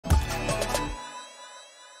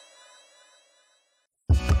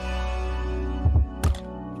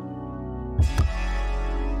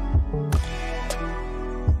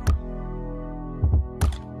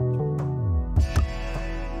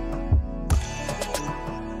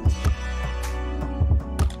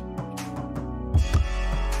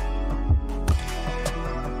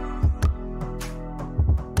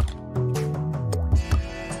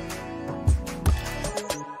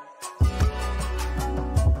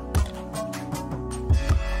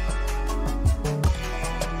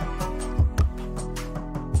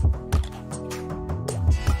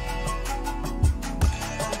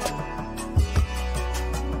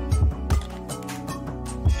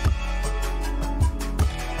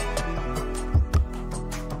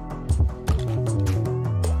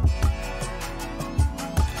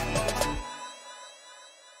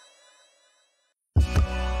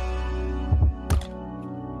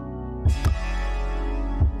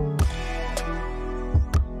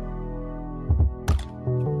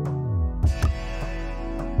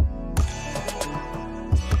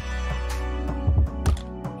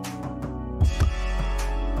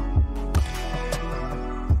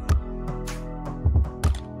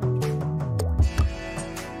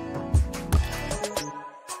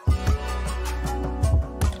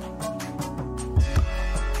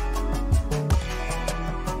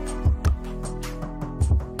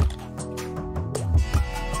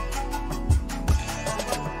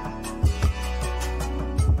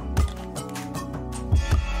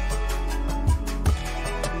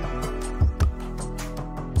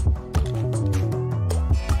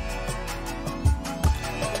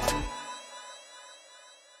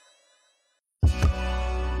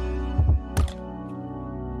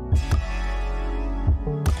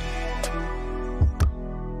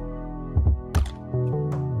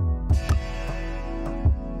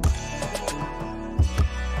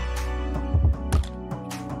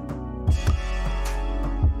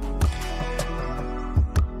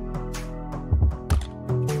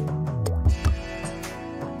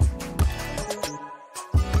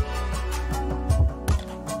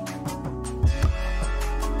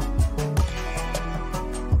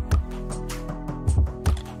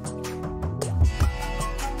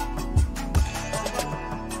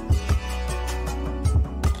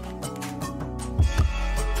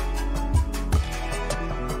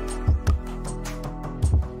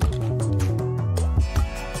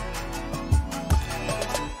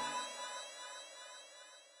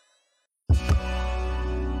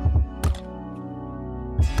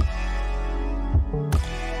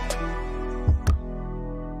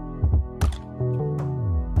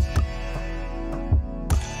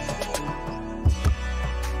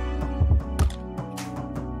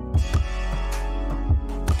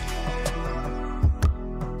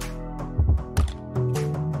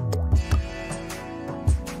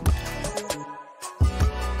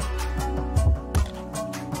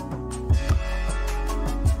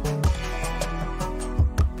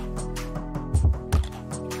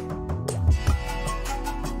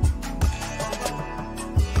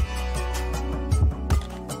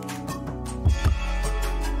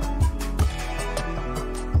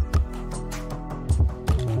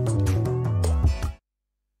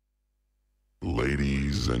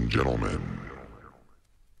gentlemen,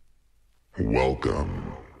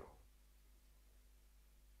 welcome.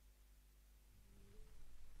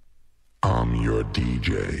 I'm your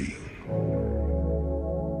DJ.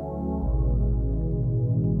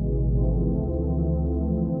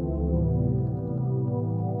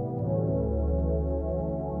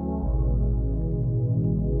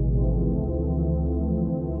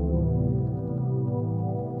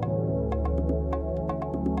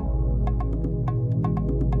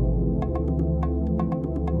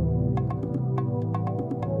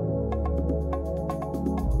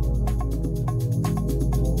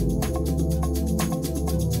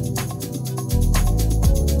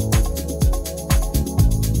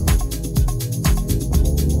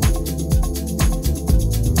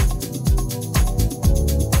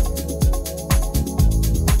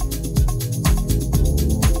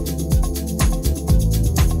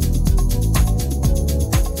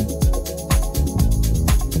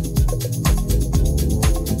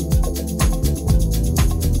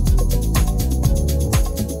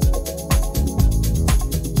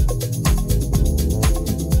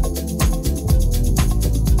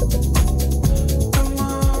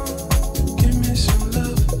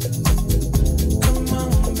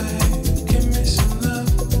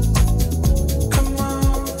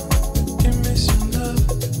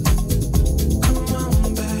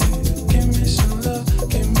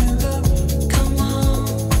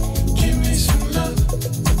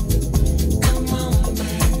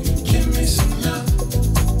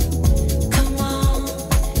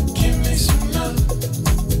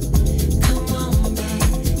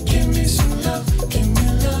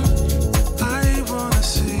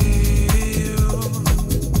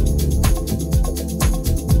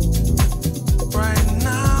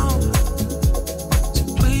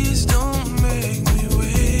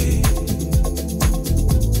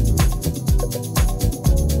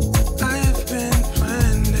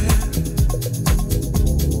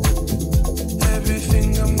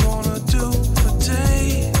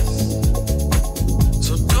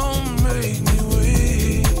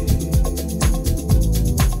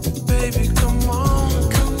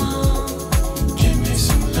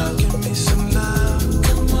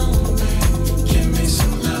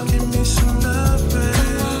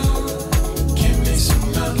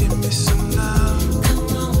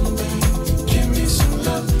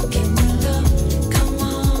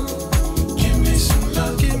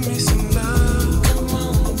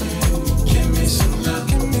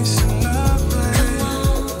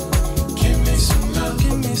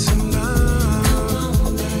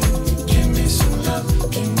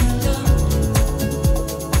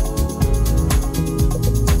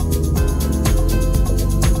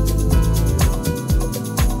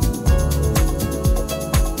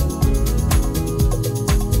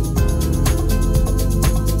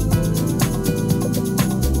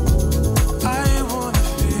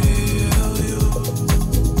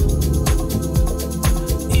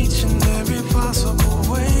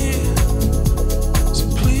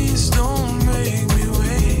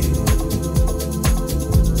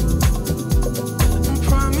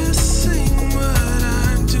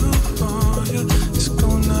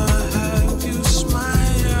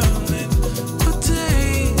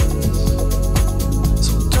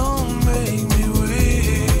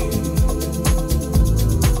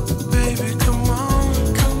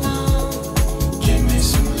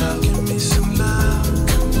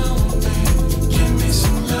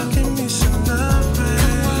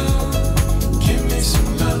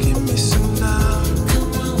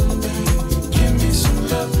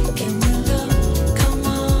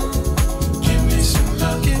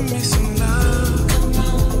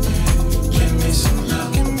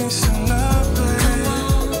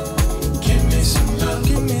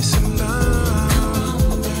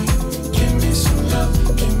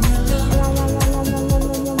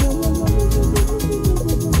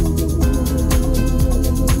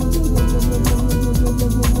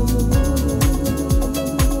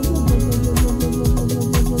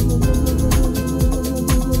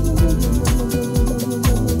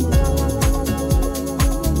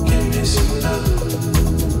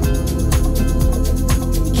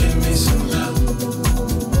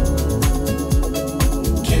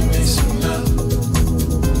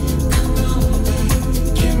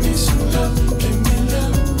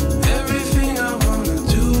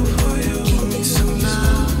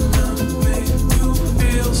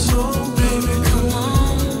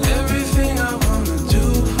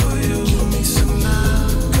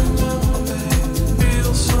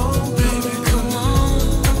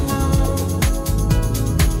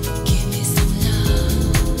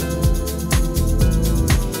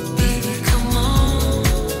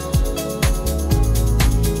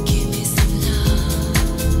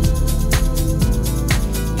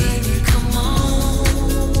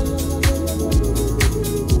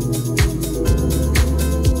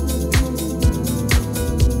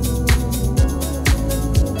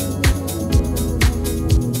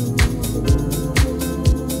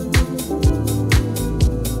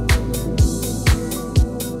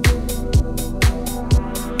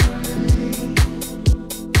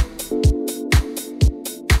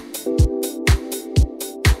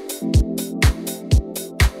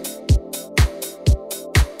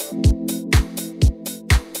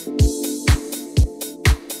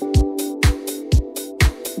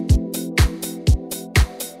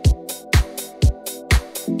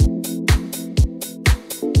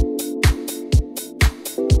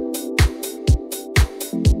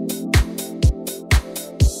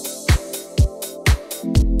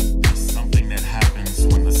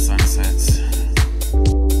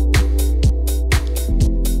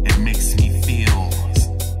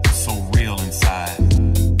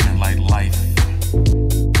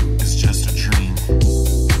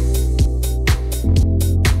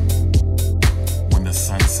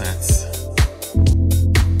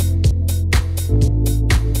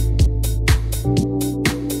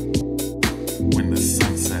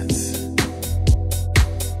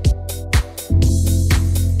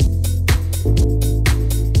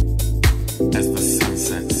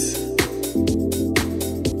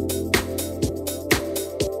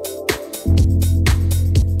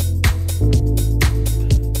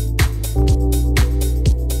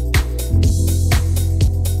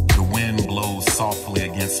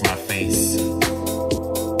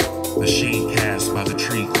 The shade cast by the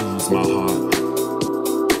tree cools my heart.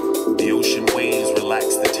 The ocean waves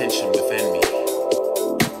relax the tension within me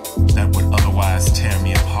that would otherwise tear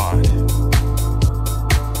me apart.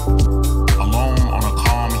 Alone on a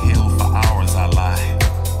calm hill for hours I lie,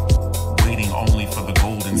 waiting only for the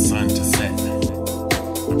golden sun to set,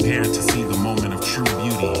 prepared to see the moment of true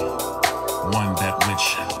beauty, one that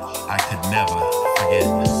which I could never forget.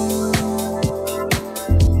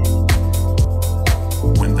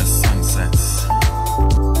 When the sun sets,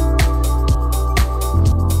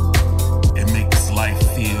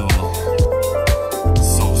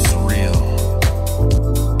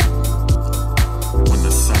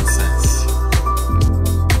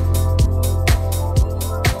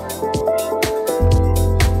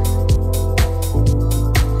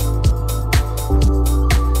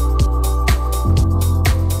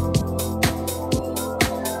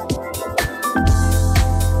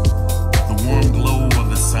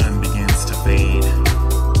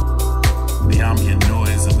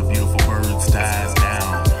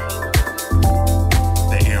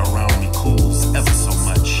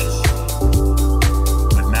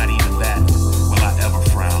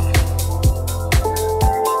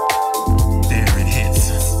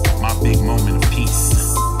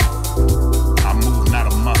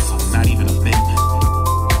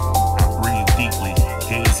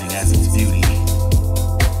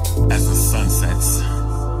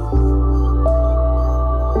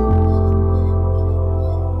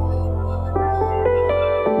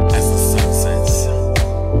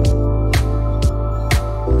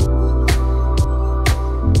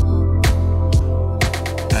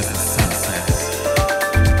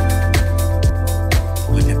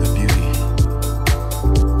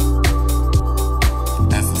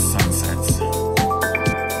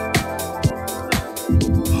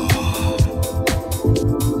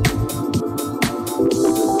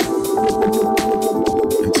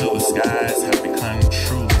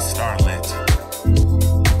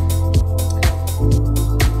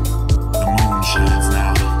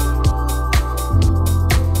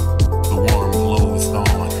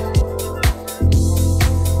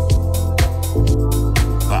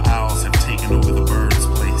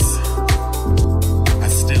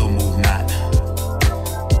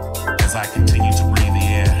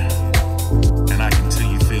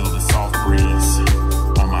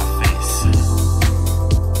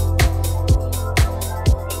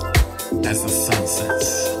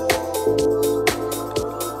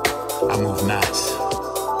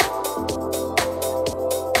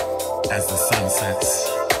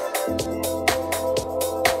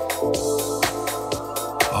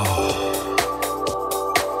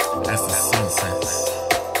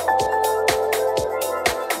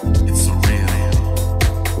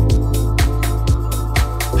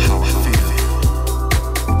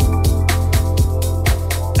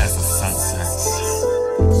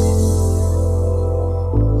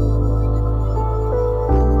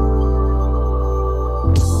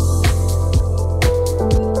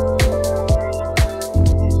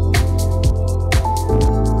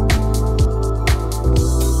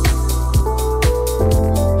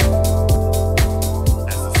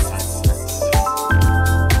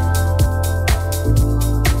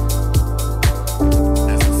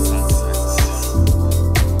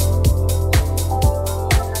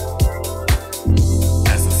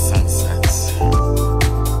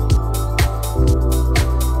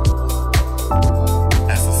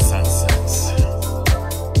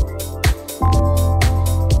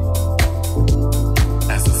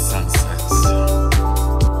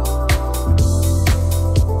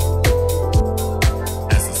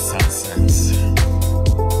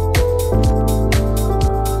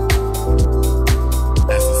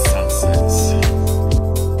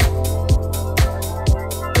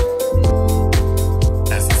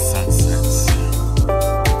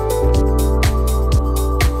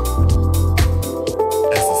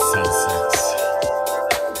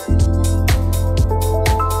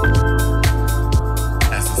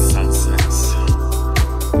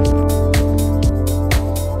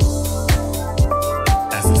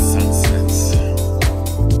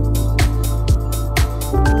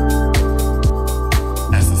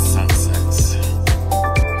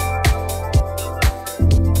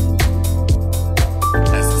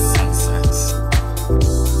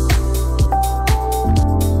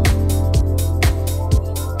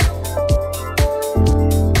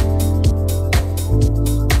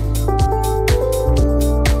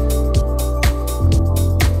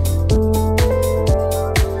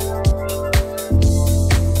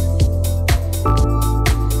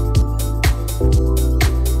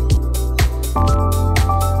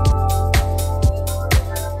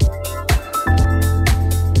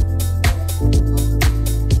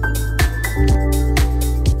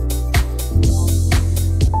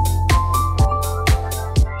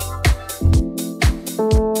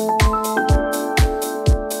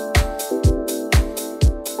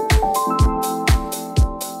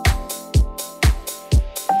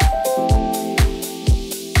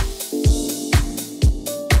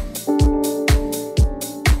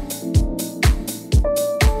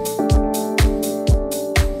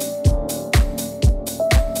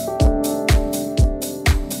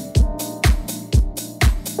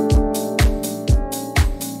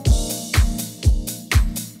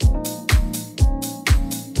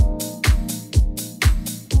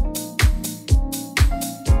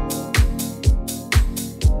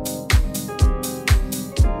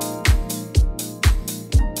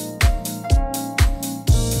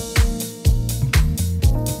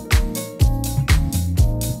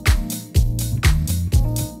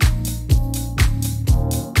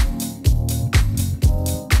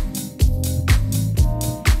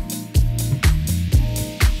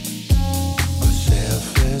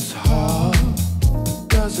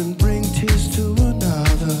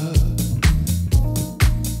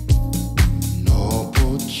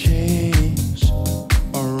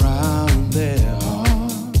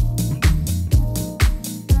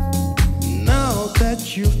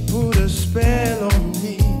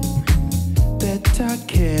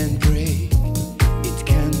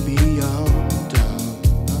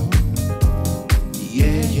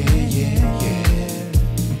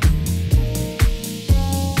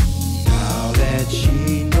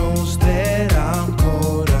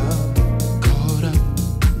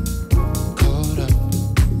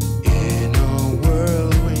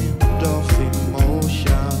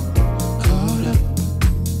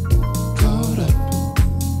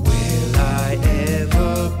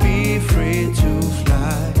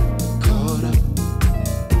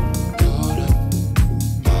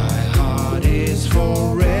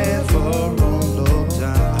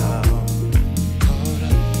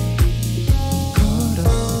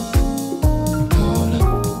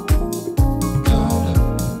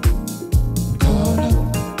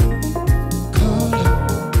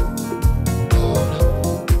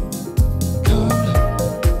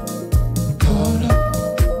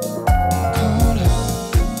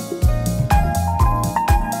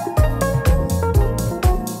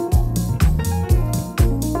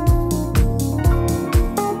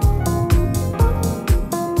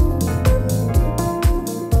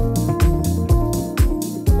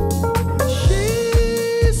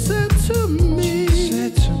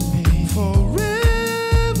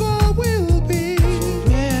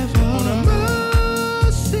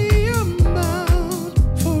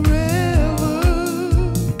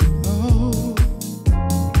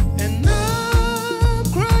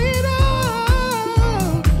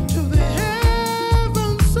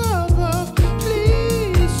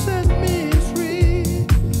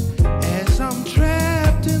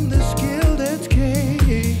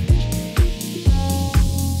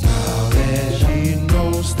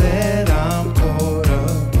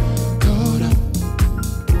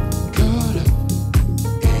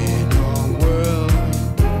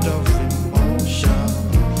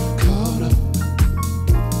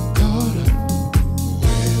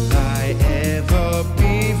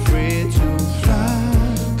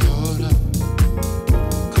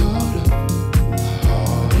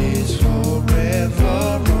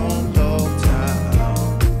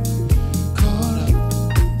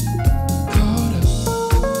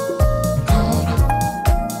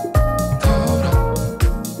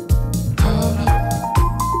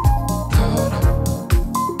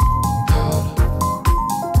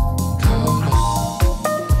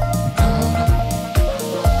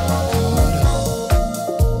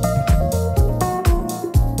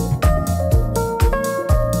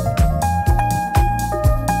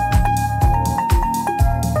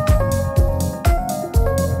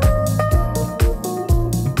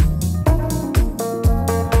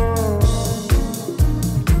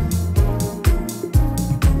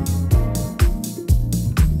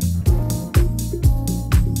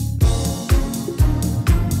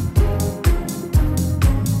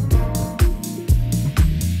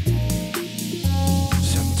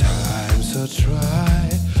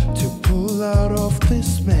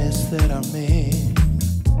 that I'm in.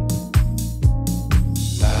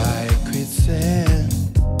 Like quicksand,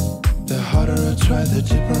 the harder I try, the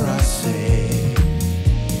deeper I sink.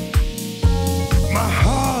 My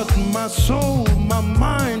heart, my soul, my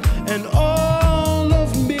mind, and all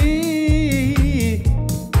of me.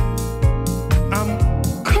 I'm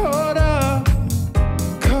caught up,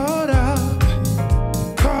 caught up,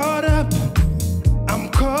 caught up. I'm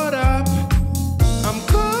caught up, I'm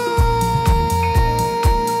caught.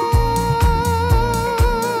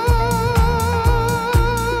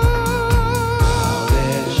 Now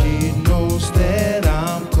that she knows that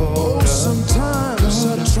I'm caught up. Sometimes I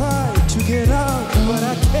try to get out, but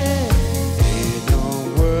I can't. In a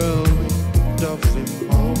whirlwind of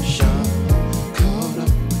emotion, caught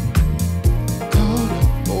up, caught up.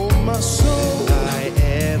 Oh, my soul, will I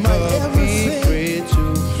ever be free to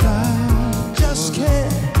fly? Just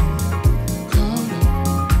can't. Caught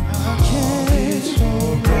up, I can't. It's so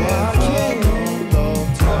bad, I can't.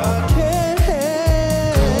 I can't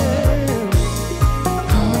help.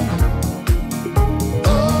 Caught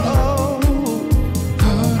up, oh,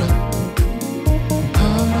 caught up, caught up,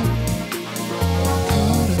 caught up.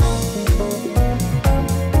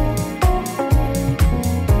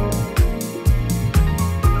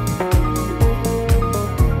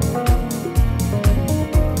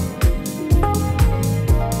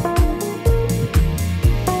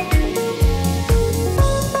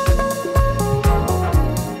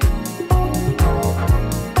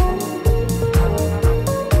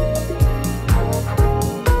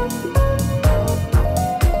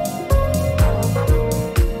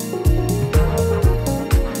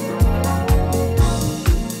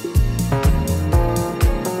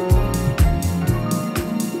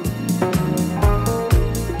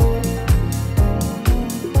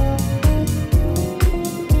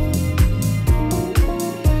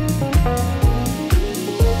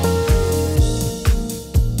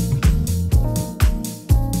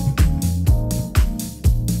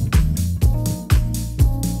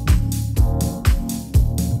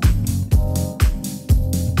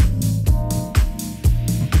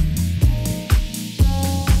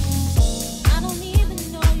 I don't even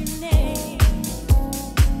know your name,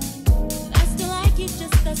 but I still like you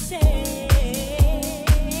just the same.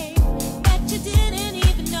 Bet you didn't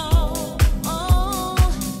even know. Oh,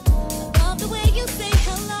 I love the way you say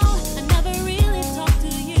hello. I never really talk to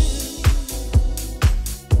you.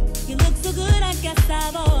 You look so good, I guess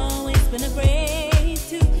I've always been afraid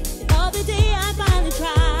to. The other day I finally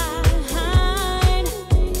tried.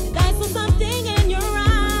 And I saw something in your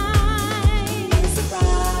eyes.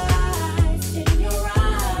 Surprise in your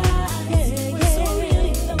eyes. We're so real,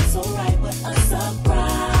 you felt so right. What a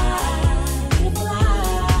surprise. Beautiful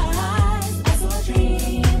eyes. I saw a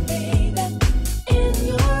dream, baby. In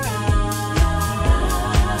your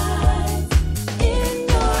eyes. In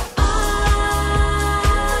your eyes.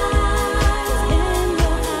 In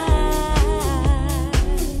your eyes.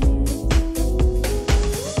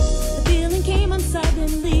 The feeling came on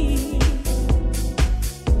suddenly.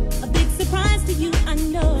 A big surprise to you, I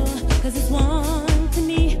know, 'cause it's one to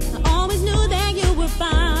me. I always knew that you were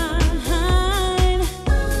fine,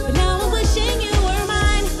 but now I'm wishing you were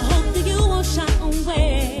mine. I hope that you won't shy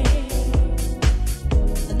away.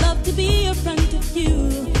 I'd love to be in front of you.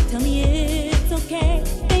 Tell me it's okay.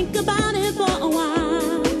 Think about it for a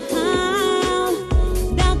while.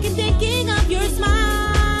 Now keep thinking of your smile.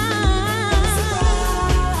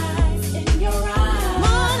 Surprise in your eyes.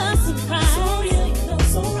 What a surprise. So real, you felt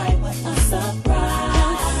so right. What a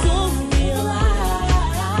surprise. So real.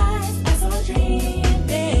 Eyes. I saw a dream,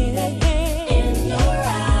 baby. In your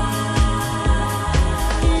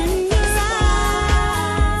eyes. In your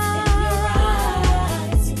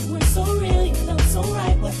eyes. You were so real, you felt so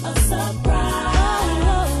right. What a surprise.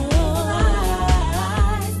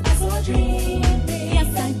 Eyes. I saw a dream, baby.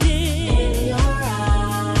 Yes, I did. In your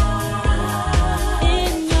eyes.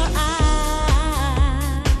 In your eyes.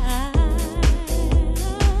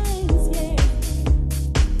 Yeah.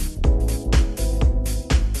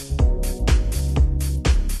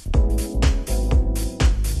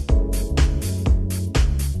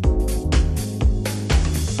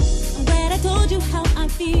 I'm glad I told you how I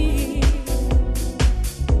feel,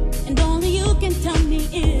 and only you can tell me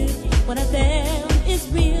if what I felt is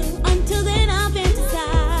real. Until then, I'll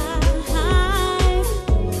fantasize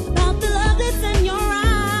about the love that's in your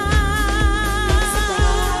eyes.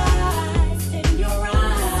 Surprise in your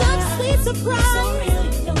eyes. Such sweet surprise. So real,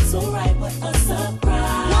 you felt so right. What a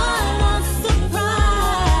surprise. What a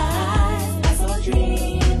surprise. I saw a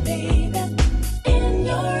dream, baby. In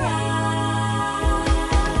your eyes.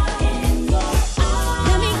 In your eyes.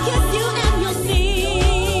 Let me kiss you and you'll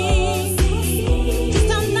see.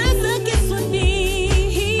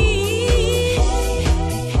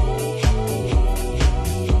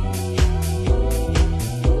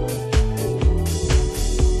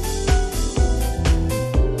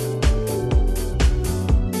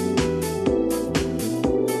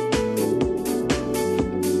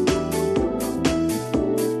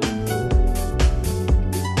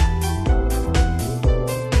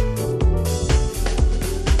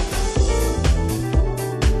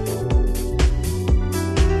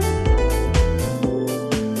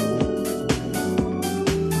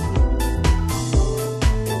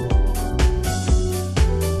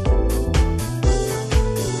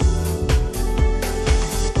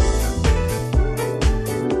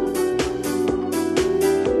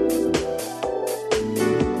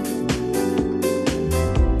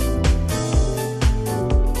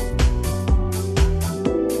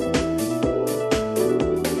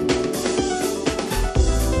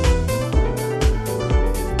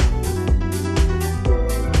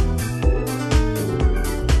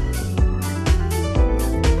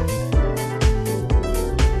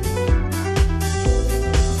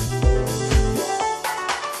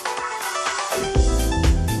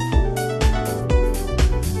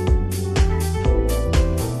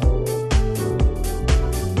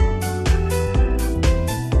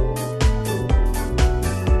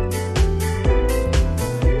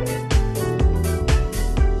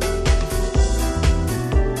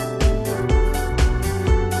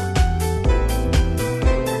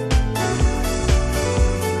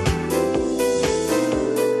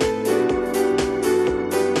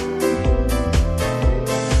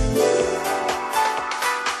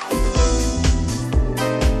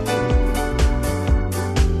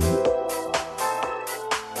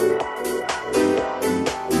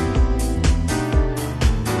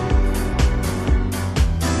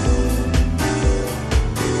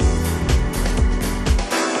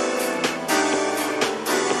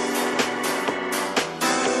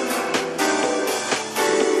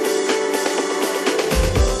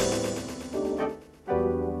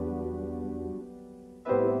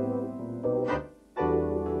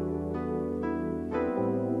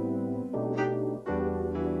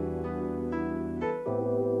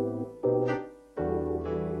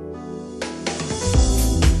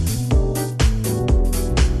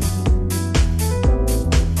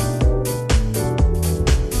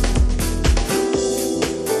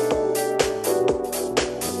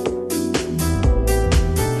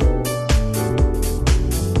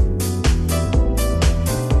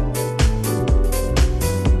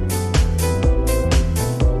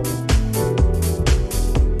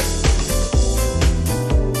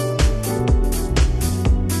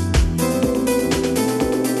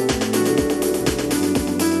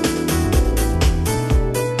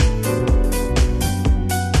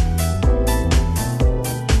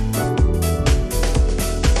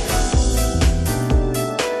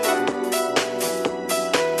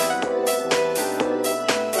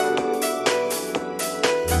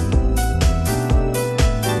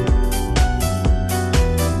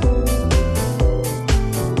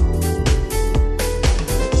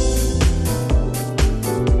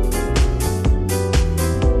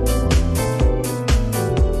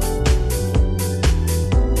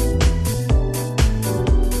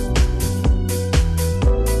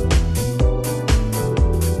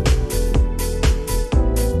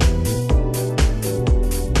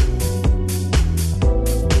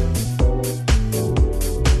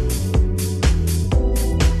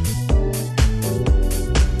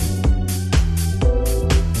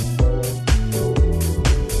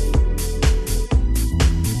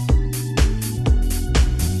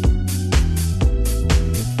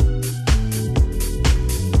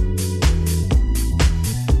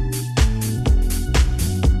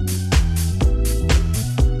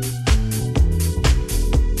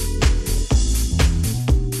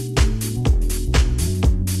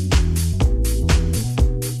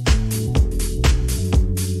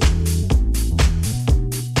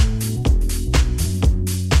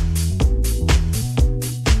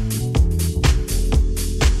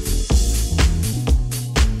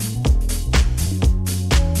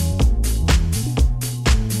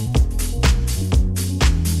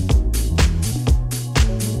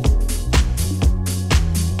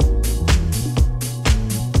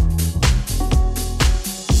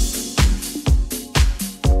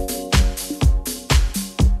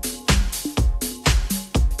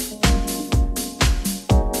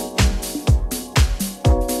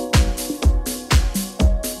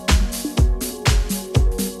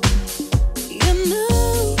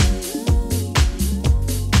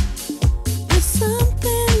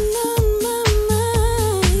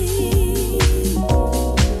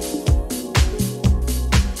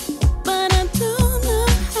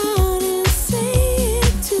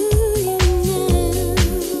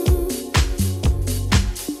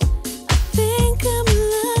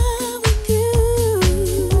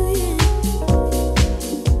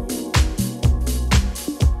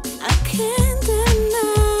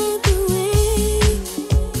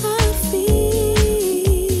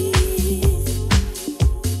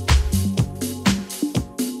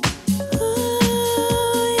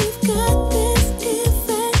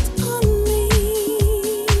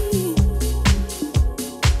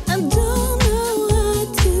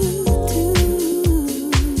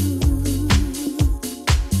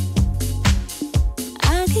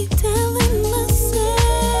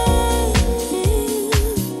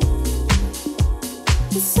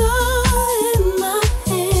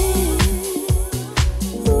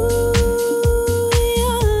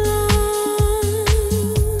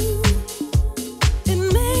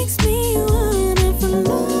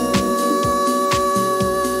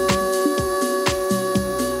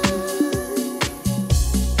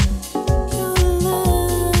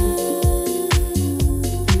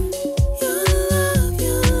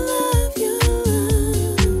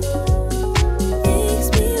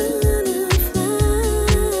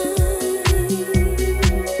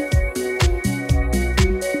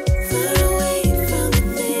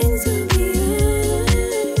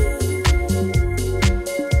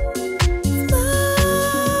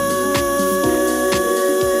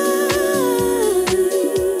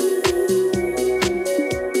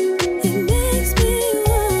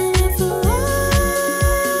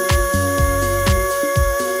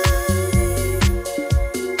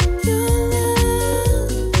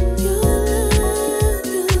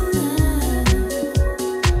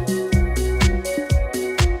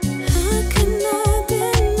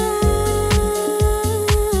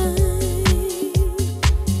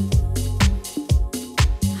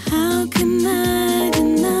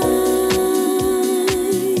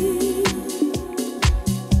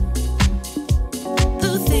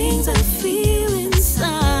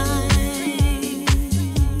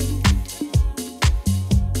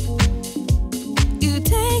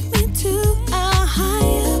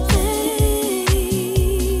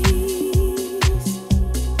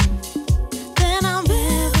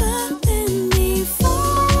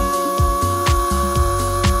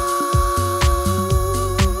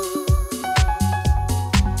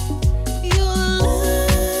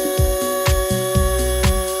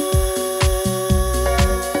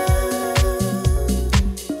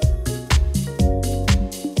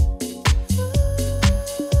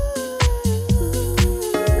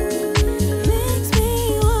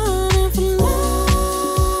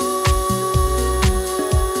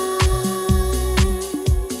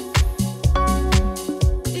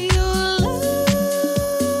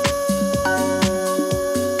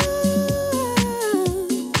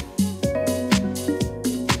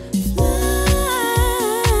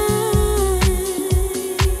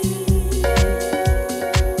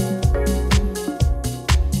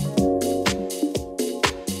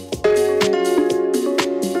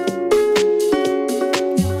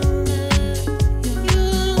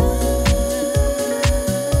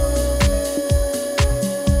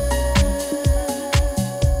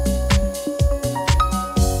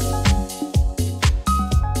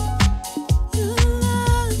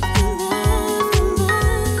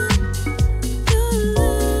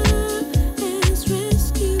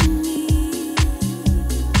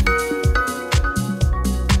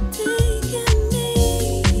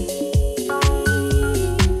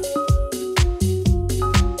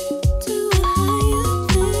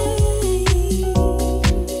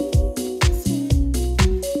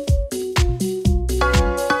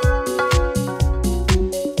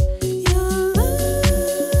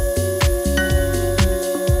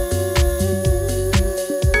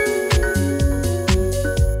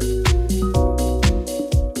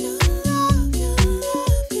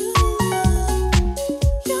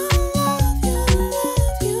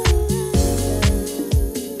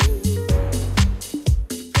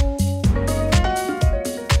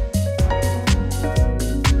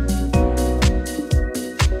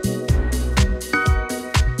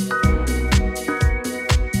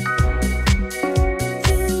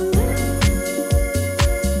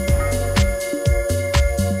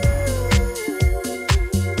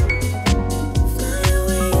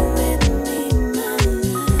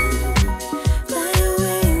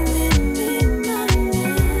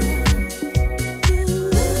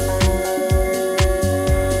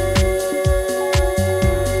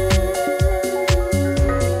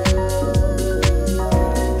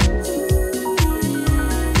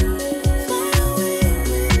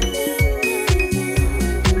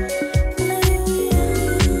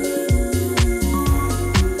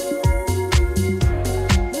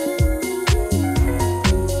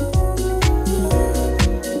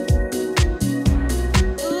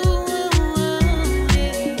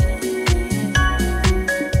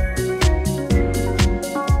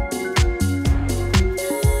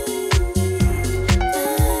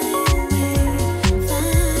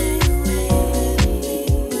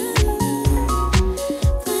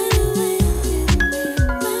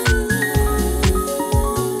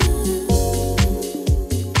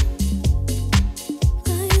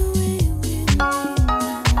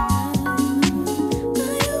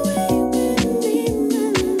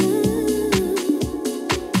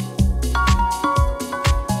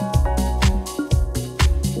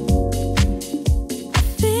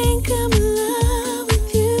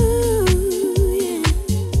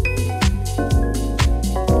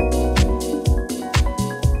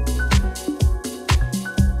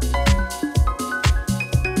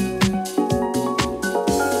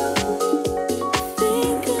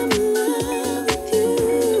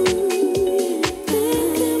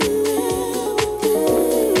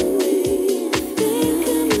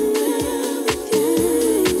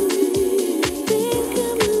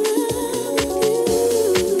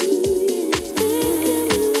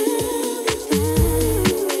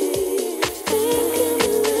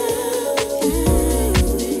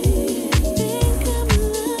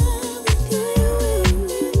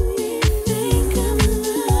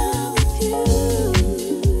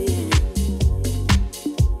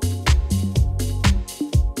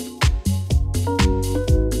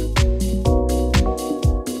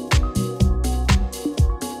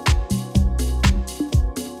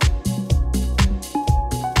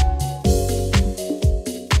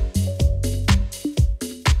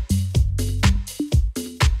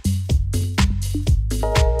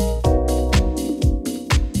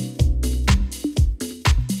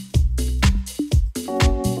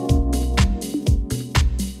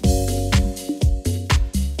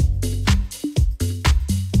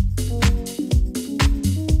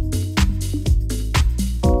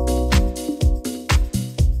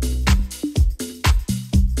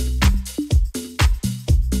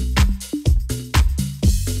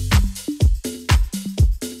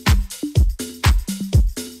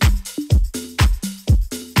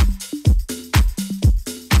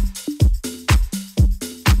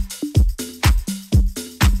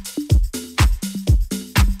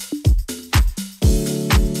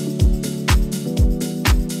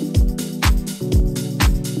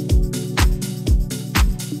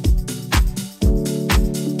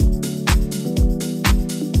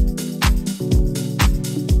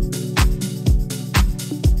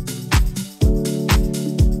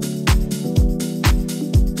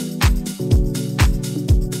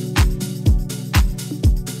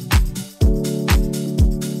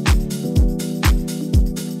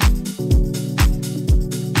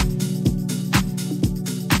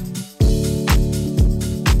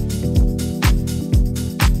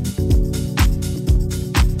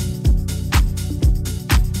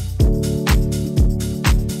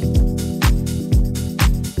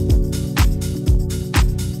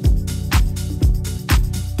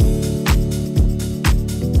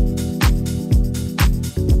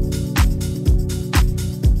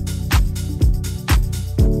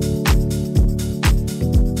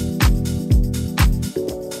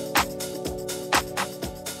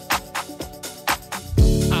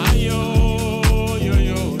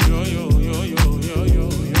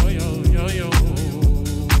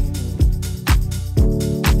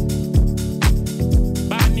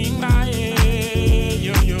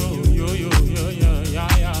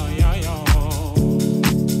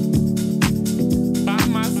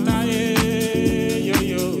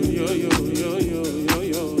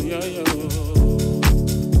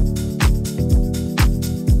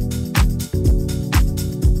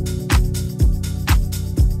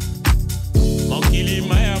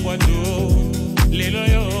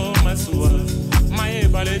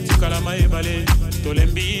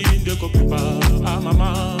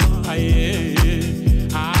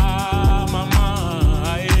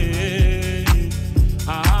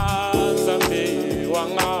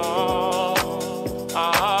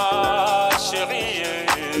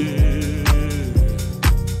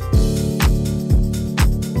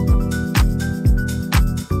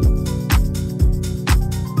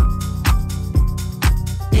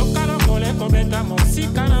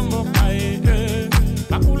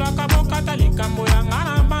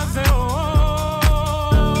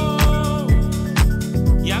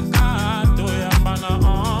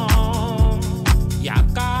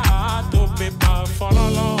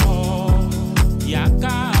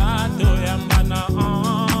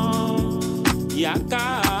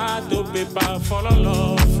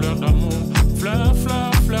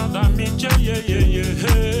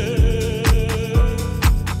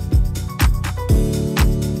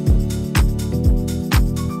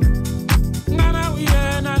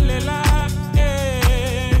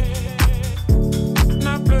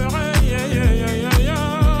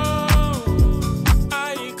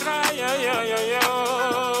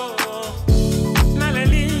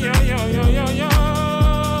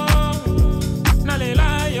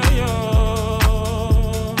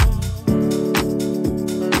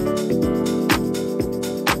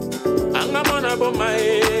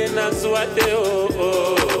 mae na suate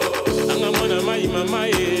o. Anga mona mai mama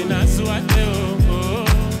na suate o.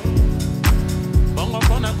 Bongo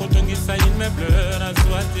kona kotongisa in me bleu na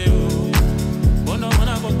suate o. Bono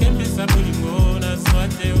mona ko kembisa bulingo na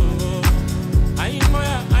suate o.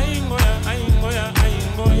 Aingoya, aingoya, aingoya,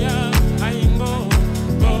 aingoya, aingo.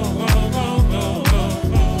 Go, go, go, go, go,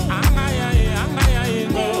 go. Angaya, angaya,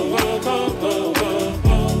 go, go, go, go, go,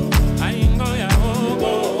 go. Aingoya, oh,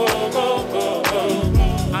 go, go, go, go, go.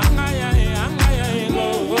 Angaya, angaya, go,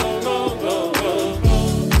 go, go, go, go, go.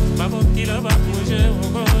 Babo kilo babuje,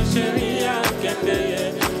 go, sheria, kende,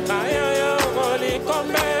 kaya yo, goli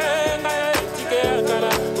kombe, kaya tike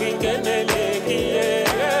akara, weekend lekie.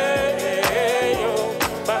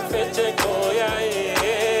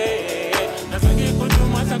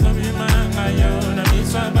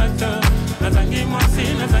 Nazangi mwasi,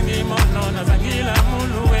 nazangi mono, nazangi la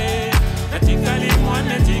muluwe. Natikali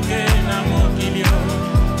mwane tike na mokilio.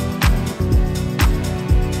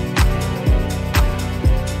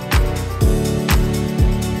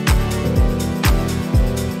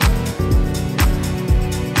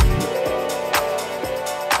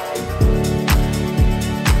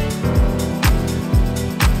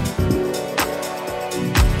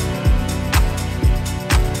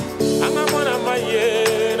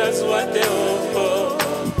 Suate oh,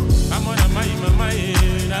 amona mai mama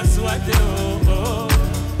na suate oh,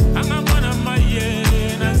 amona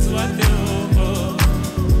mai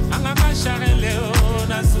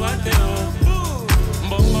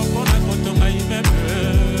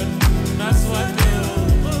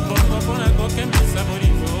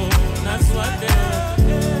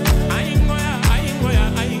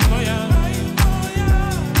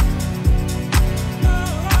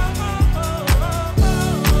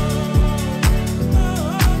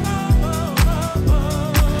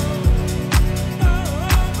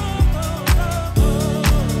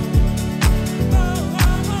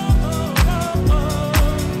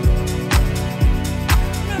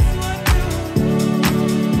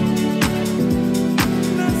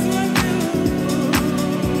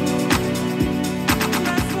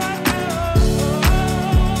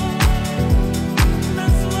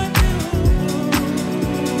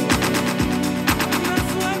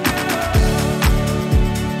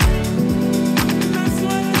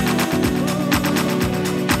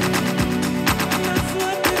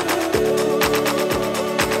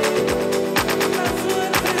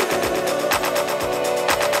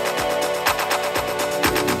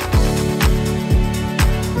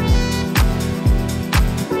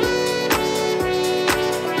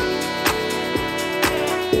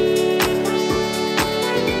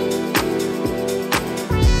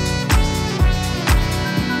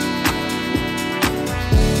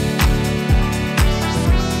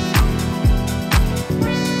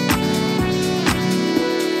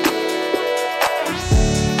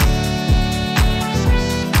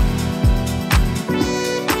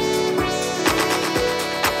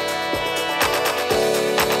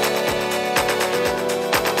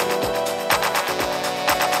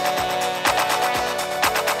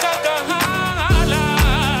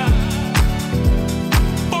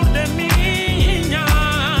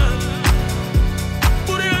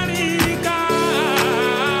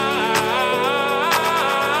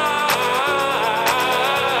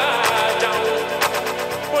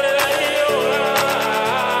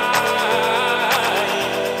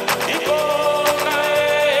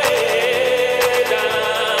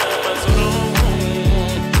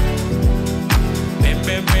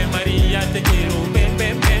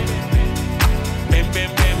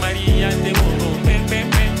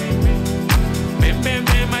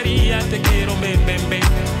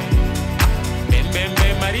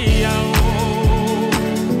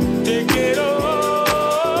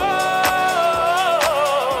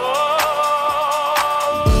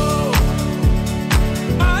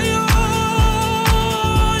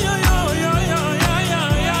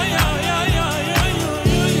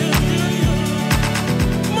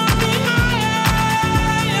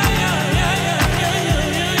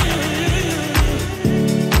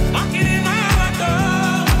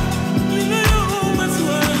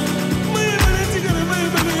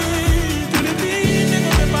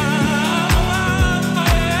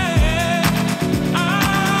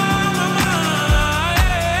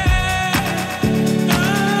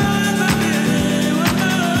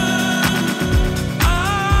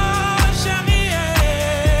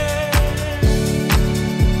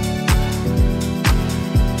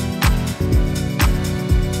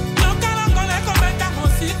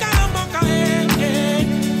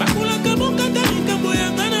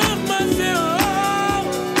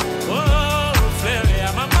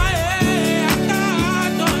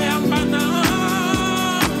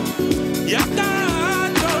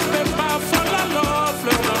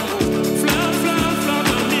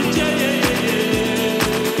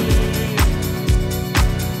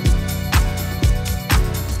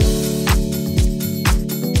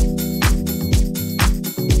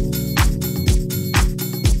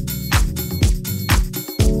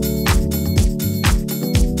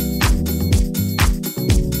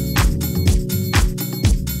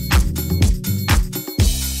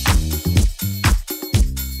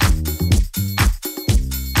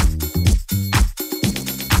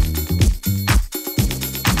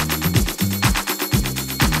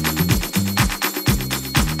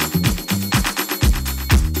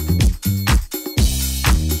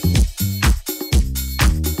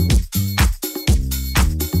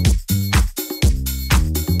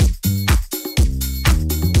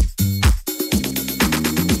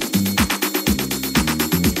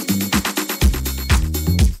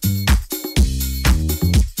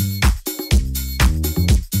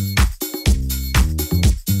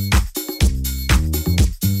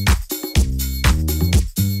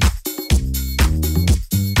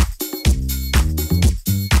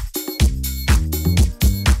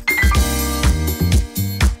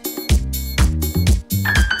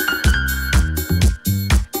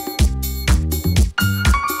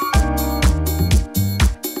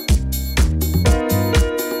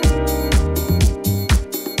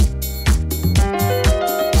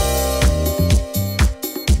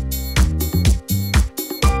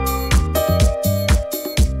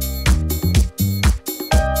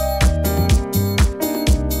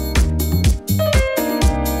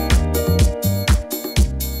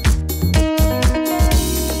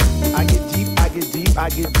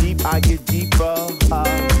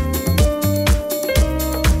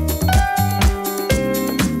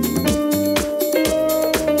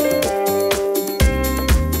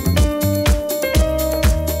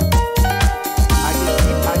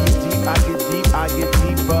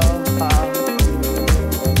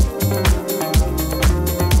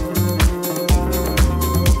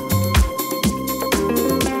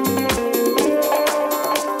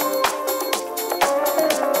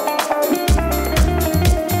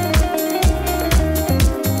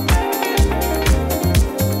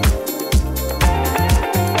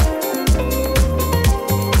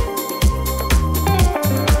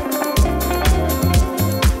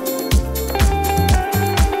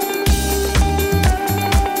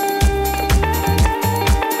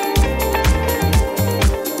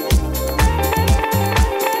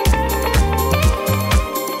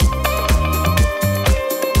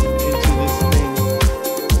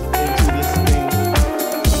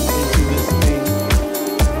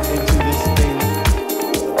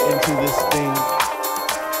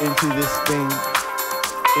into this thing,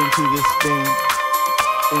 into this thing,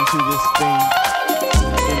 into this thing,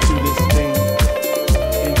 into this thing,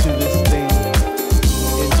 into this thing,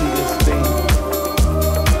 into this thing.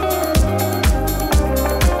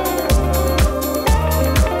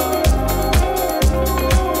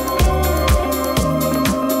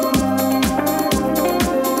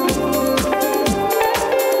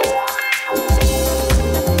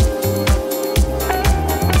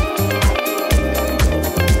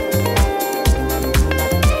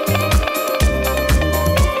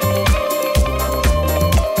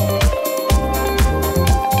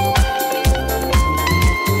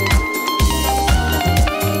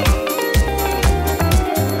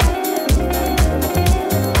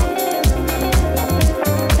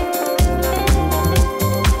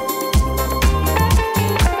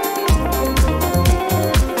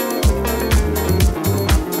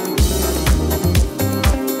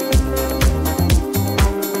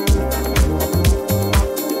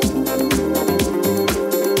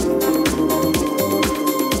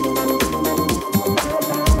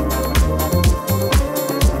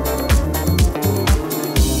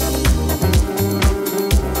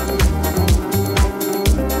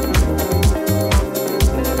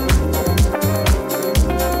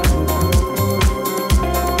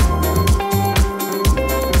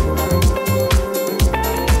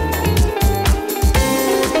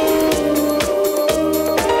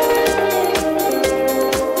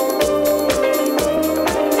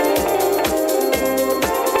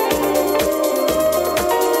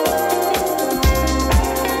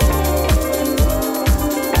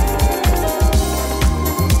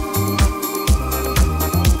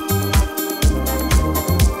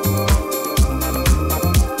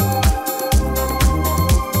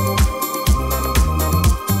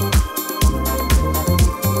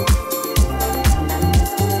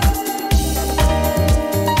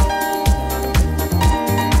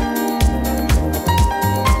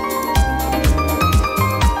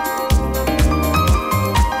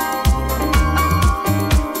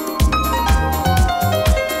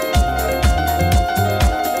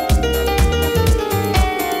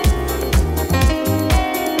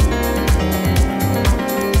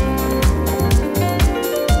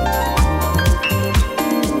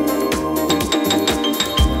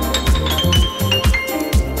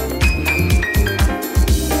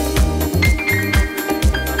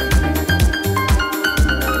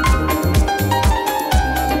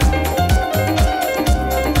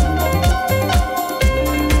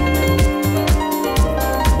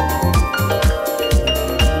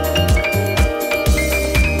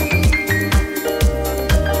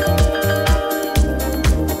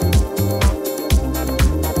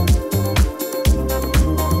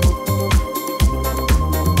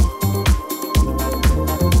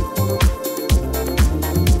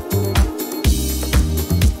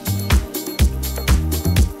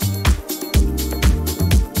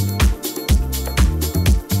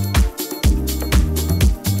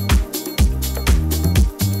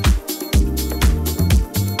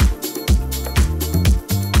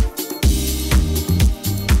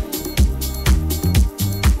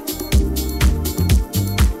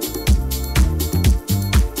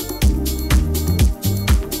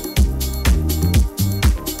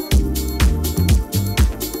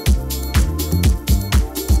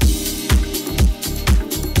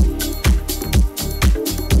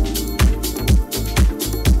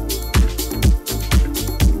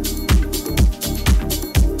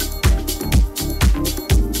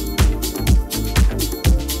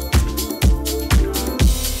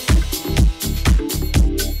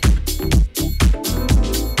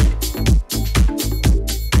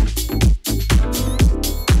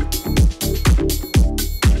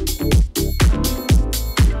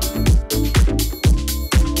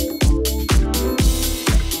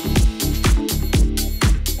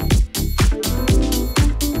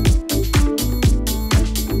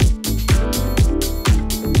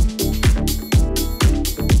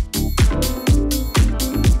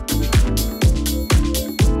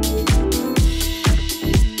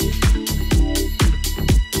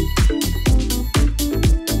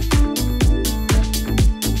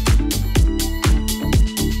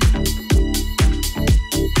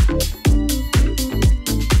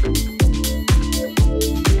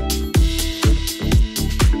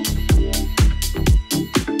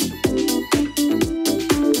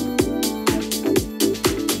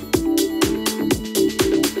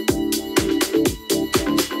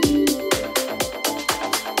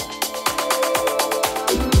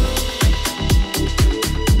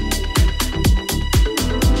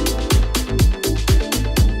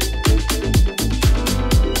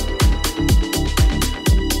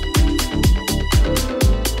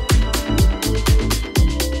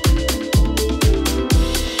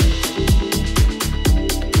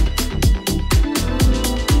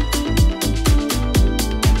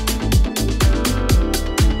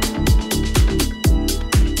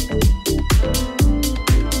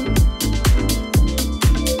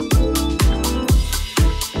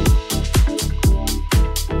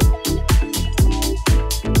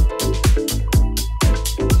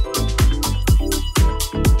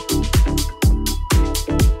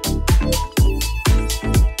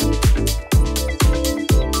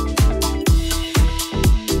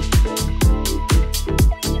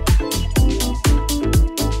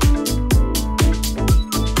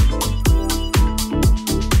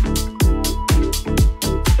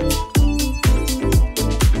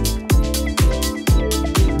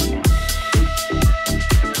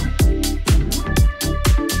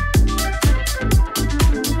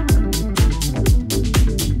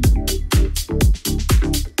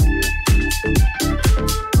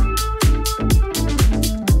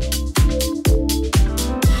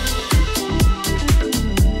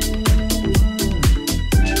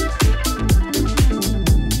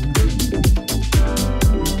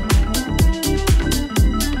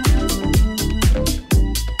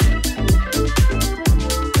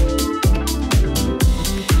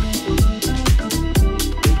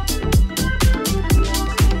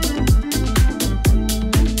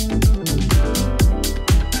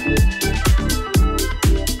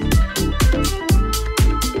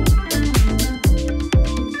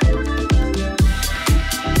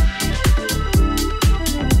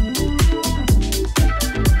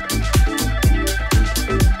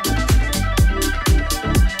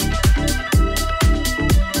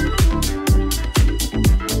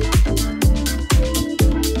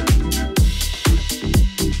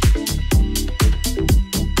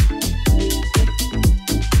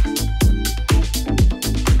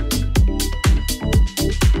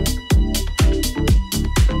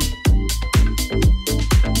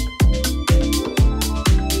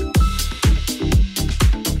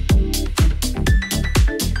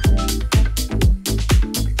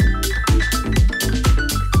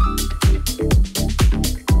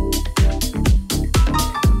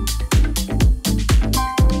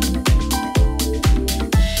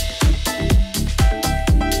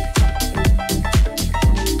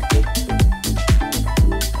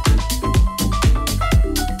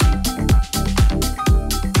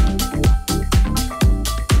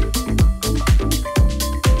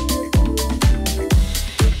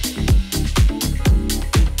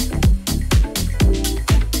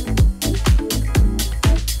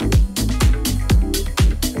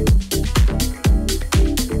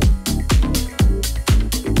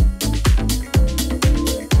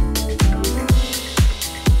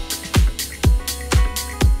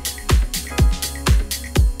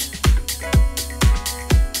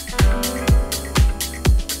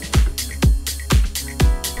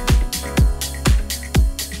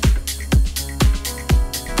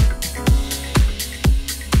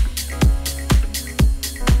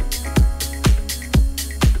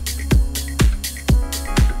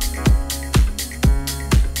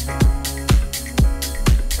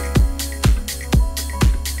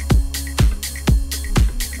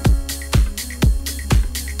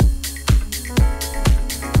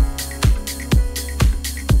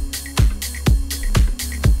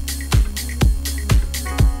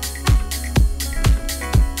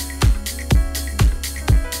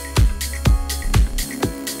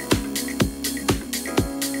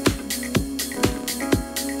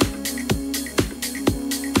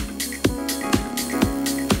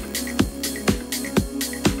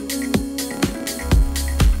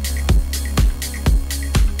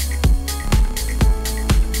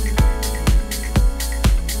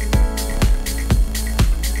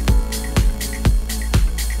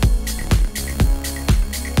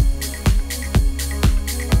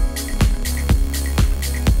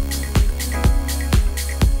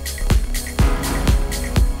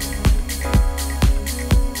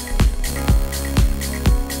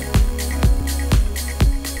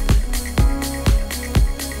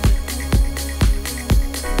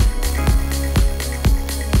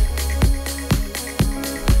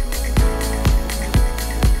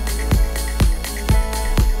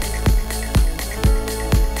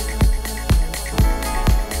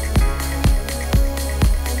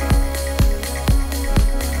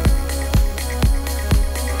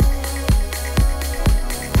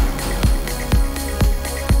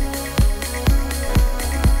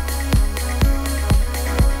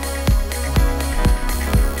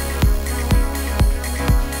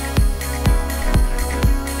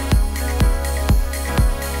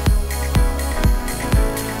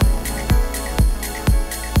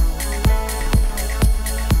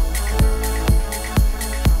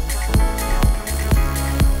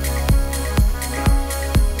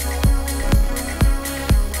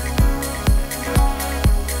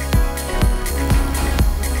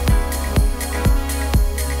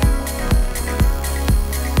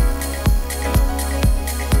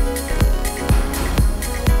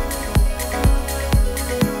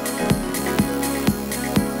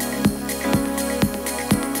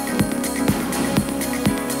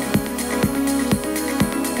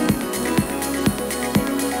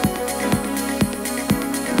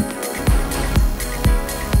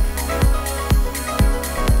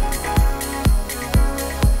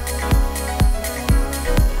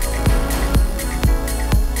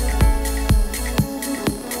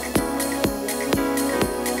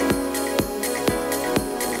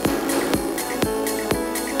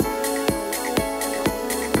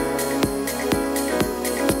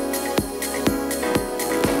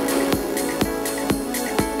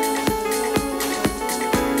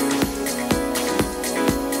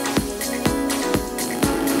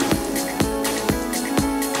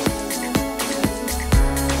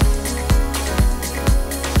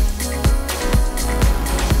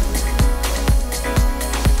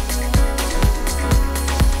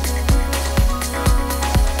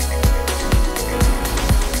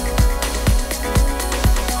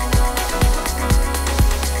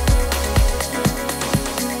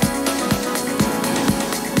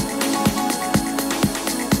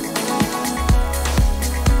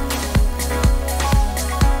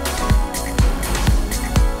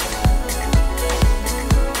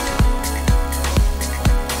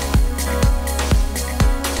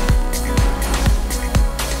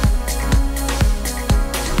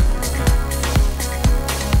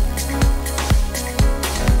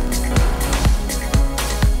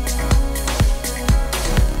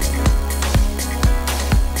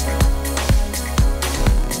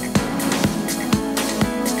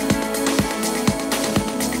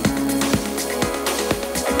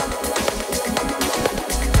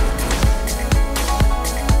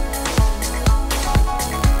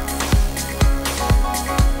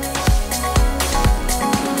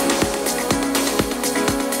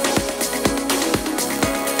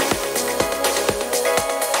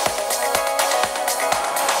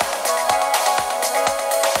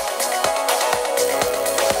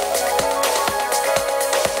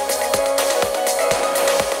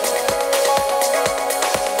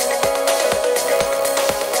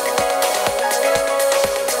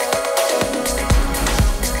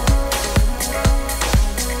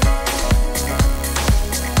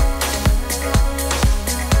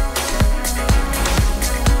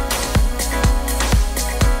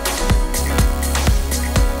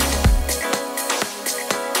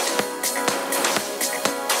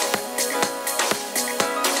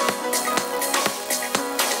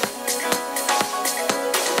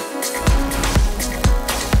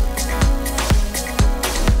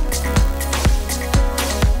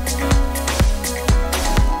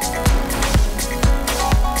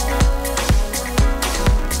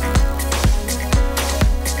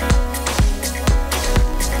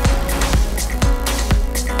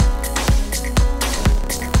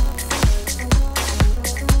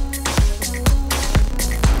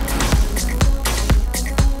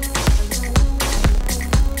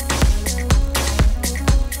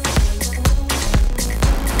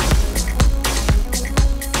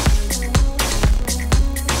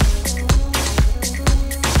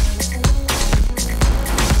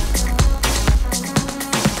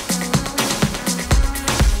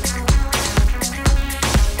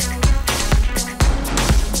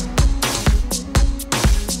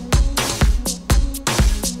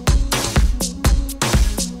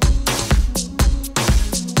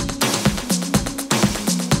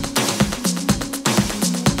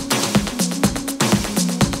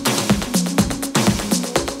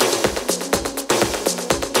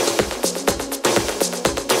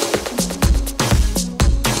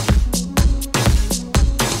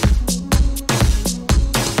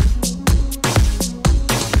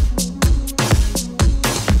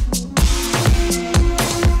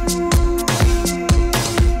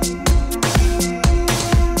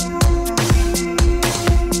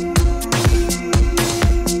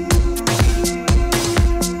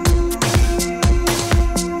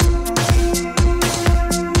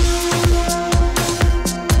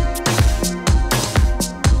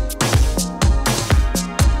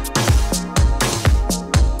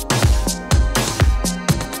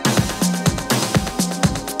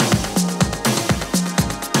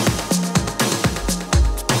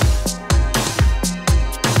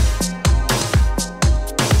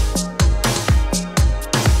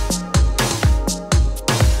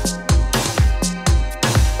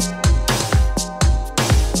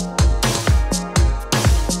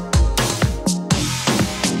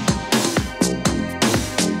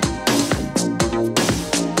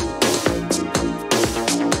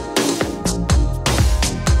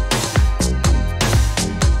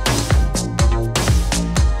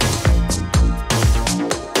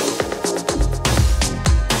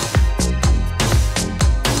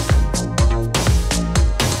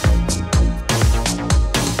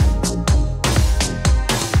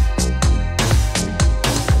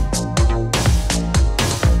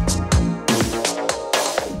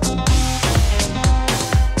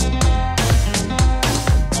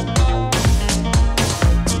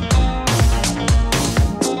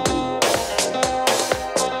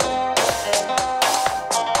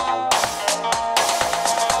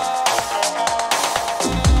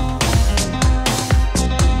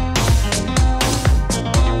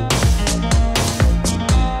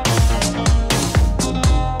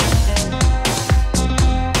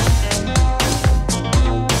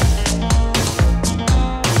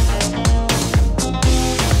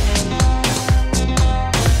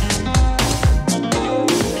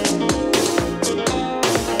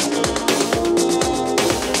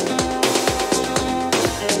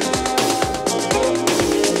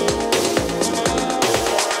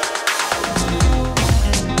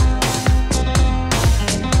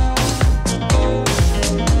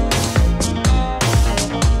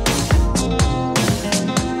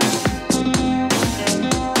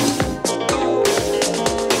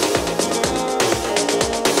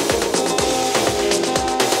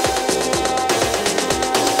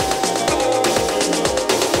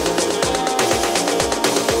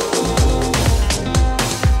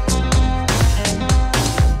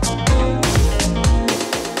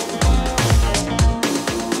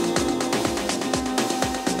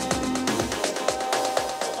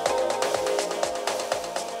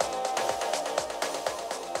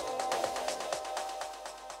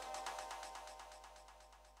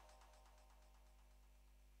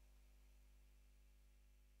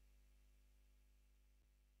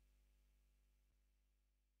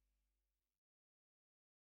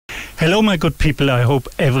 Hello, my good people. I hope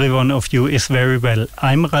every one of you is very well.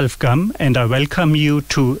 I'm Ralf Gum, and I welcome you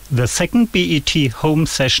to the second BET home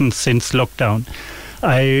session since lockdown.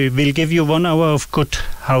 I will give you 1 hour of good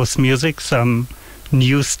house music, some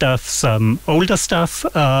new stuff, some older stuff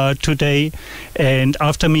today, and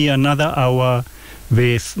after me another hour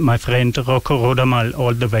with my friend Rocco Rodamaal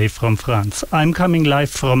all the way from France. I'm coming live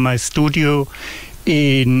from my studio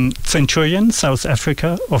in Centurion, South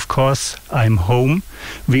Africa. Of course, I'm home.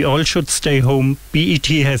 We all should stay home. BET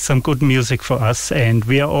has some good music for us, and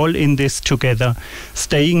we are all in this together.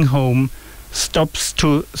 Staying home stops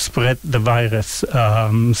to spread the virus.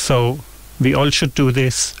 So we all should do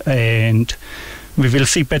this, and we will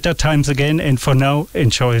see better times again. And for now,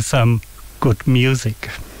 enjoy some good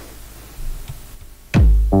music.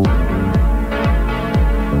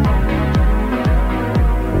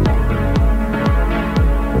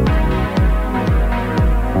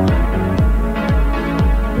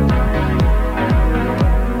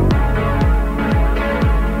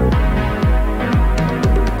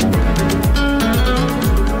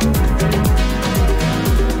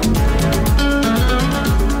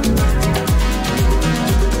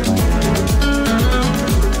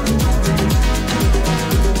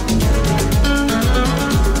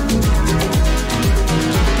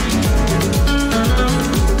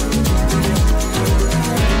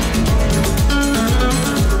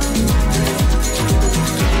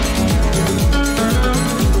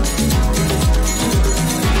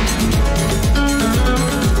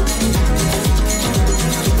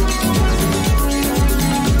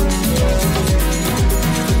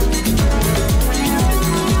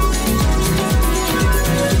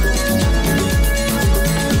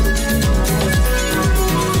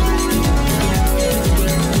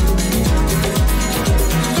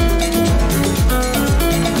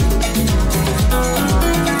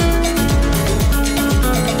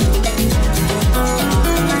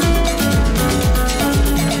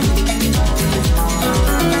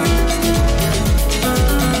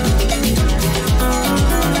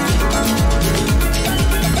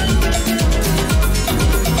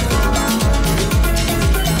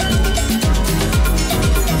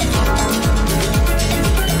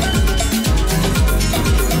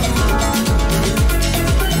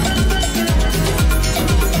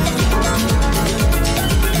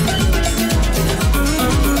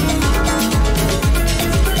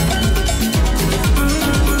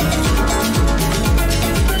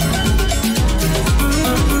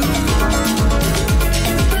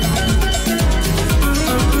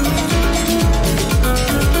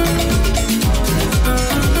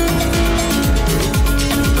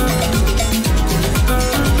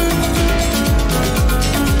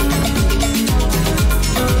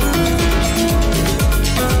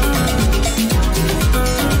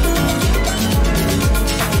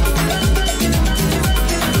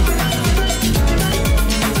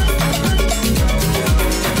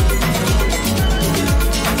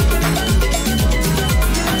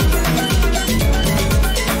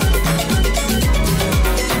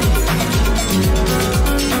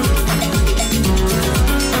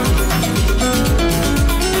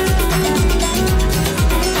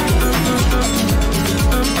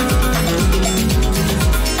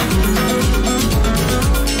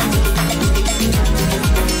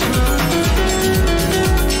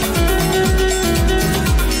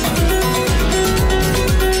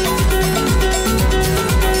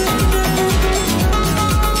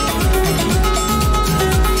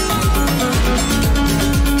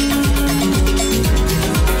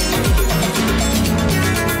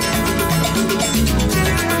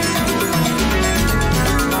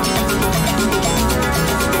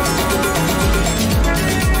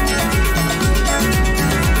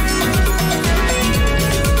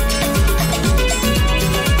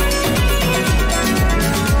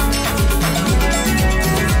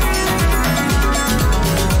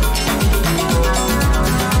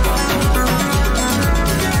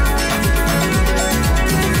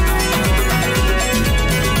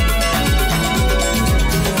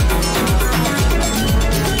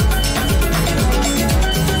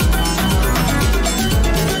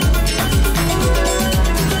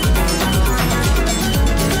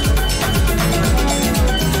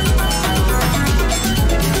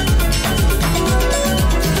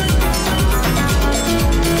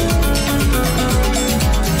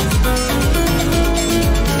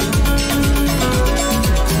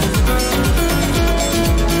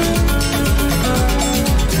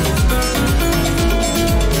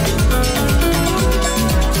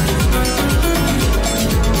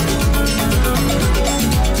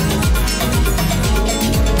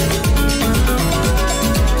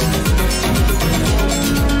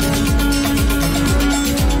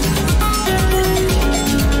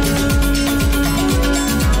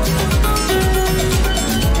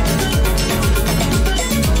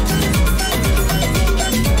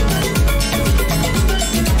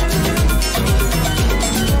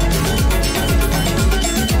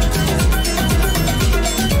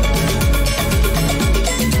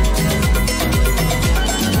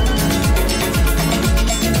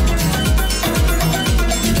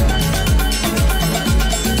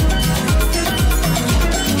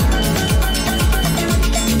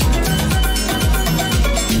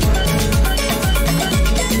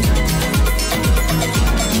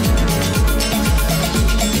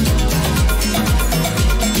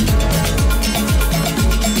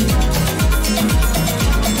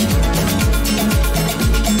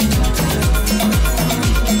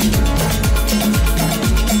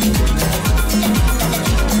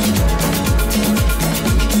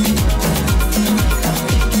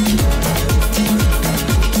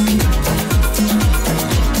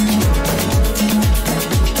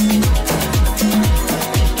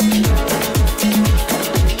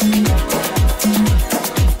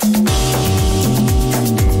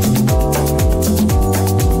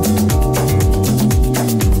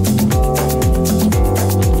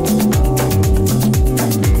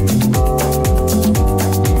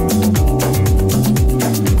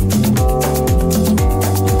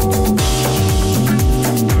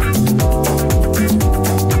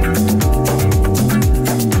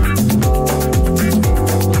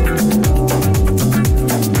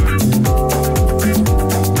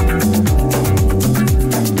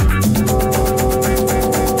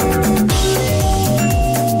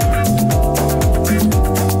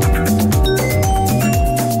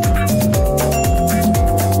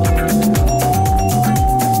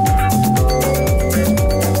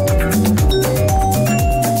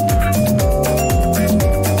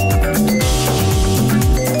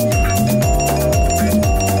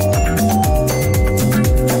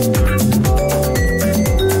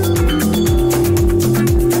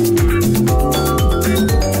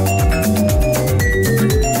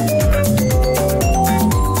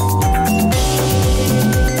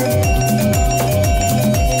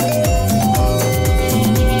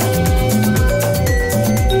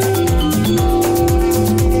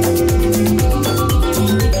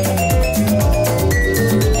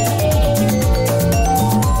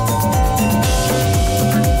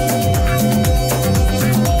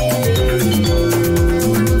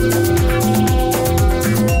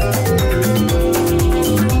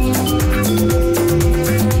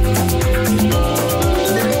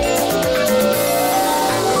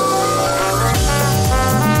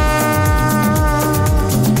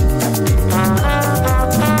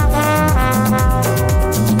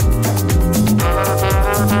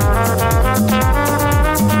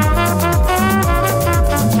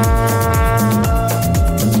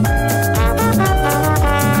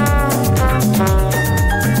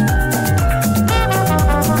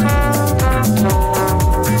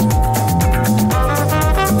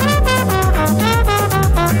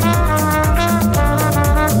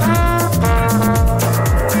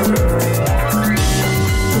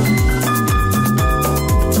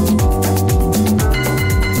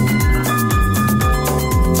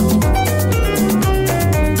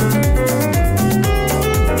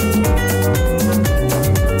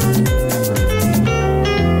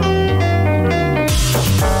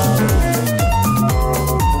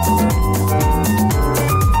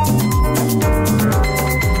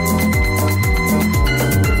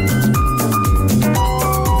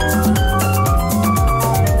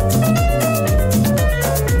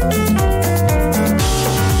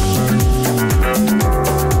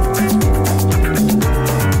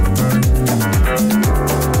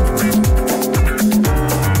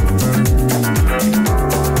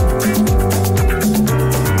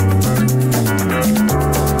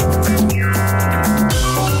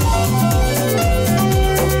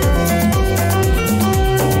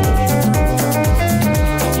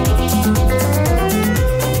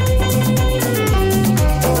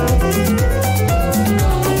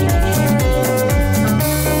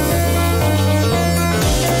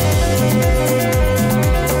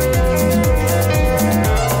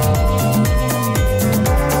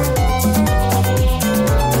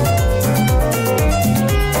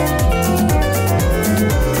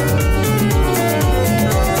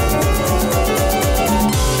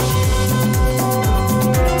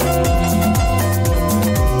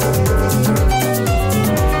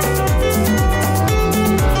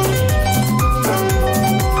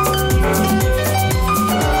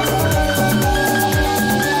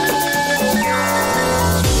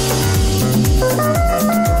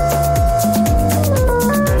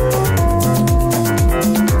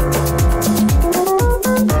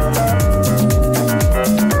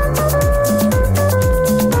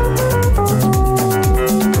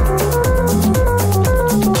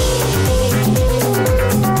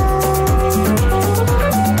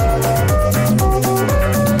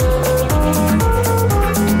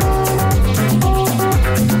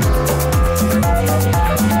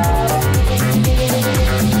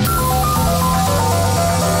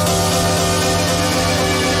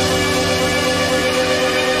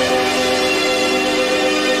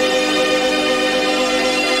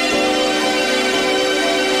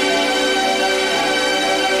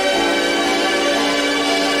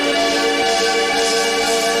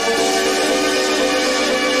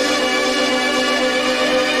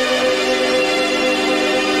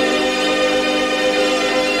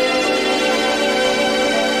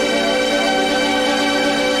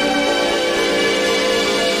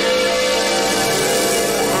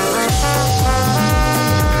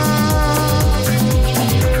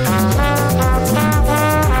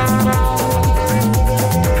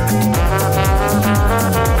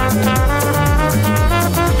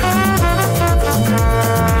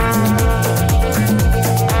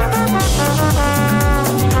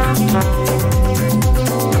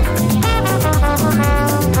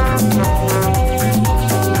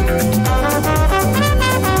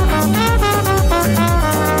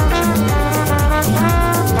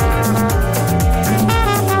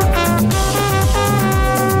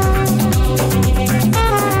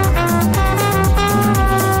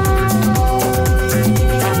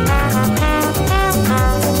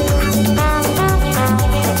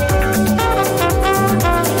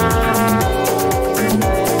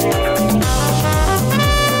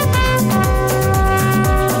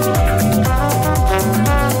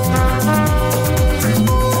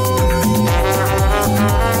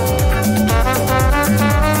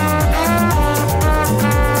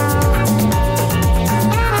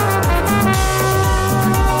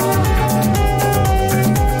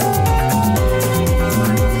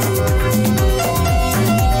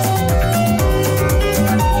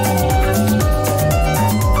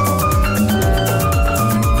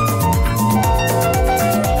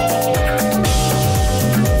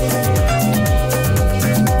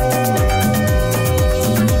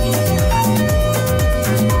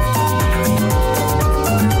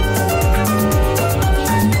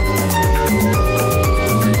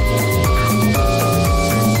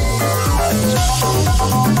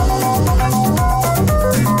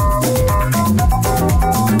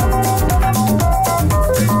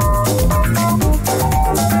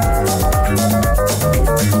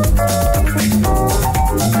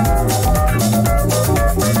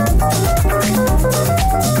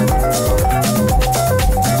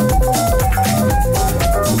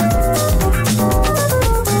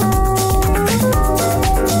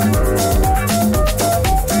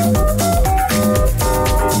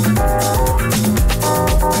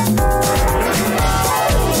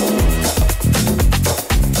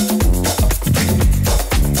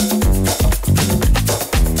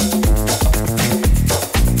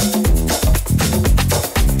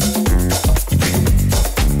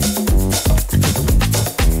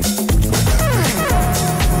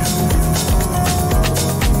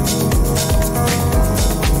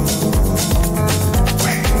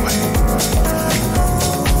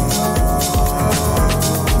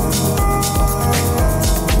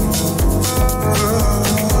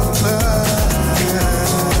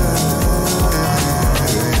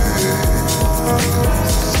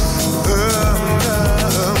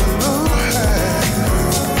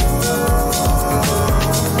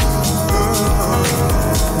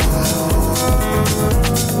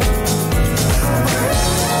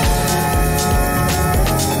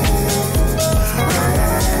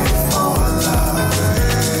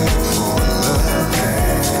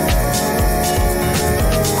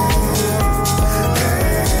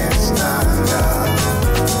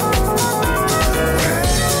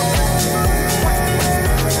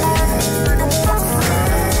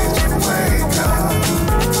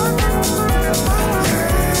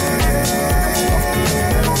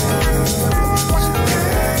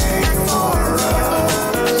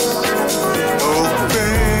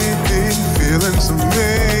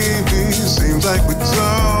 maybe seems like we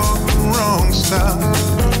talk the wrong stuff.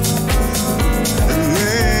 And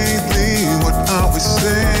lately, what are we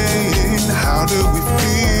saying? How do we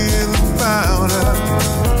feel about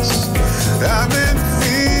us? I've been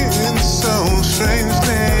feeling so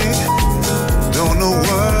strangely, don't know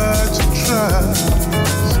what to trust.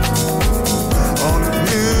 On the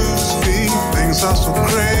news feed, things are so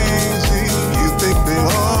crazy, you think they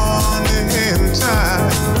on the end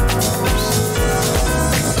times.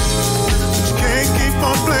 But you can't keep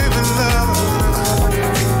on blaming love.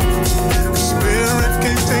 The spirit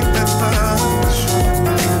can't take that much.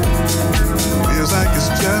 Feels like it's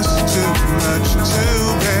just too much, too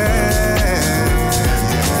bad.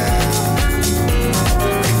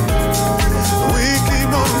 We keep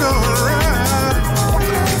on going around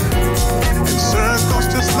in circles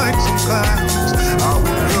just like some clowns. Are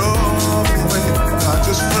we growing or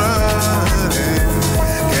just running?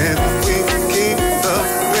 Can we keep the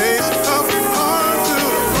pace up hard to the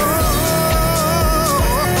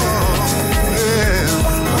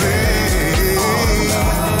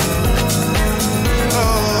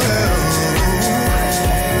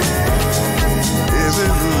Is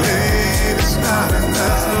it late? It's not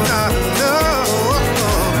enough, not enough.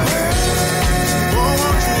 Oh,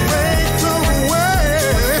 won't you wait, wait.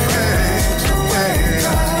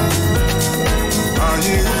 Are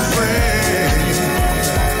you afraid?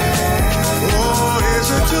 Oh, is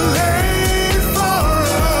it too late for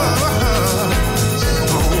us?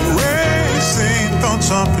 Oh, racing thoughts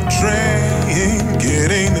are betraying,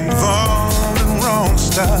 getting involved in wrong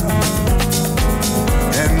stuff.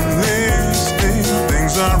 And listening,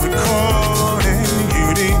 things are recording. You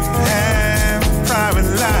didn't have a private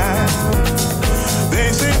life.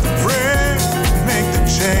 They say the prayer, make the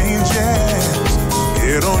changes.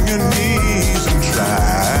 Get on your knees and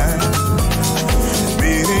try.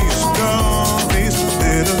 Reading your stories,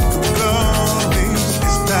 little glories.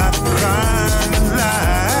 It's not a crime to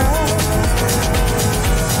lie.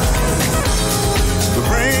 The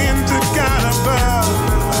rain to God above.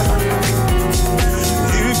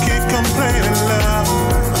 You keep complaining, love.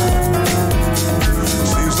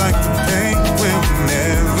 Seems like the pain will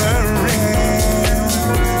never end.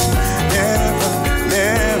 Never,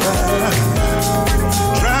 never.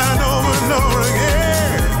 Trying over and over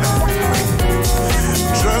again.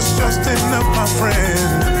 Trust just enough, my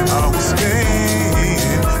friend. Are we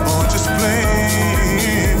staying or just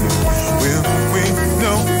playing? Will we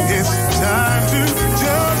know it's time to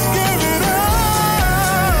just give it up?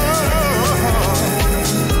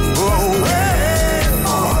 Oh, wait.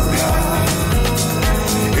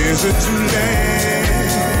 Is it too late?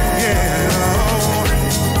 Yeah.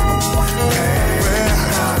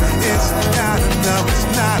 Well, it's not enough. It's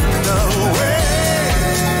not enough. Wait.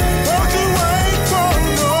 Won't you wait for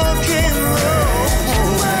no dream road?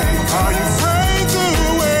 Are you afraid to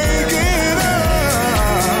wake it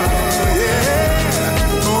up?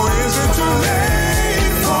 Yeah. Oh, is it too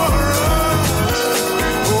late for us?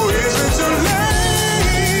 Oh, is it too late?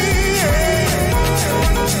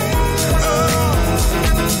 Oh.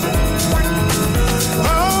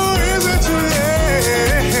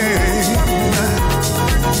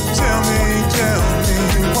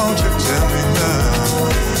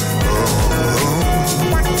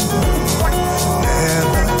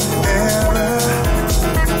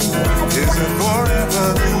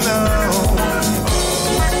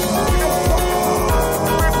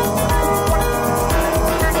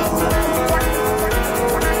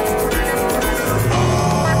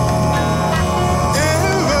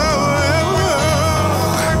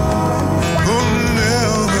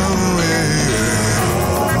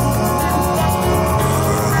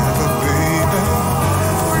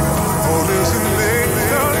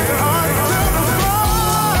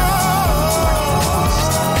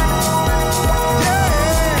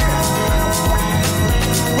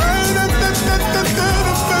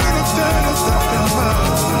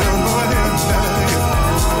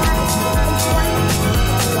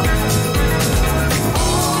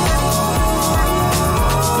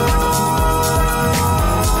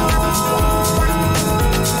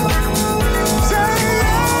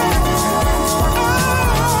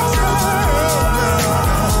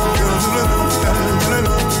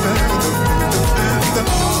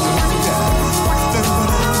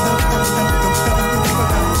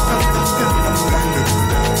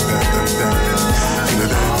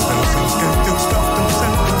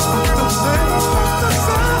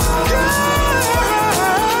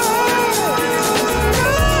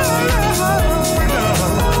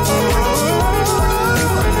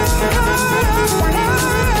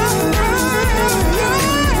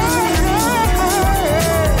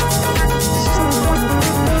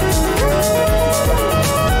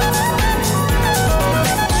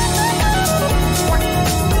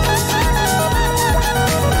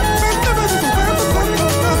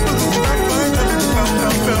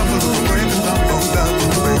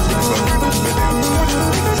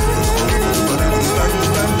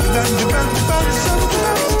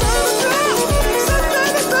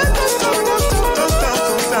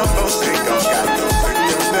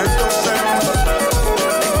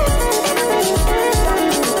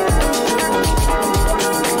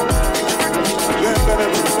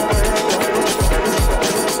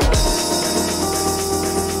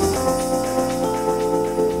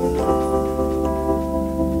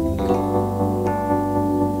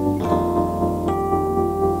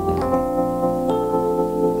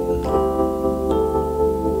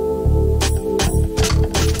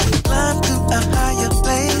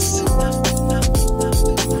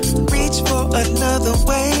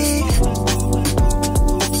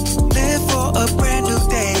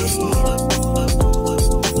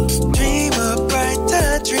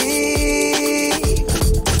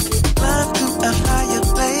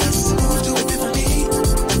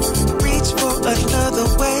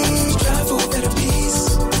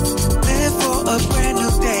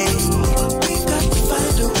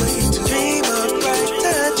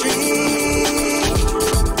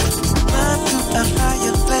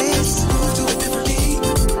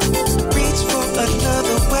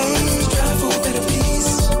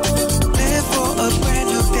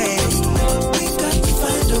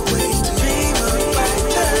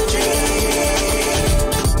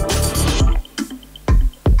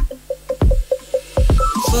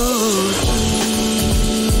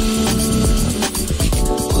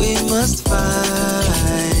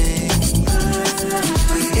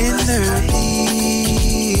 Inner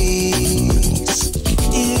peace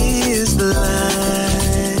is the light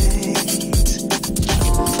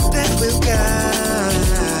that will guide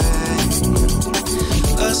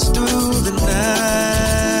us through the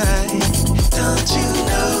night. Don't you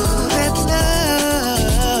know that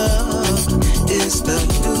love is the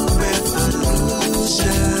new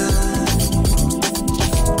revolution?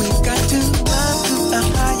 We've got to climb to a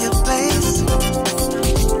higher place,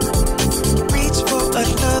 reach for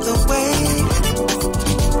another way,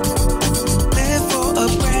 live for a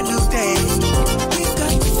brand new day. We've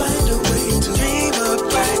got to find a way to dream a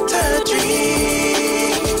brighter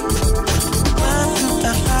dream. Climb to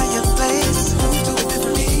a higher place, move to a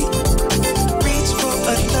different beat, reach for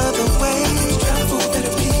another way, strive for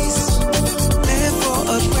better peace, live for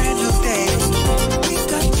a brand new day. We've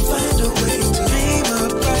got to find a way to dream a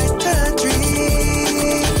brighter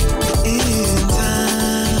dream. In time,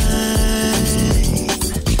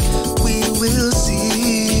 we will see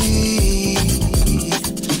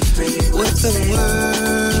what the world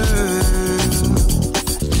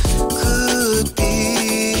could be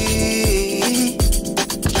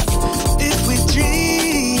if we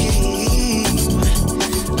dream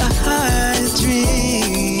a high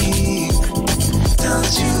dream.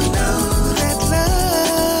 Don't you know that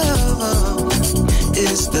love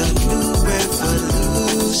is the new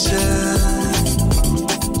revolution?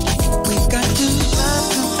 We got to climb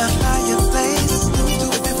to a higher place, to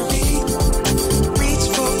a different beat, reach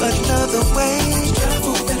for another way, strive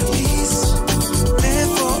for better peace, live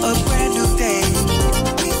for a brand new day.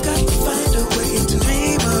 We got to find a way to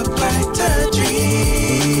dream a brighter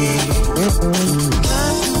dream.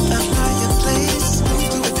 Climb to a higher place, move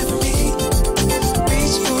to a different beat,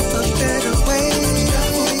 reach for a better way,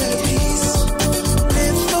 strive for better peace,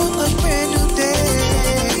 live for a brand new day.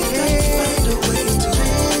 We got to find a way to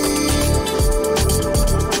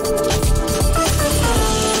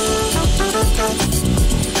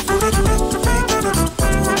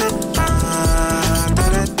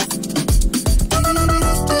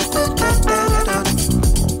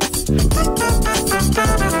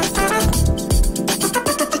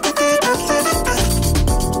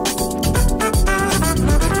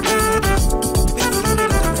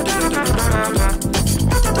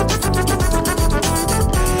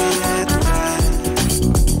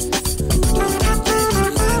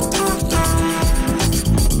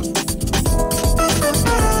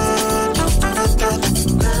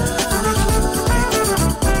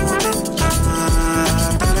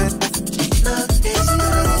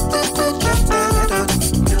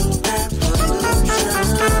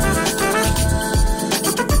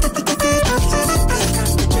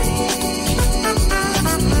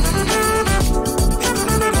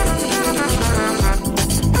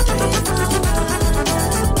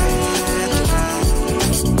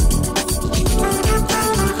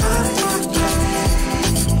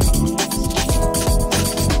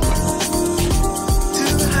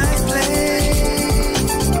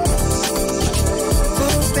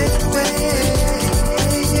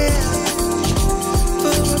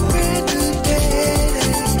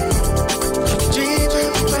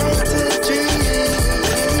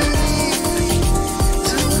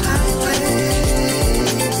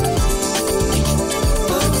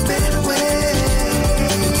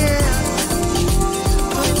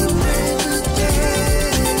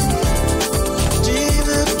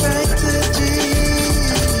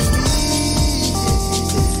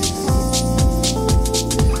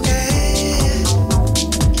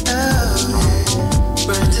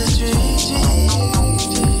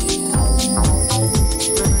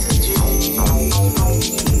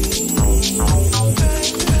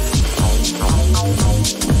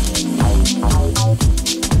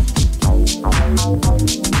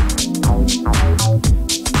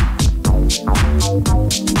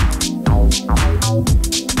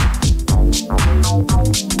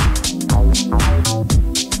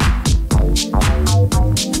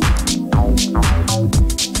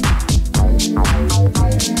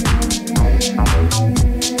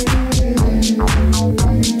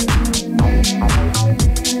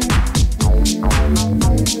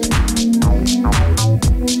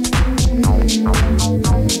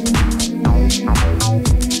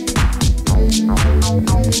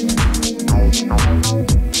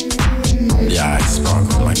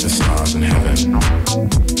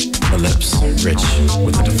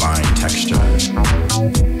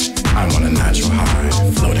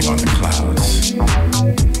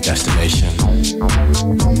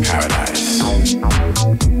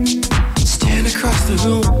the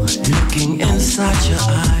room, looking inside your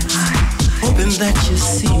eyes. hoping that you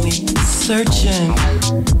see me searching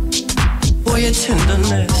for your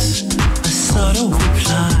tenderness, a subtle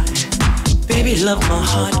reply. Baby, love, my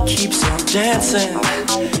heart keeps on dancing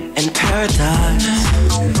in paradise.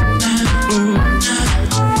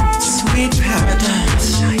 Sweet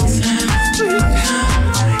paradise. Sweet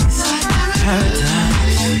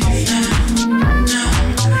paradise.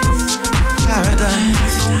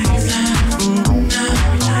 Paradise.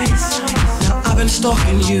 Now I've been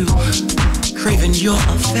stalking you, craving your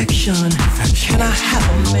affection. Can I have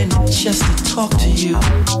a minute just to talk to you?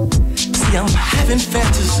 See, I'm having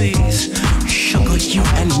fantasies, sugar, you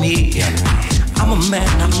and me. I'm a man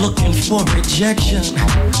not looking for rejection.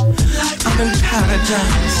 I'm in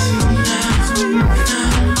paradise.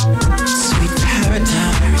 Sweet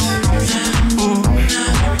paradise.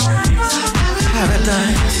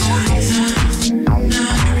 Paradise.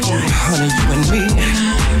 Honey, you and me.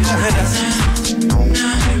 Paradise.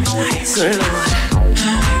 Good Lord.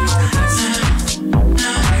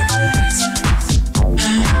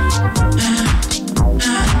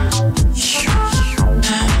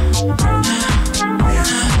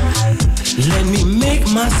 Let me make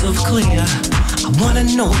myself clear. I wanna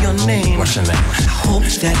know your name. What's your name? I hope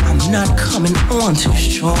that I'm not coming on too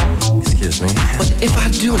strong. Excuse me. But if I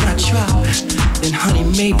do not try, then honey,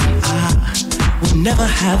 maybe I will never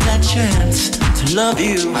have that chance to love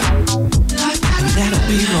you, and that'll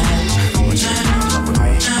be wrong.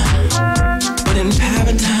 But in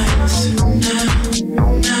paradise,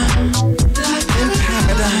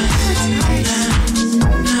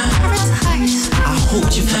 I'll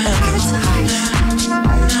hold you forever.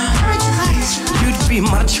 You'd be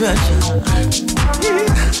my treasure.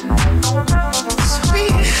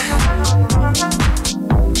 Sweet.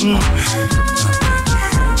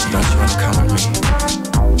 Don't you wanna come with me?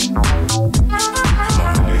 Come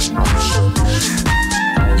on.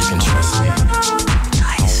 You can trust me.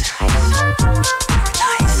 Nice.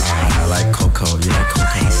 I like cocoa. You like cocoa?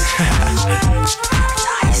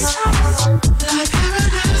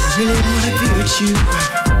 I really wanna be with you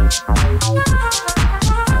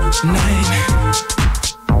tonight.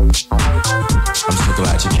 I'm so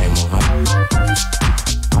glad you came over.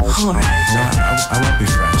 Alright. No, I won't be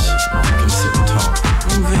fresh. You can sit and talk.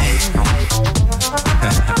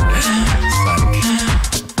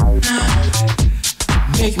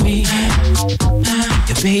 Make me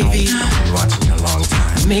your baby. I've been watching you a long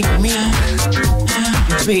time. Make me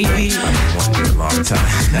your baby. I've been watching you a long time.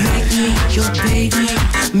 Make me your baby.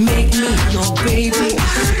 Make me your baby.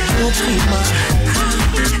 You'll be my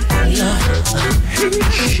love,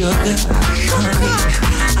 sugar, honey,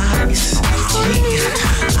 ice, tea.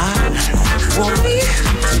 I want you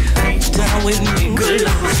down with me. Good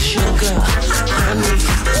love, sugar, honey,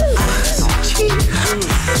 ice, tea.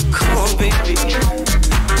 Come on, baby.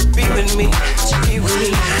 Be with me, be with me,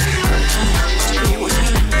 be with me.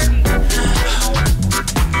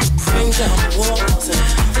 Bring down the walls and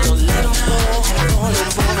don't let them fall, fall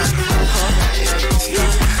and fall.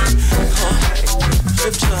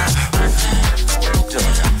 Trip top.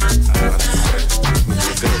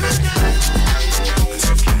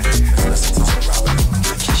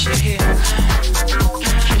 Kiss your hair,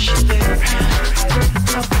 kiss your lip.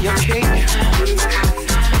 I'll be your cake.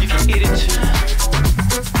 You can eat it too.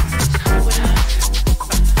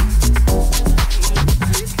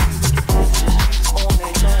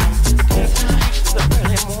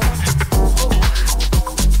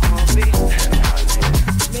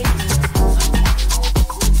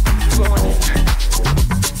 Morning.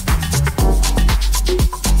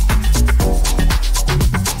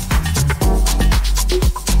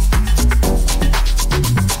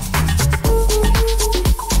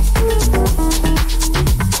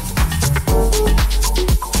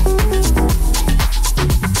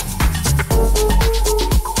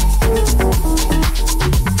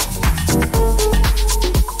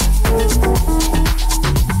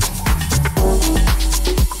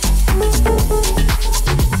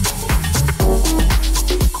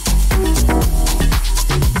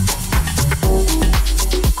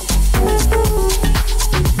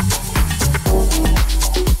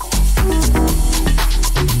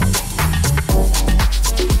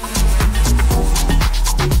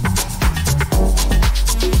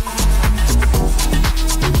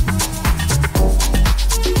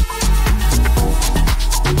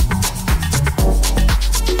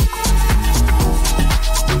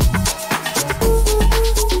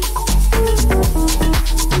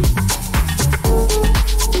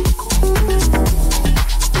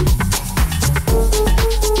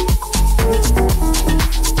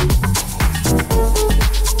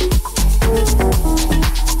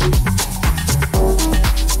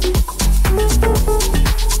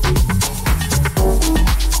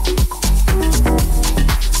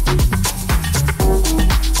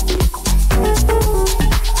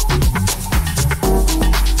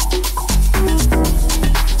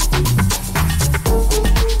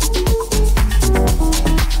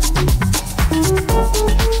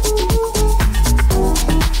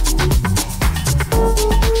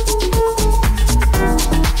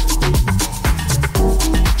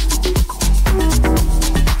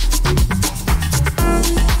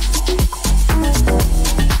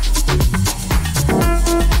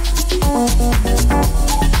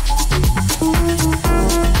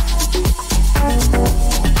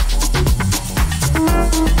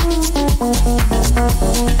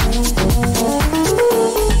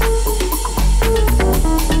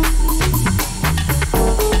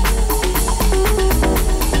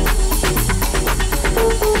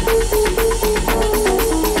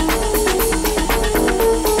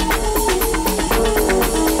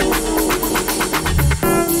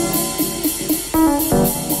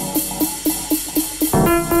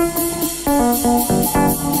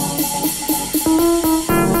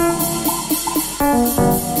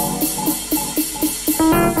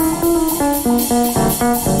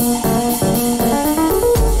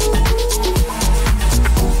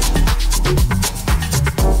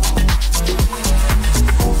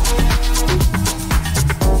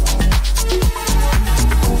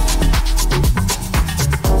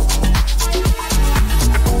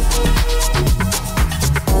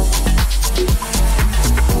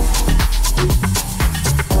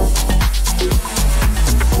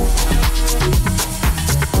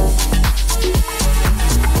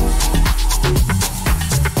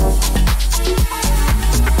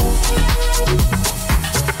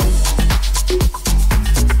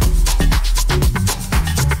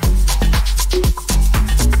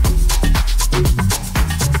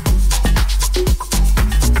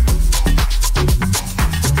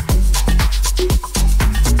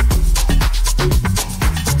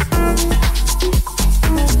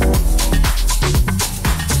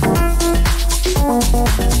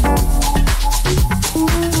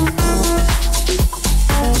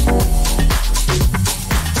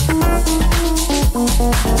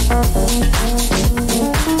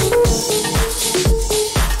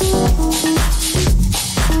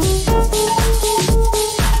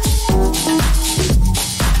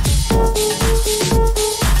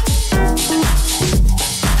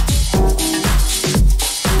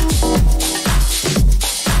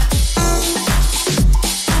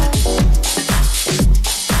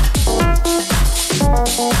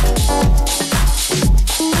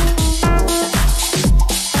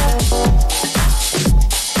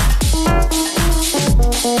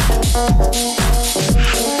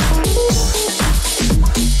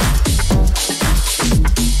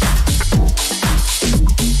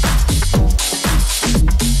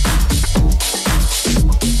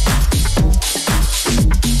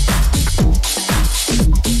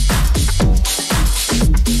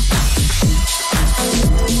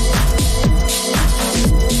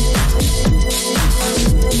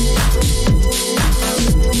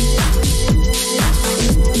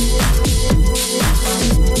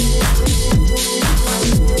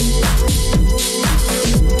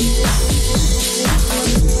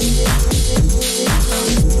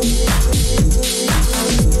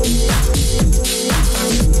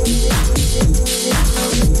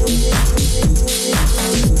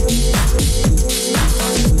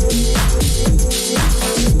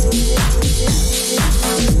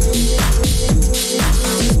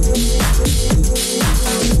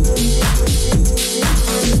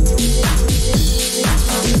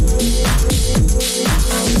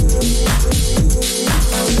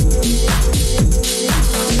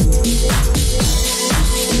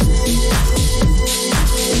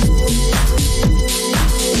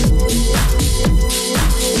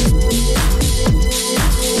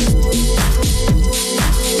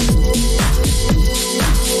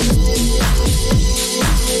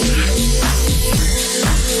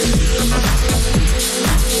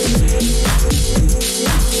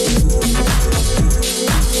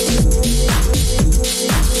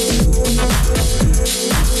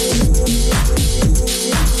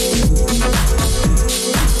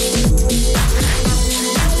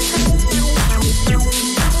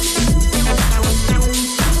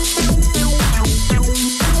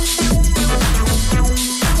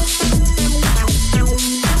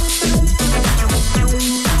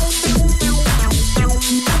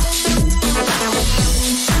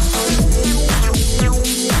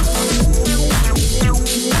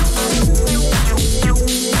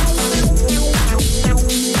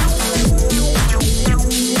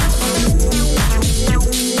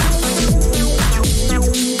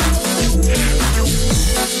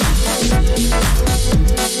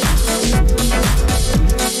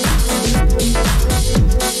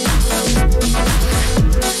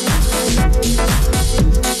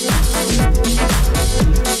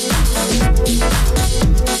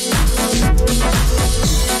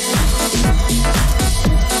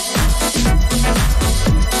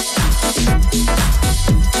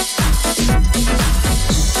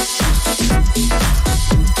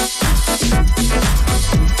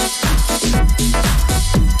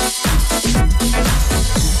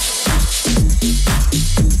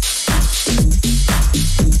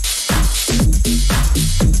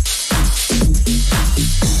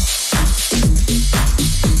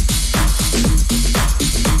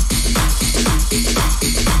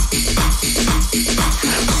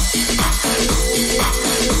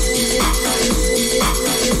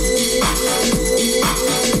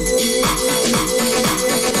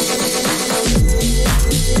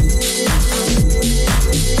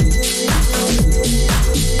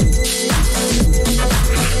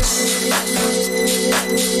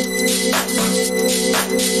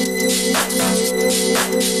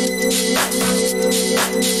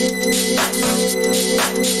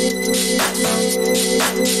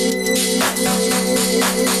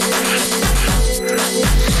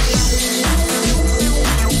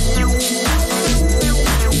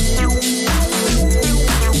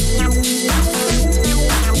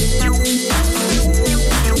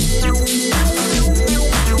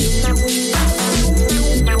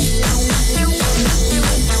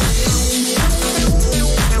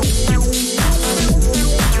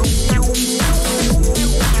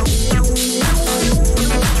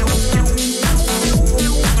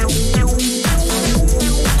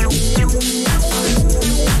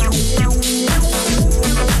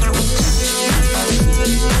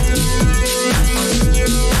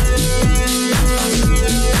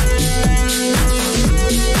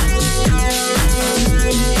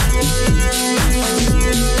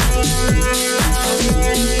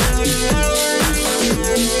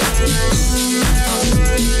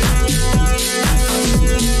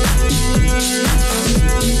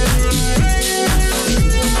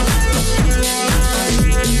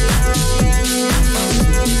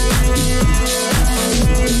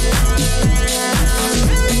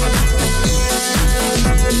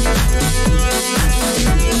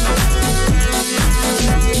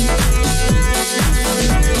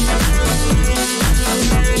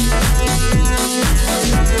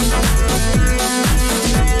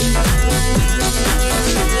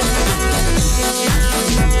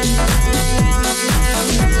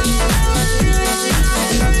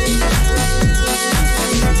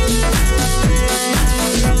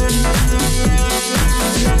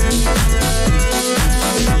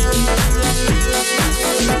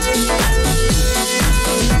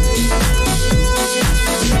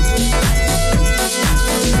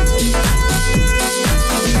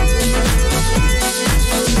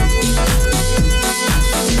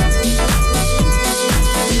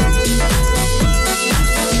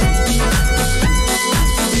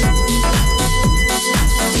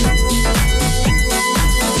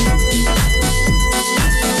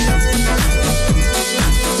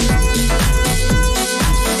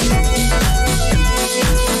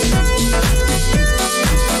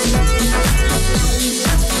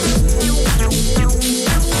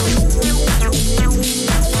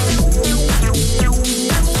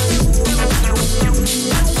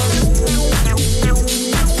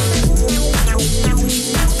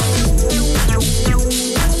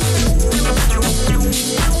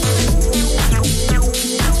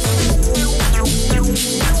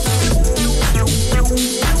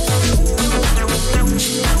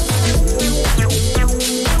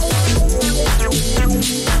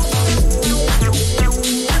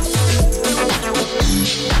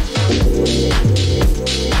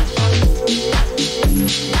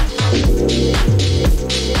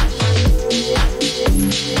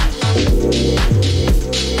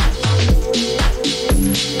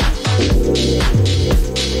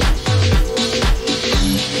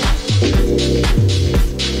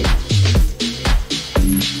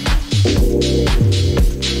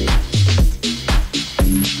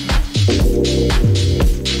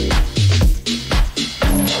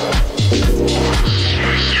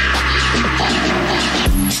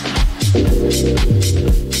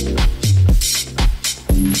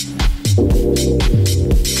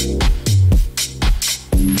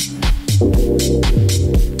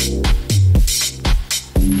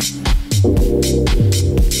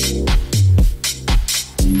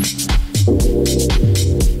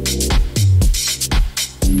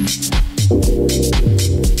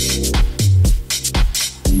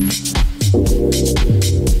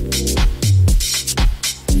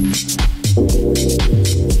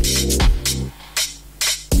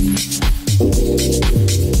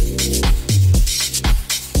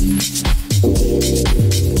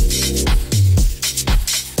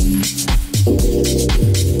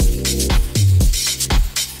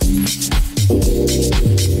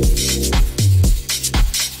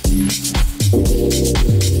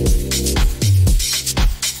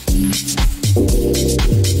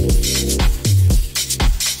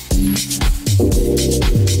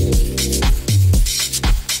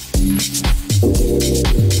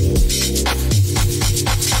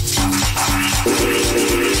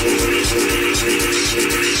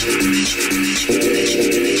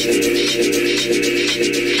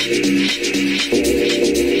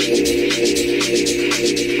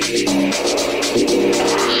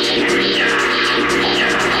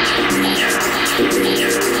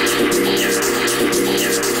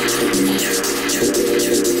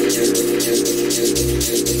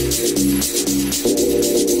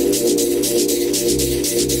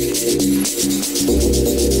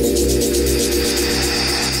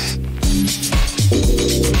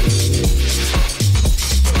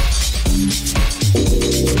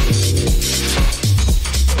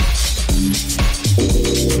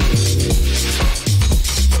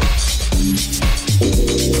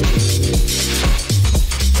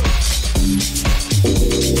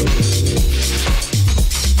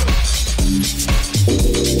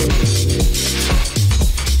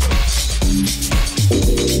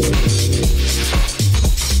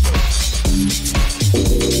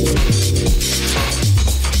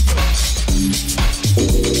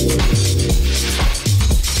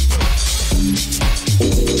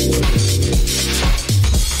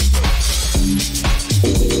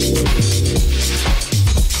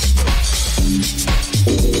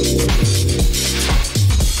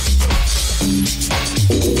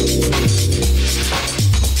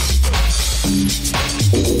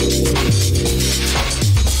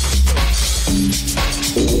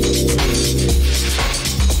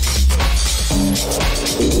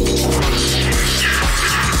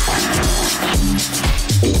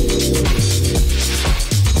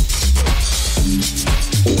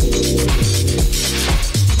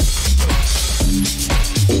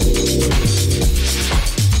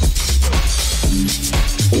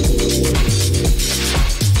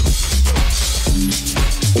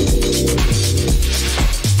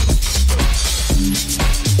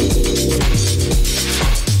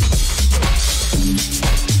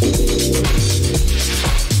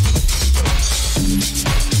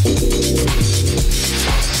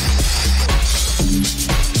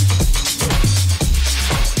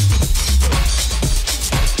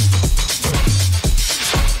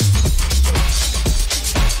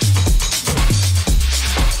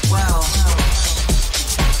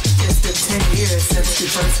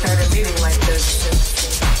 first started meeting like this.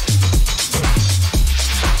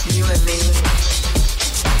 You and me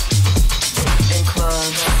in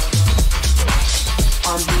clubs,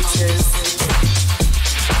 on beaches,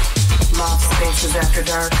 loft spaces after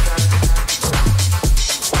dark,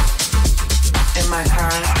 in my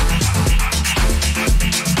car.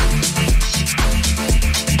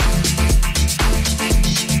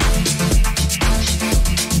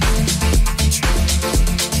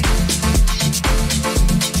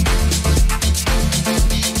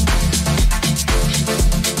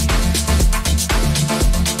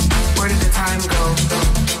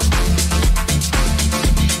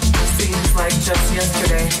 Just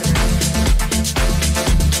yesterday,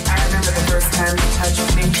 I remember the first time you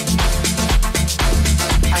touched me.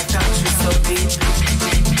 I felt you so deep,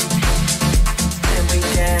 and we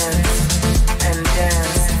danced and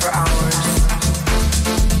danced for hours.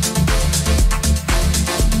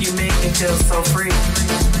 You make me feel so free.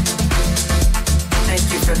 Thank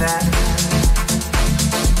you for that.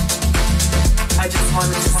 I just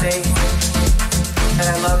wanted to say that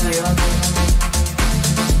I love you.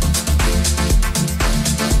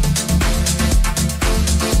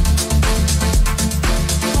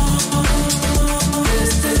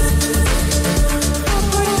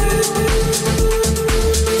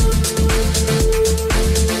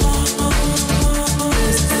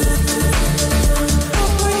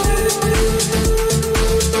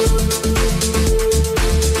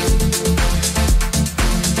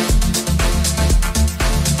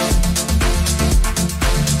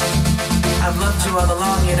 All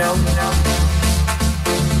along, you know,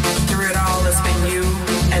 through it all, it's been you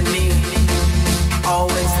and me,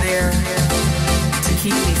 always there to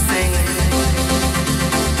keep me sane.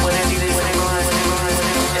 When everything's wrong,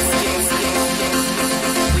 escape.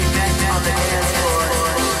 We met on the dance floor,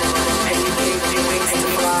 and you gave me wings to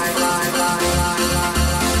fly.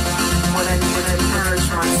 When I needed to purge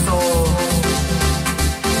my soul,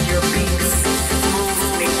 your beats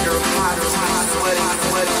moved me through hot, sweaty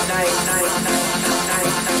night.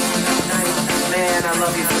 Man, I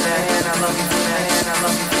love you for that, and I love you for that, and I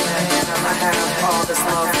love you for that, and I have all this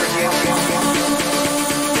love for you.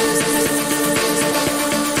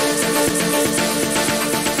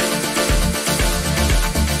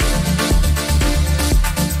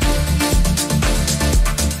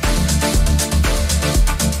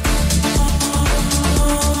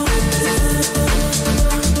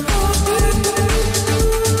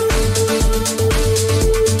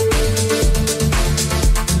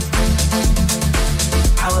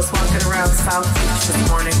 South Beach this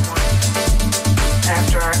morning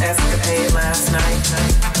after our escapade last night.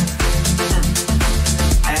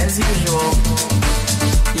 As usual,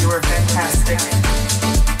 you were fantastic.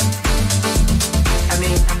 I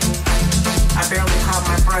mean, I barely caught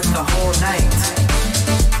my breath the whole night.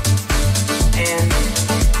 And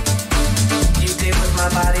you did with my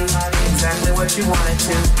body exactly what you wanted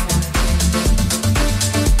to.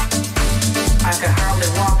 I could hardly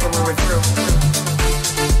walk when we were through.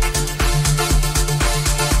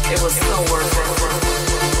 It was so worth it.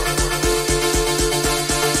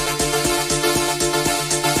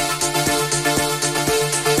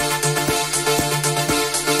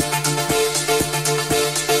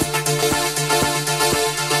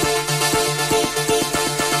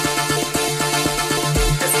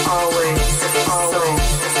 It's always so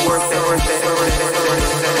worth it.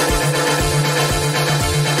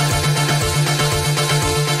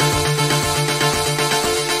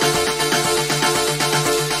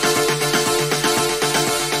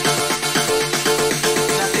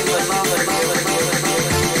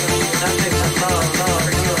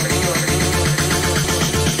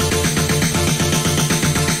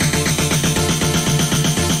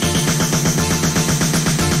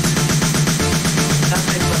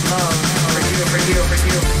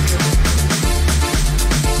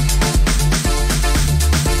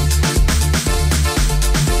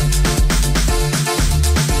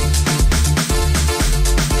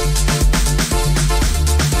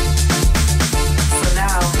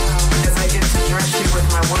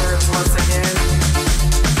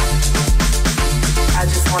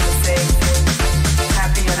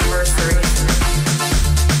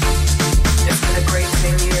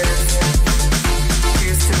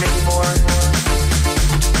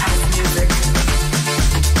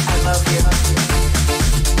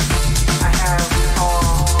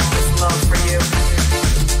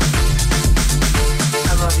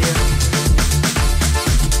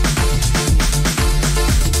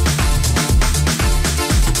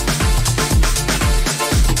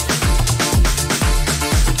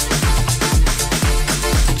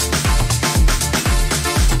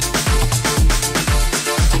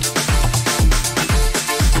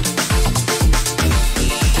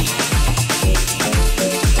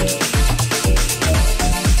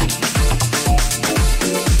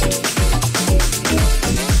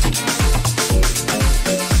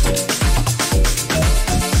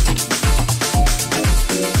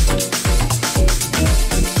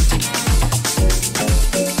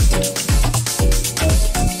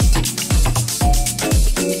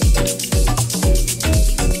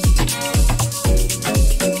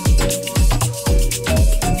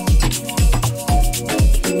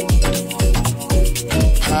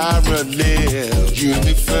 parallel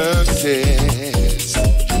universes,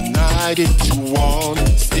 united to one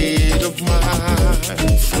state of mind.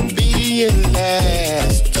 From being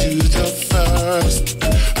last to the first,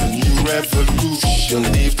 a new revolution,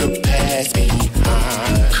 leave the past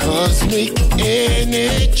behind. Cosmic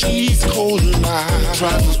energies collide,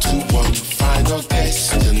 travel to one final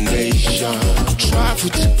destination. Travel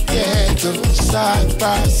together, side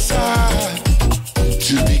by side,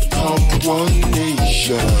 to become one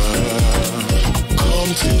nation.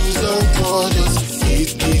 Come to the waters,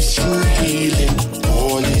 it gives you healing.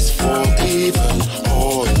 All is forgiven,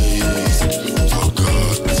 all is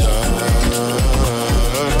forgotten.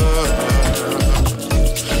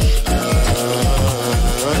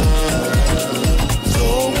 So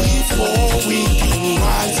before we can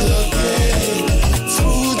rise again,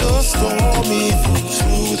 through the storm, even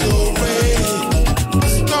through the rain,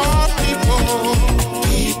 start people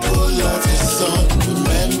love the sun.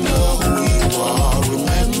 Remember who you are,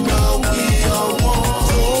 remember we are one.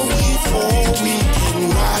 So before we can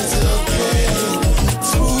rise again,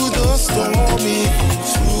 through the storm, even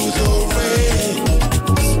through the rain,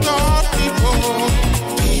 start people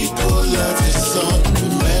love the sun.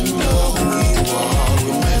 Remember who you are,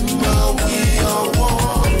 remember we are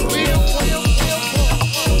one. We are one.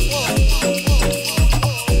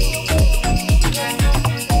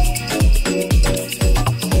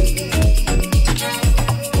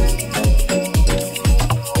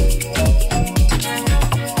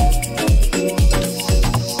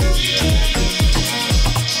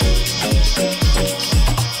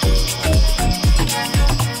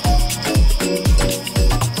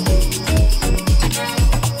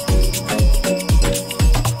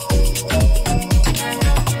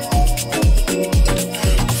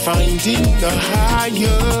 Finding the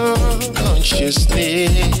higher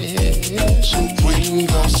consciousness will bring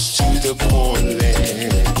us to the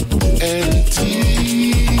calling, and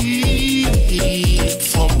deep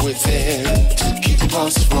from within to keep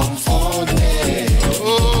us from falling.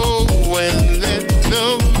 Oh, and let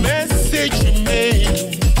the message remain.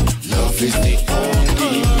 Love is the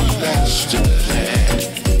only lasting plan,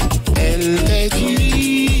 and let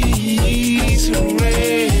peace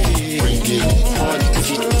reign, bringing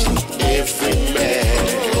equality to every man.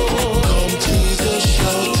 Come to the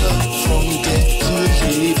shelter, from death to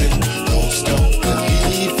living. Don't stop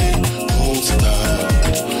believing, don't stop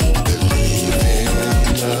believing.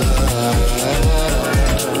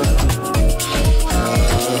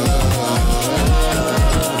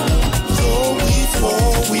 So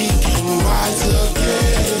before we can rise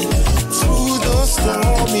again, through the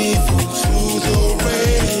storm, even through the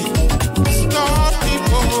rain, start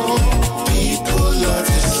people love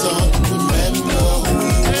the sun. Remember who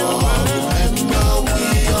you are, remember we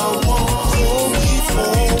are one. So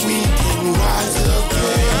before we can rise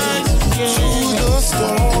again, through the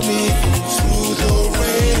storm, even through the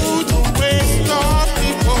rain, start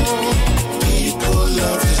people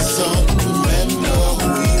love the sun. Remember who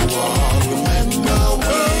you are, remember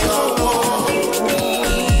we are one.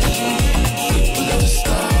 People love the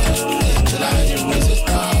stars.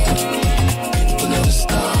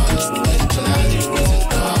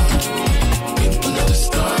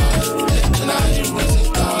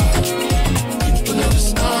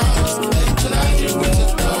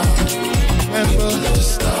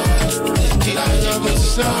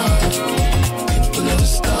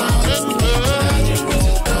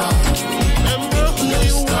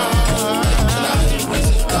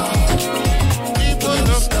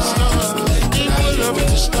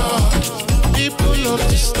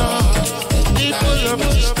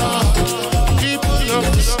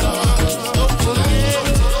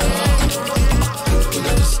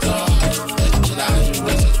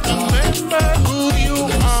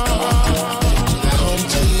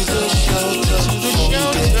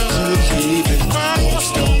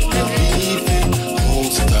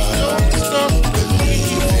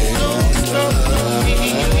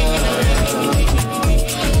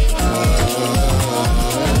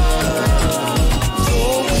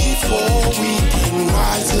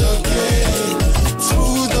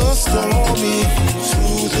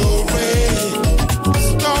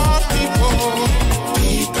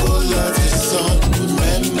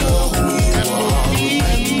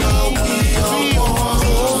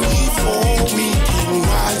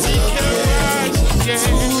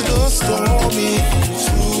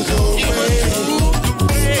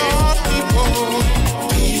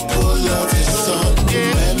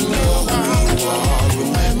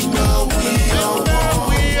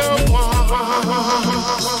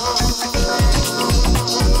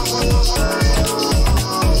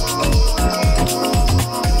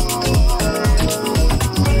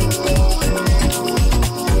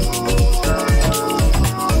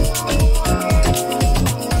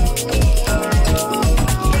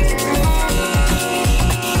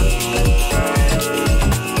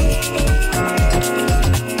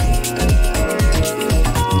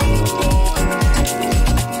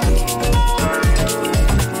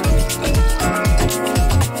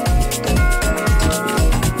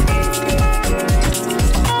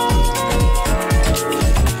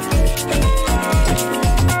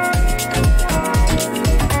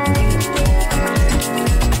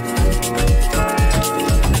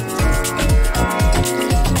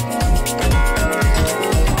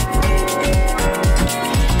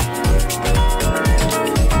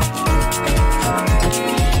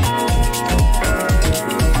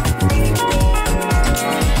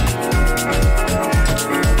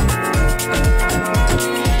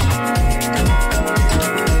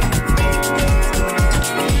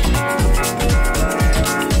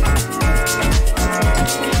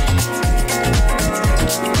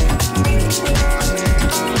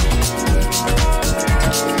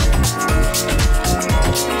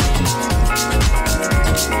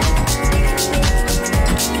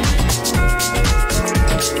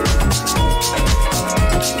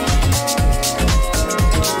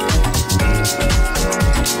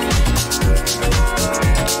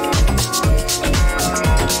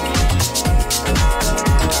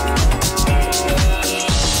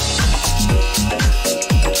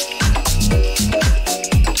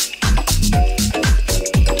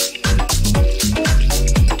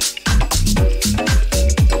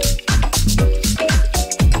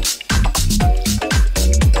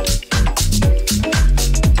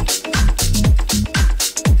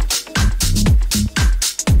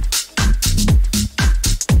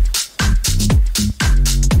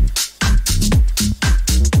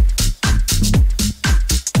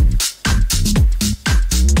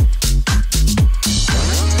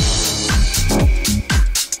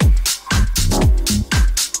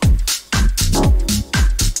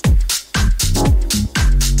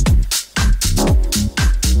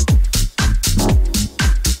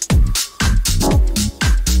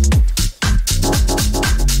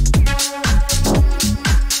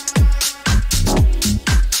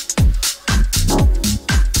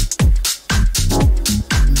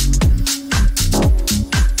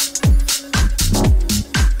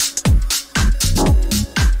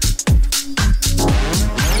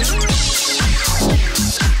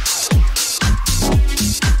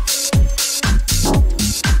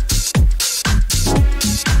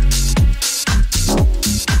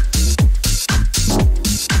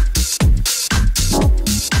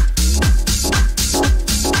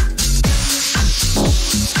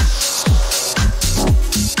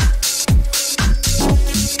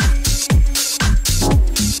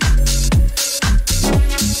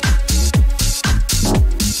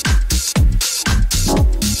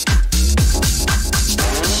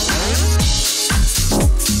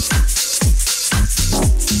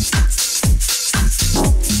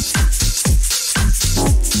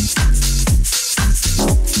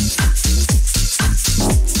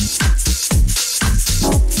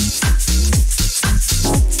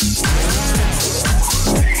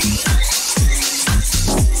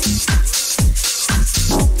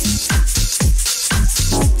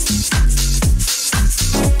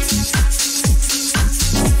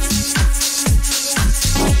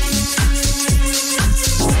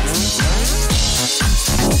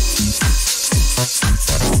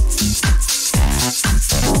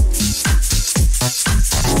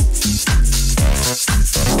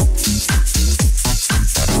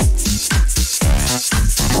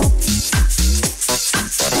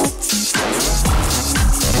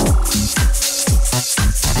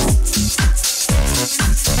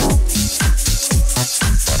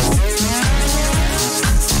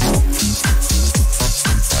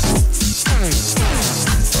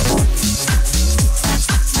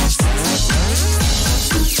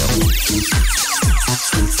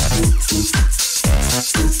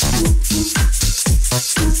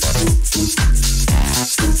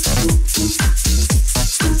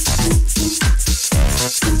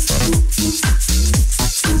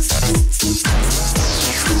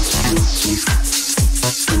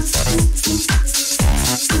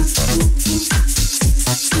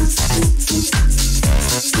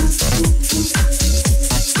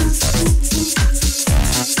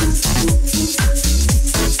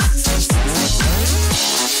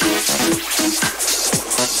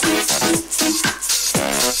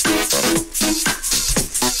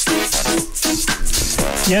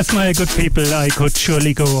 Yes, my good people, I could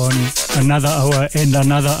surely go on another hour and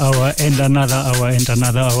another hour and another hour and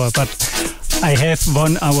another hour, but I have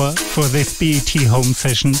 1 hour for this BET Home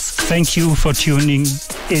Sessions. Thank you for tuning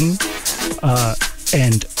in,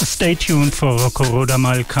 and stay tuned for Rocco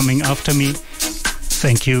Rodamaal coming after me.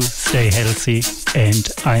 Thank you, stay healthy, and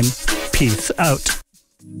I'm peace out.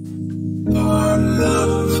 Our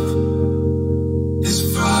love is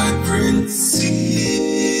vibrancy.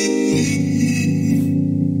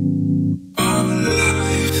 Our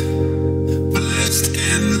life blessed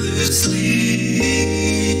endlessly.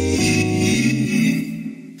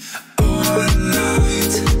 Our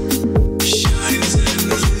light shines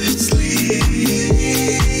endlessly.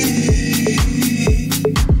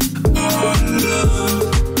 Our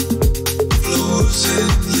love flows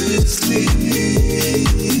endlessly.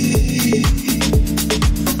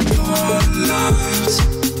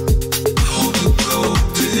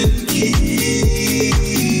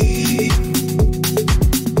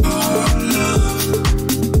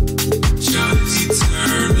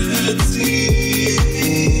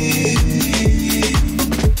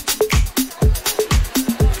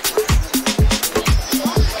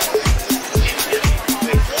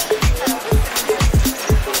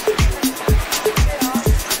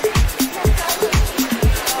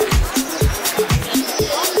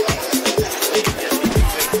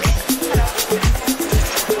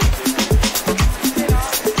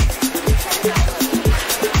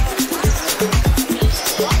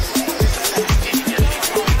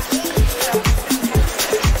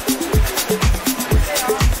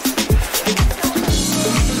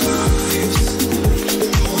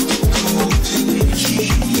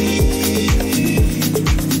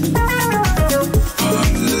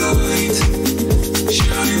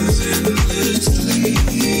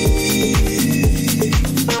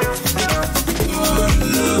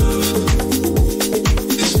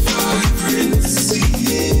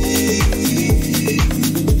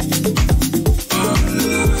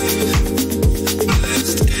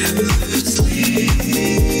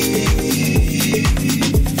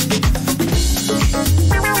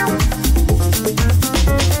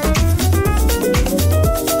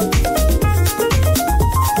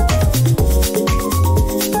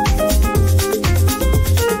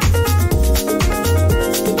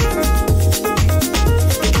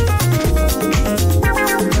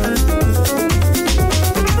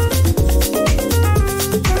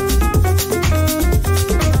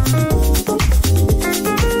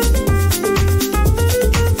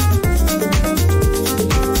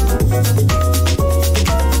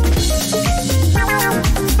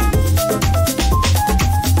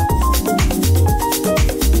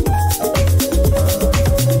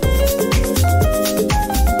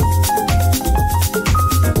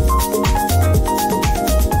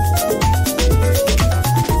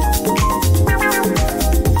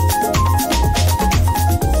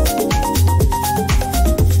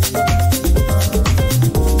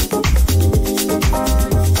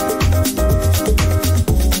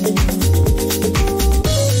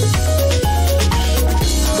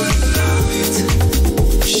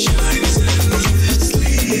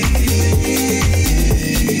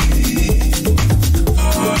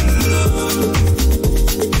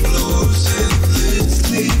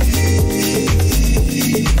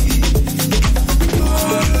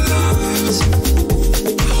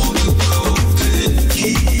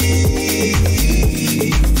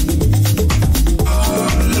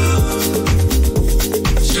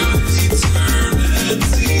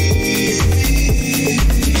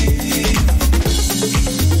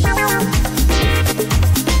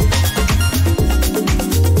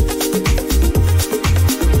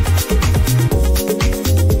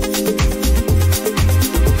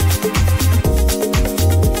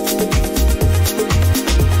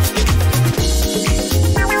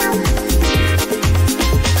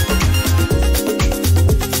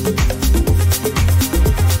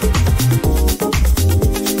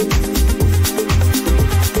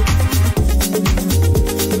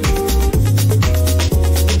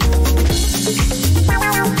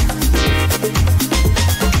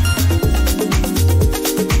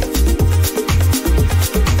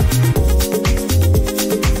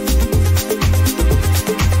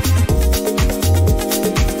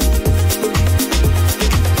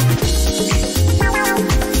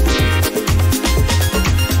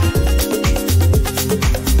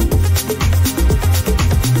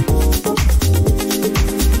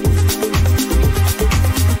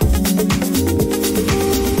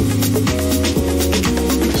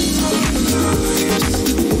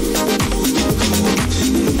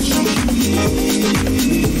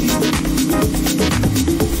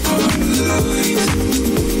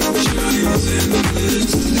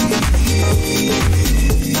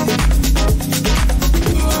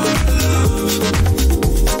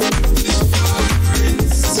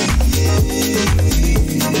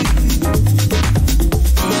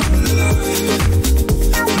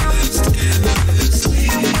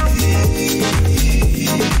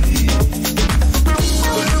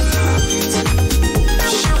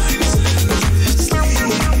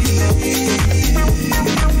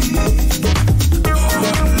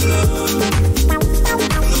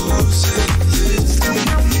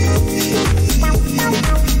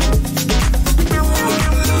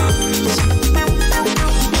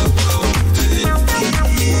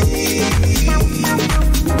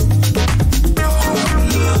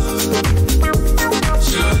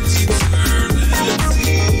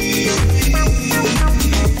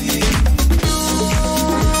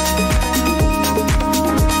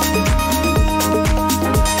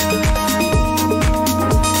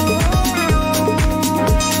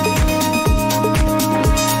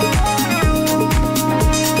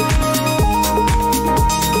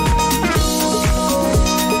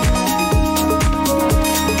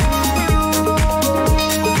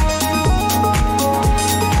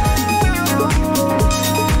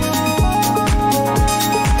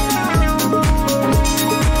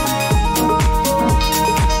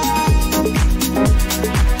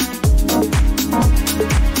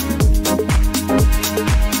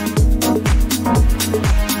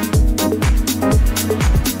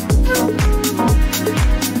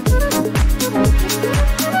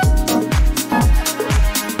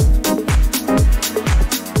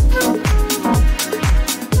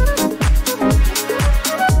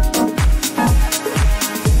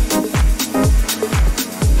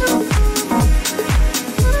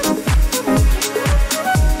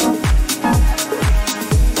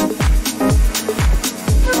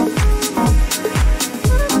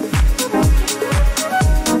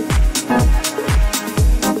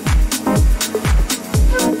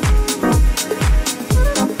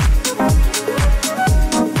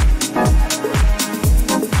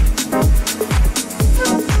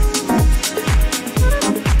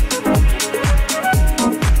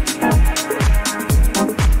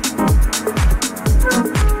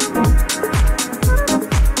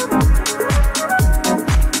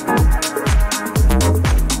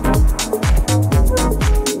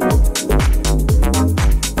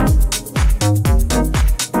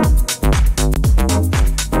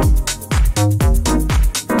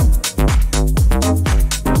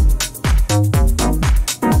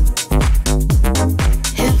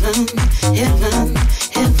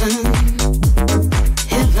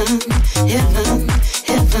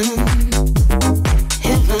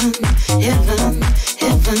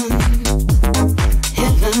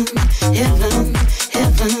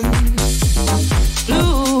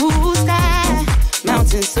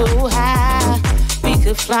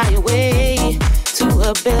 Fly away to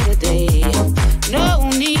a better day. No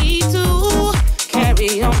need to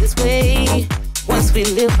carry on this way. Once we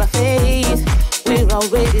live by faith, we're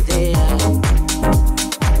already there.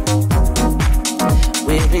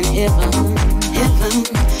 We're in heaven, heaven,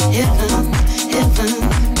 heaven, heaven,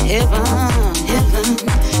 heaven, heaven,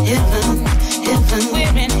 heaven, heaven.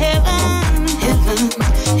 We're in heaven, heaven,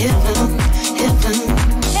 heaven, heaven,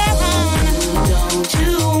 heaven. Don't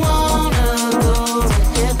you wanna go?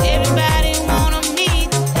 Everybody wanna meet,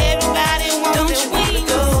 everybody wants to meet.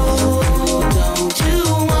 Don't you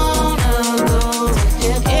wanna go?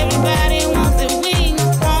 Everybody wants to wing,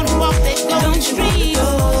 wanna walk that golden street.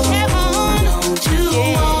 Heaven, don't you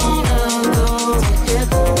wanna go?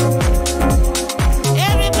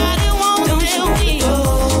 Everybody wants to wing,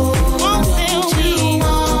 wants to wing.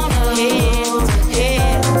 Yeah,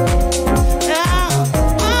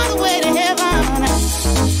 all the way to heaven.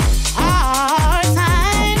 Hard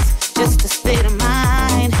times, just a state of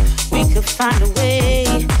mind. We could find a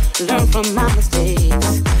way, learn from my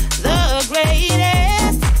mistakes. The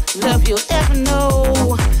greatest love you'll ever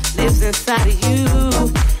know lives inside of you.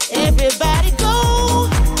 Everybody go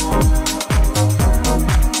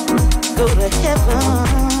to heaven,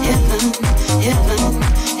 heaven, heaven,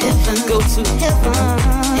 heaven. Go to heaven,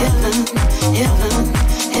 heaven, heaven,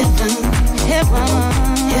 heaven, heaven,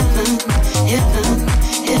 heaven, heaven,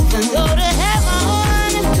 heaven. Go to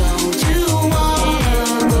heaven. Don't you wanna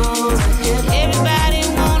go? Everybody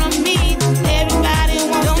wanna meet, everybody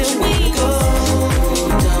wants to meet.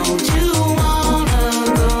 Don't you wanna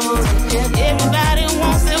go? Everybody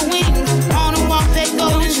wants to wing, wanna walk that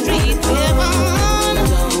golden street. Heaven.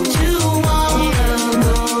 Don't you wanna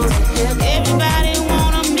go? Everybody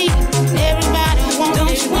wanna meet, everybody wants to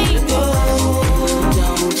wing.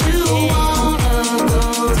 Don't you wanna go?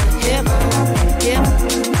 Heaven,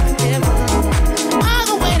 heaven, heaven. All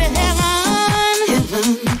the way to heaven. Heaven,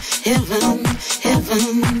 heaven, heaven,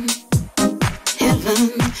 heaven,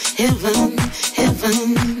 heaven, heaven,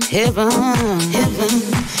 heaven,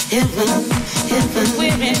 heaven, heaven.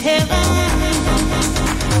 We're in heaven.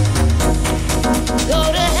 Go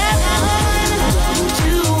to heaven. Don't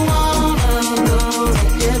you wanna go?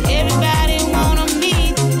 Everybody wanna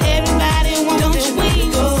meet, everybody wants to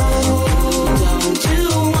wing. Don't you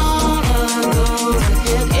wanna go?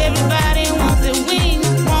 Everybody wants to wing,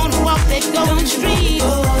 wanna walk that golden street.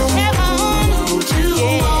 Heaven, don't you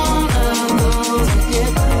wanna go?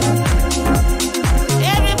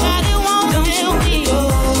 Everybody wants to wing,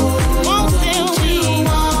 wants to wing.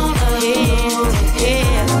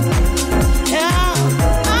 Yeah, yeah.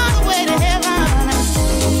 All the way to heaven.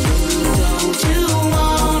 Don't you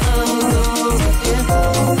wanna go?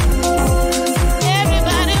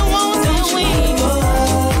 Everybody wants to wing.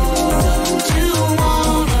 Don't you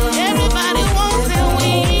wanna? Everybody wants their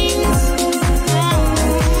wings.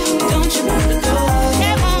 Don't you wanna go?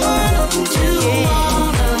 Heaven. Don't you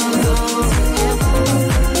wanna go?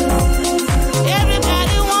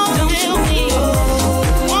 Everybody wants their wings.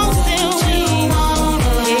 Wants their wings.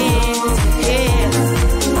 Yeah, yeah.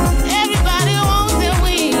 Everybody wants their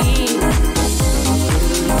wings.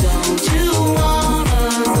 Don't you wanna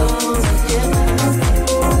go?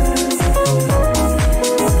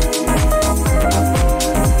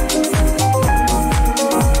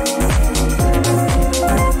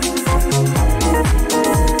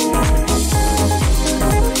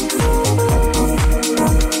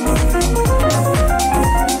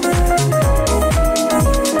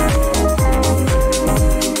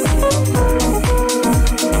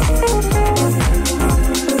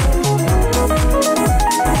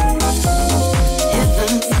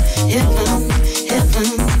 Heaven, heaven, heaven,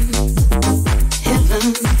 heaven,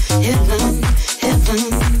 heaven, heaven,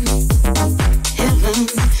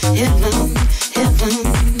 heaven, heaven, heaven,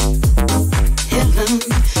 heaven,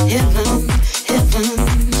 heaven, heaven.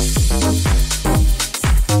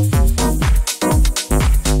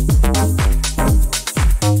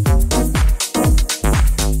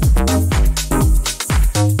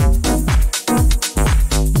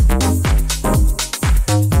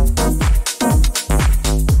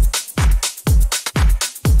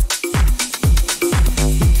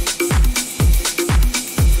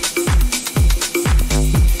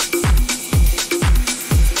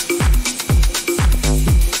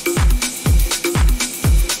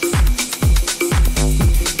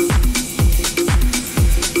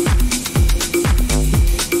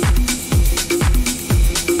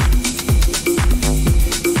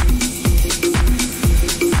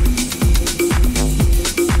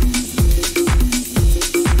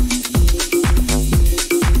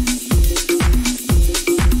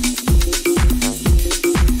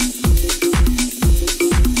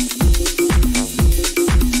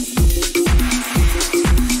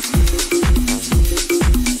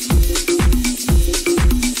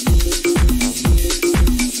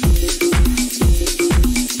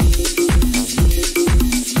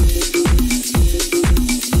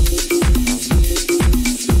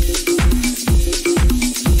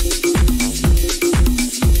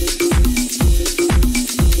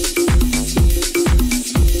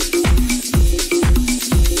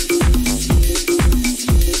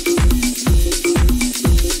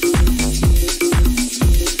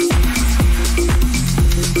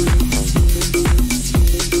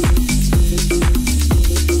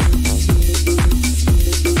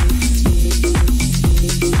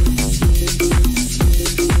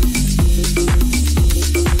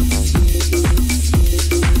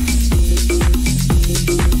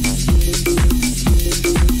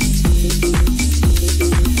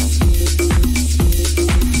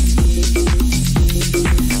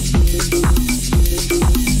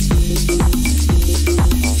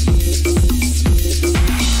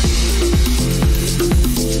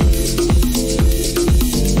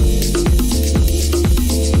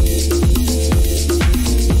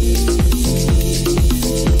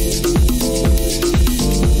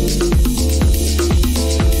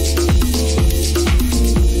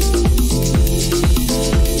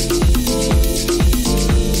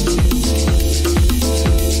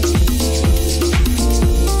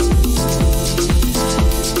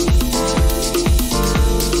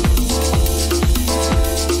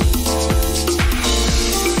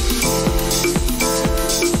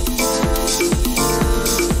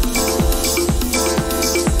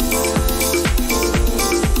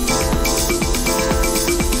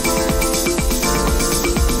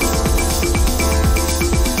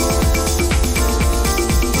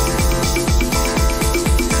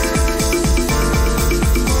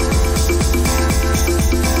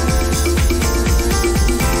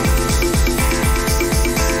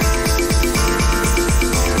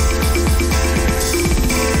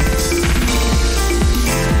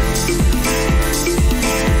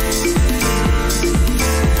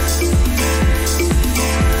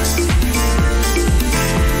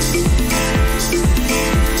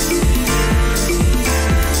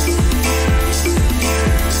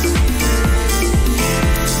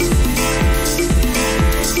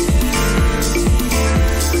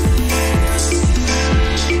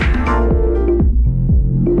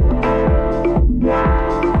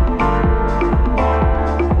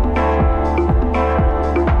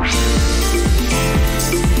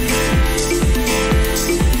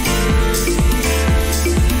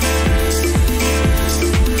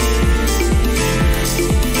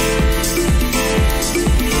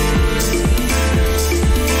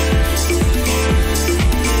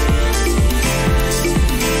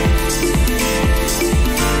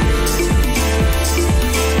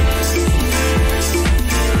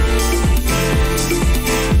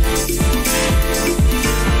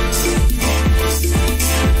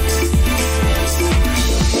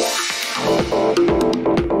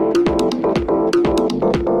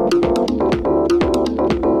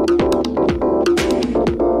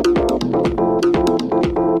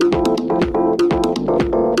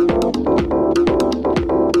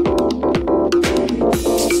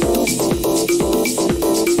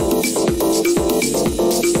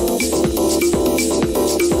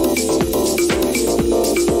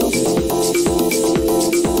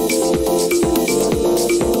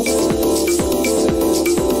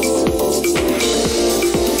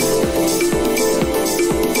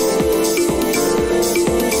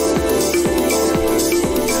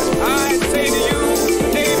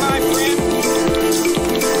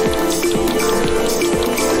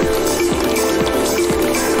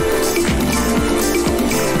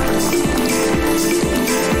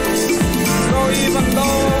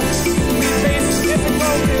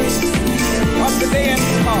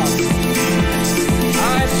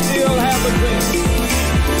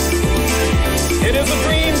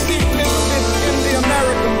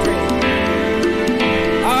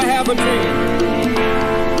 a dream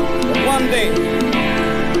that one day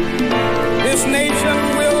this nation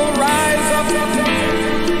will rise up,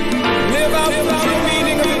 live out the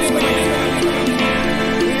meaning of its creed.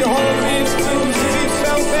 We hold these truths to be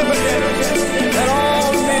self-evident that all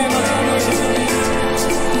men are created.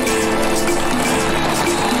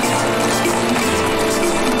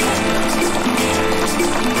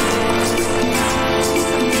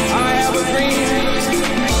 I have a dream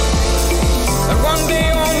that one day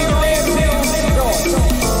on the red hills in Georgia,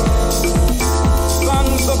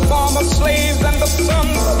 sons of former slaves and the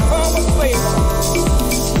sons of former slaves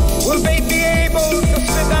will they be able to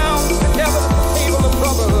sit down together at the table of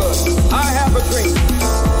brotherhood. I have a dream.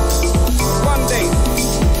 One day,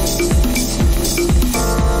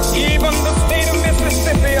 even the state of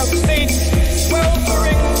Mississippi, a state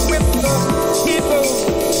sweltering with the heat of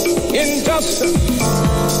injustice,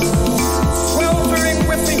 sweltering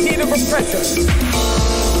with the heat of oppression,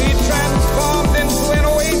 be transformed into an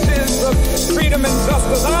oasis of freedom and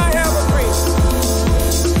justice. I have a dream.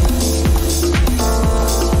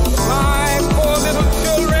 My poor little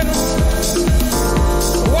children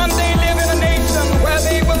one day live in a nation where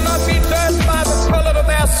they will not be judged by the color of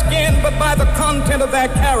their skin, but by the content of their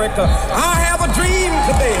character. I have a dream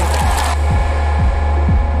today.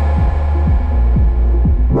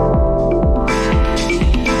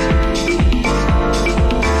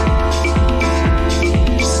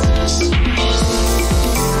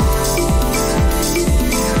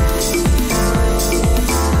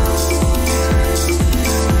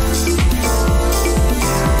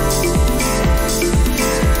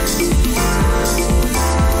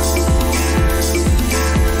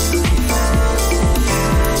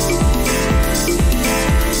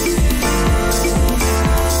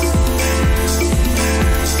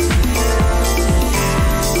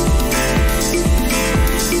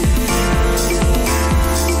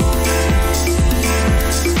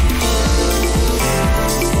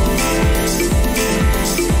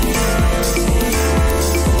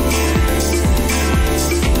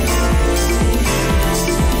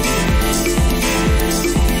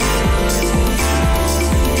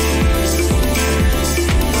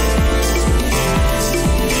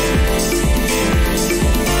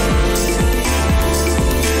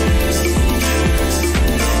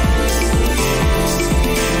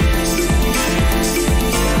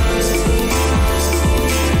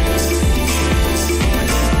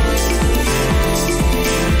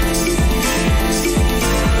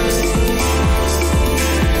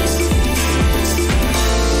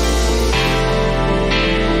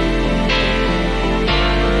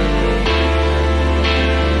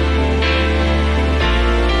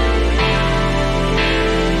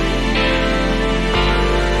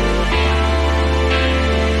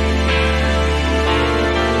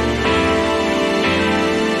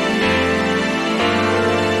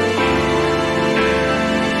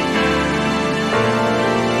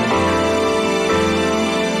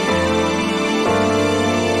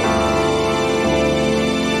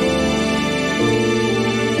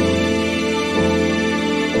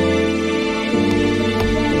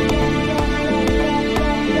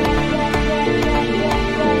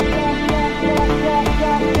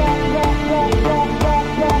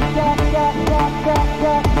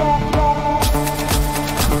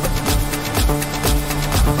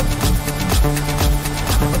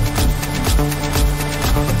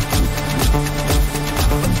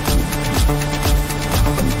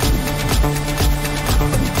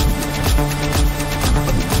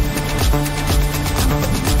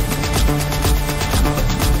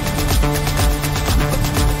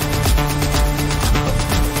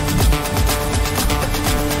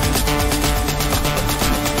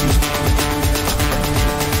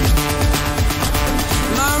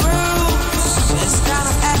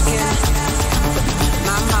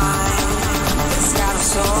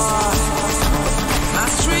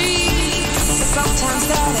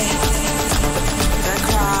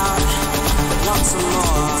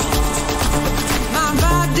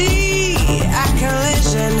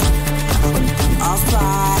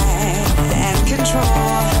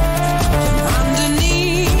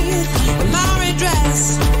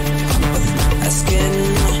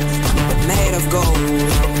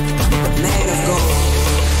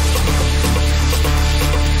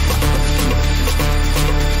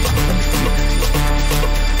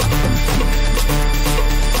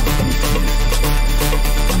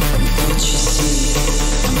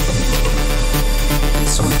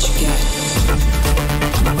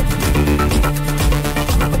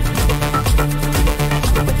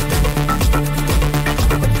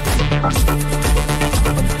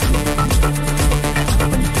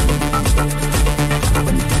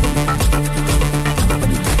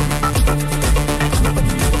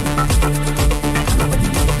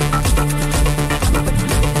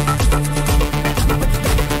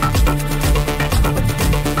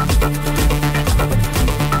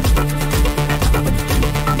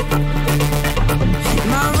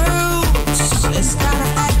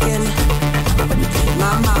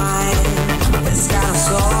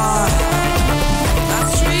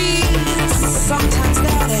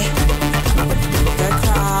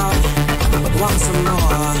 want some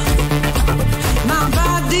more. My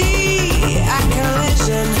body, a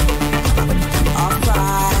collision of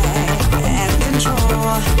pride and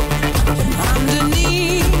control.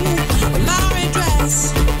 Underneath my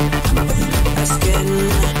dress, a skin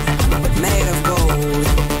made of gold.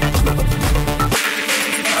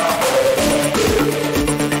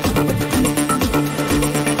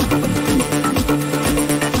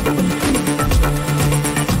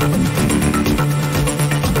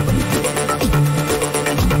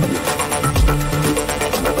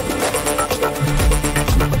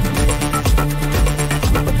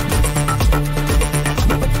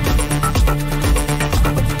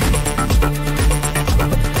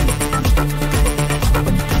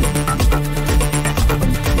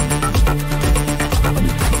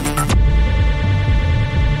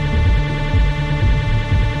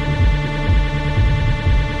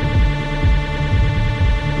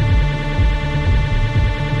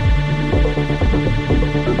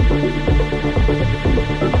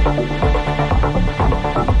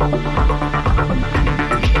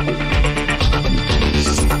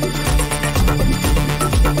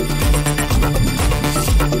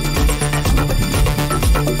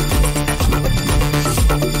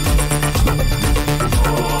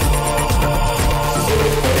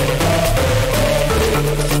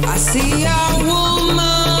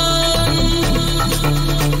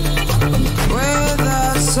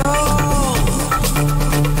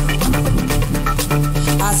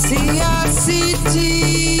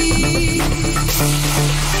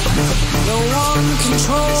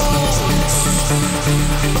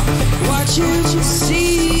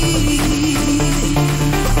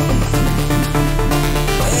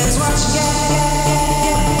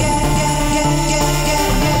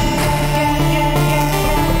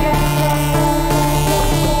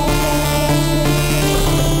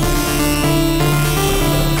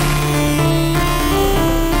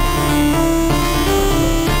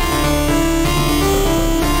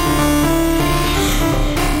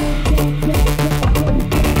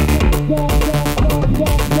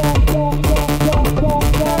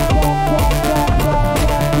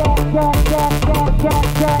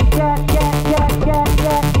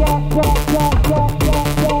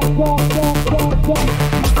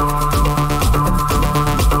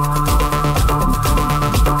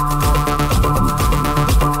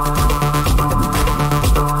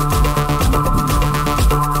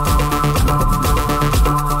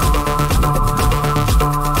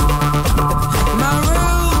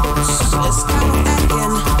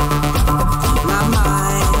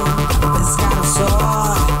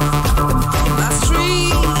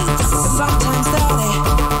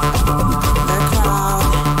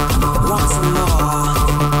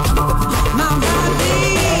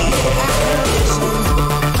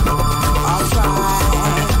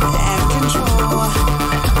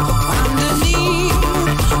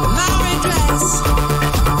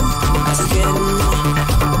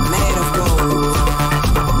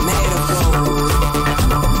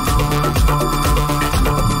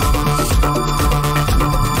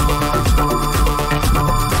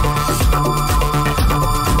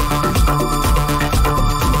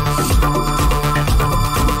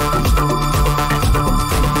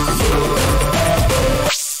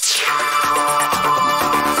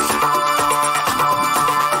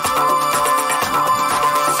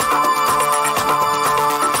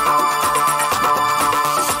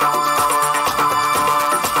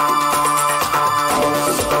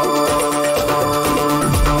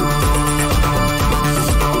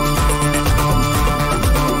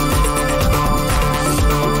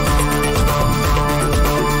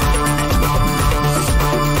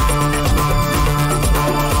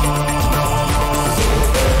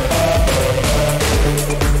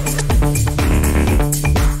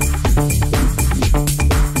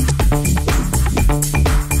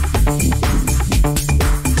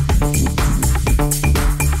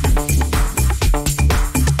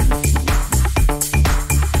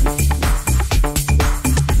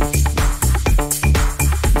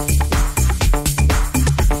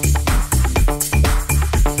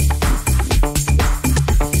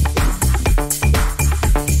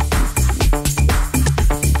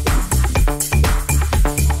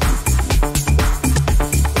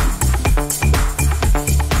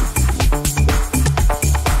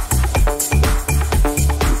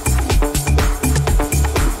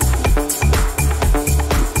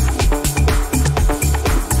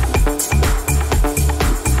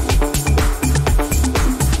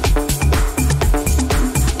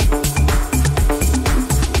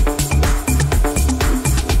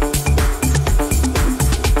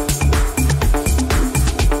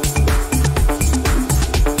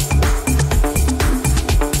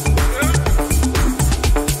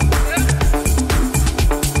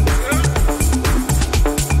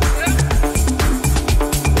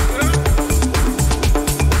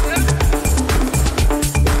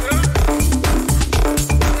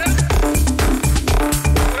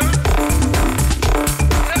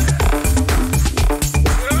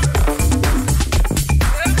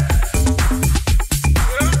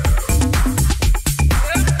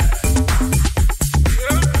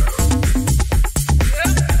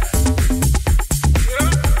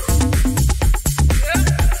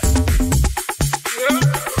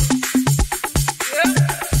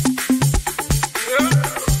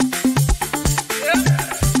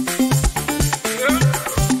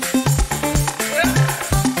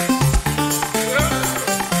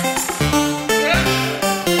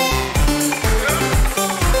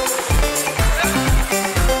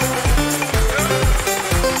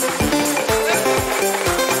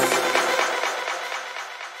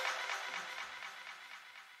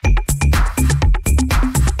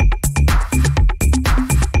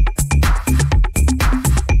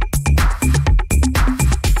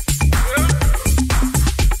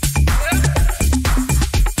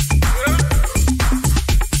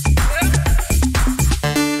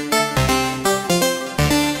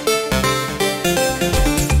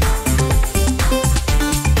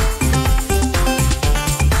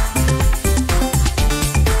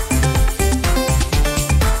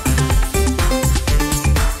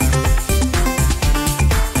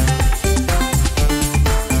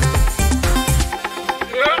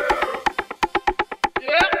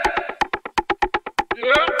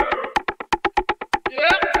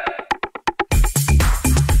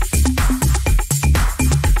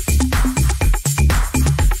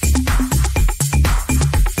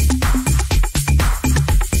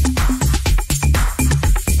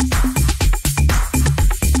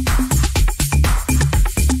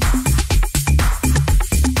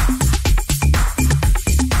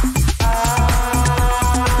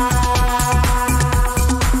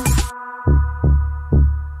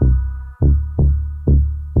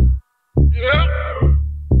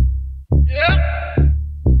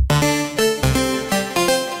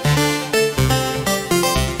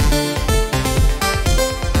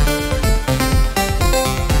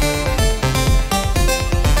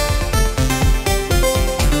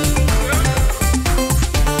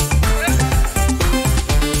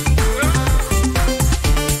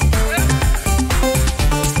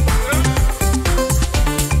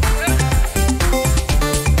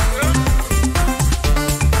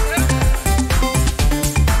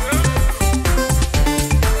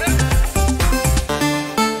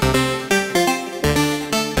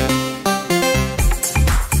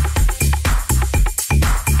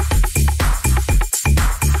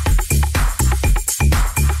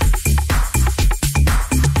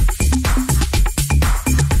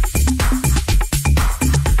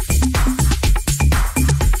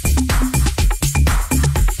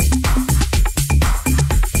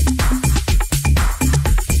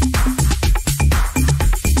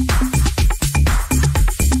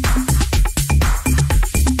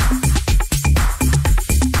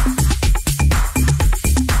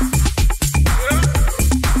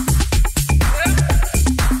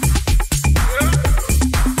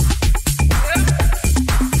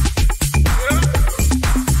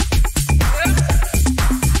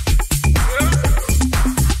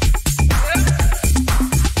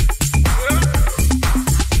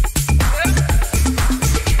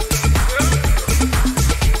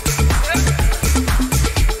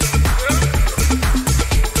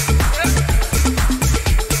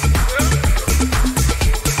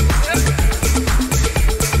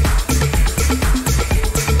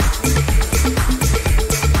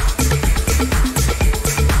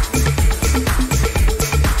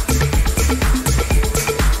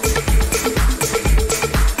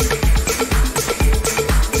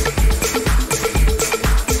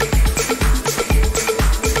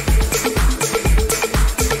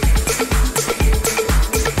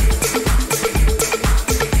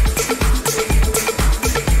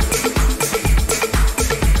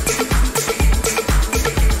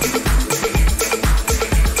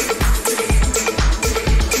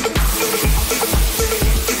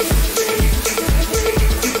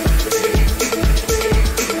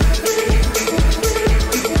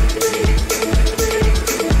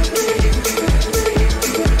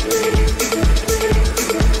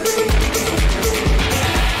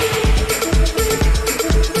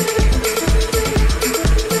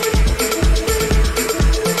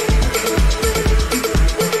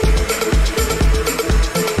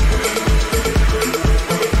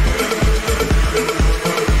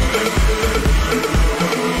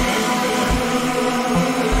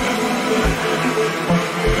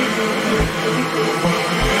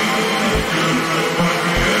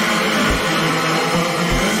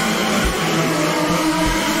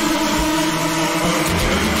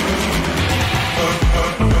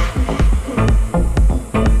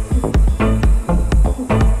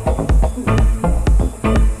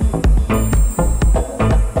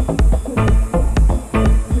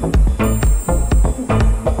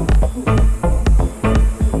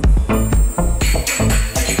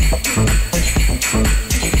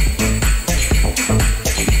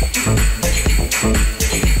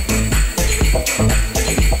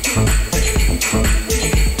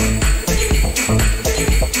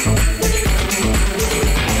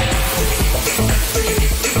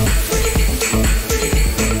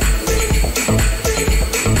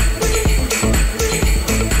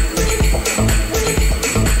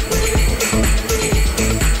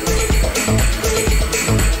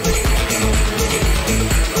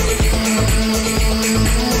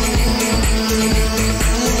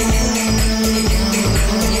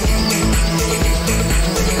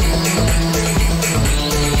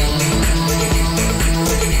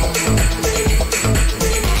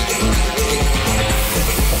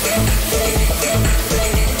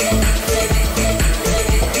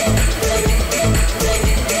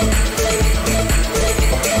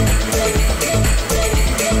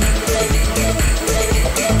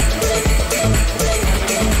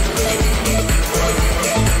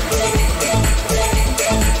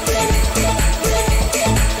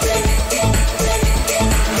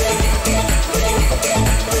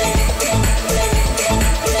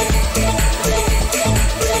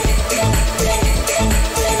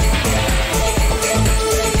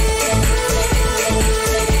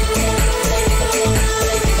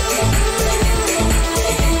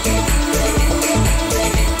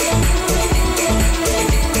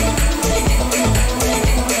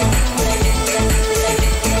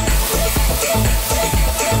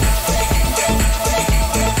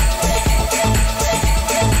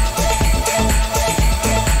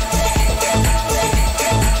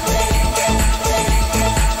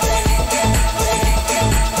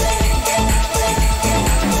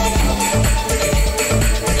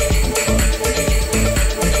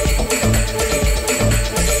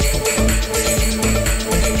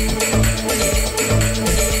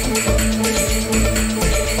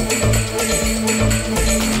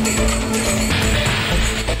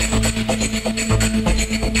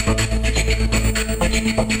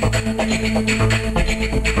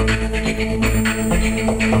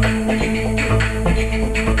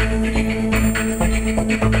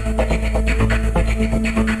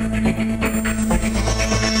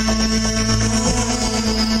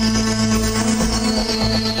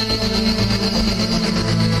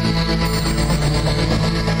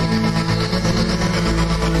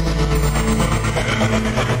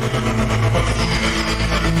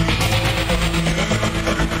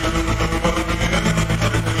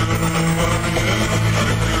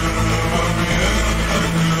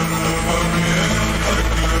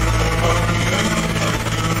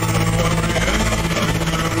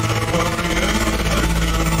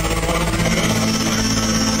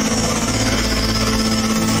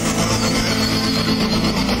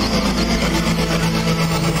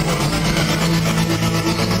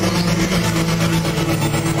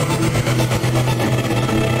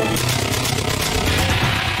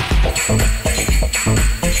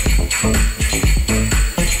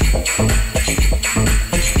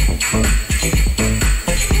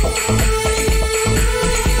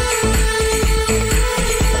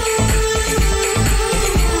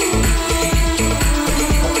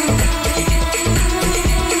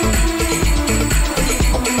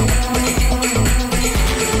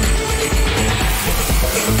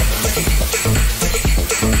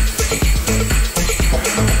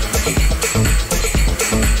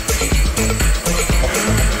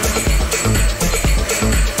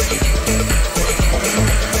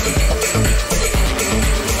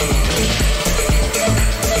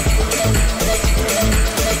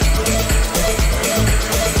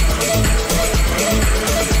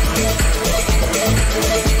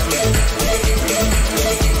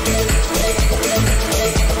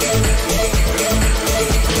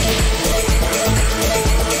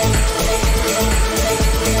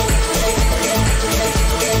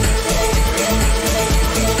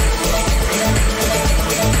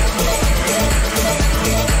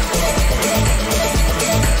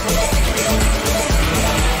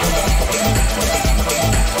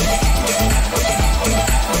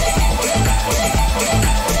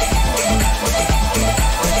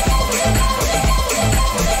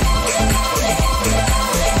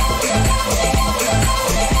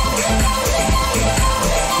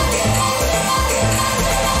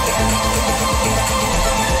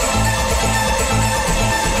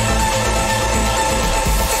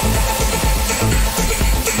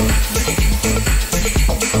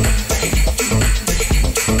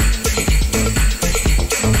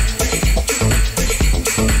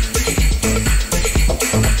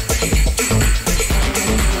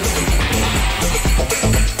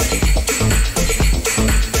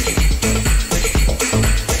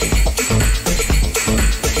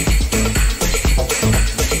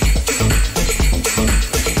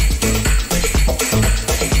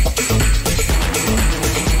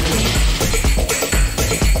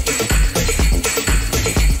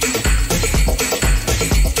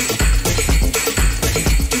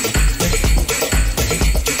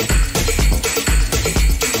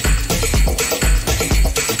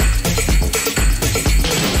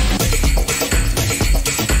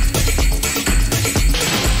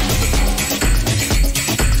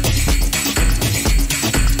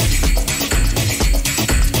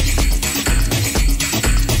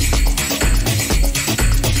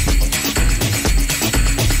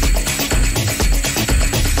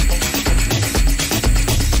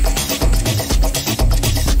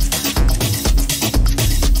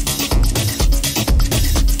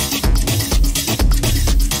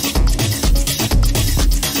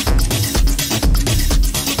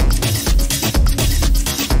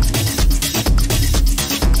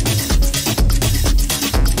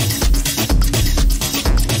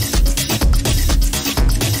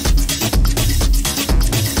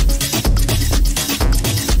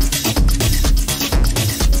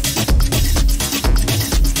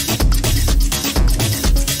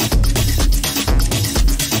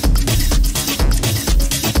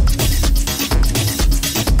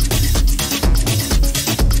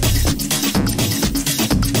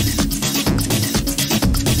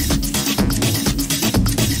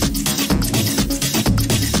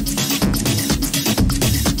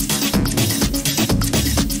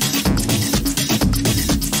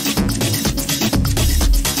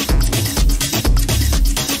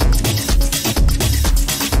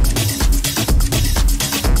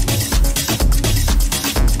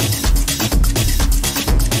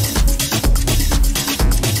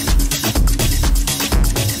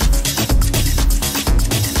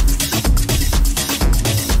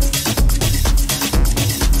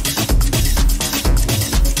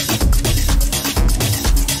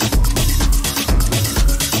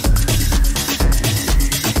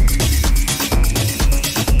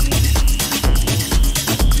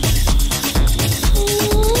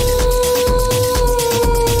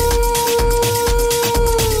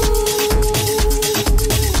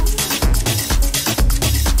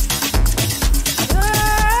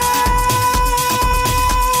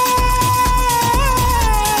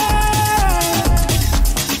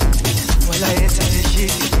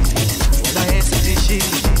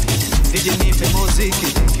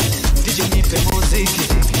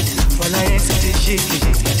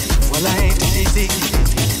 Walai tishiziki,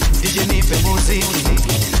 DJ nipe muziki,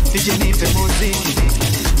 DJ nipe muziki.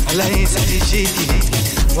 Walai satishiki,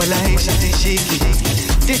 walai satishiki,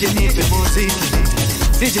 DJ nipe muziki,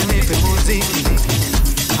 DJ nipe muziki.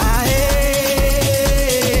 Aye.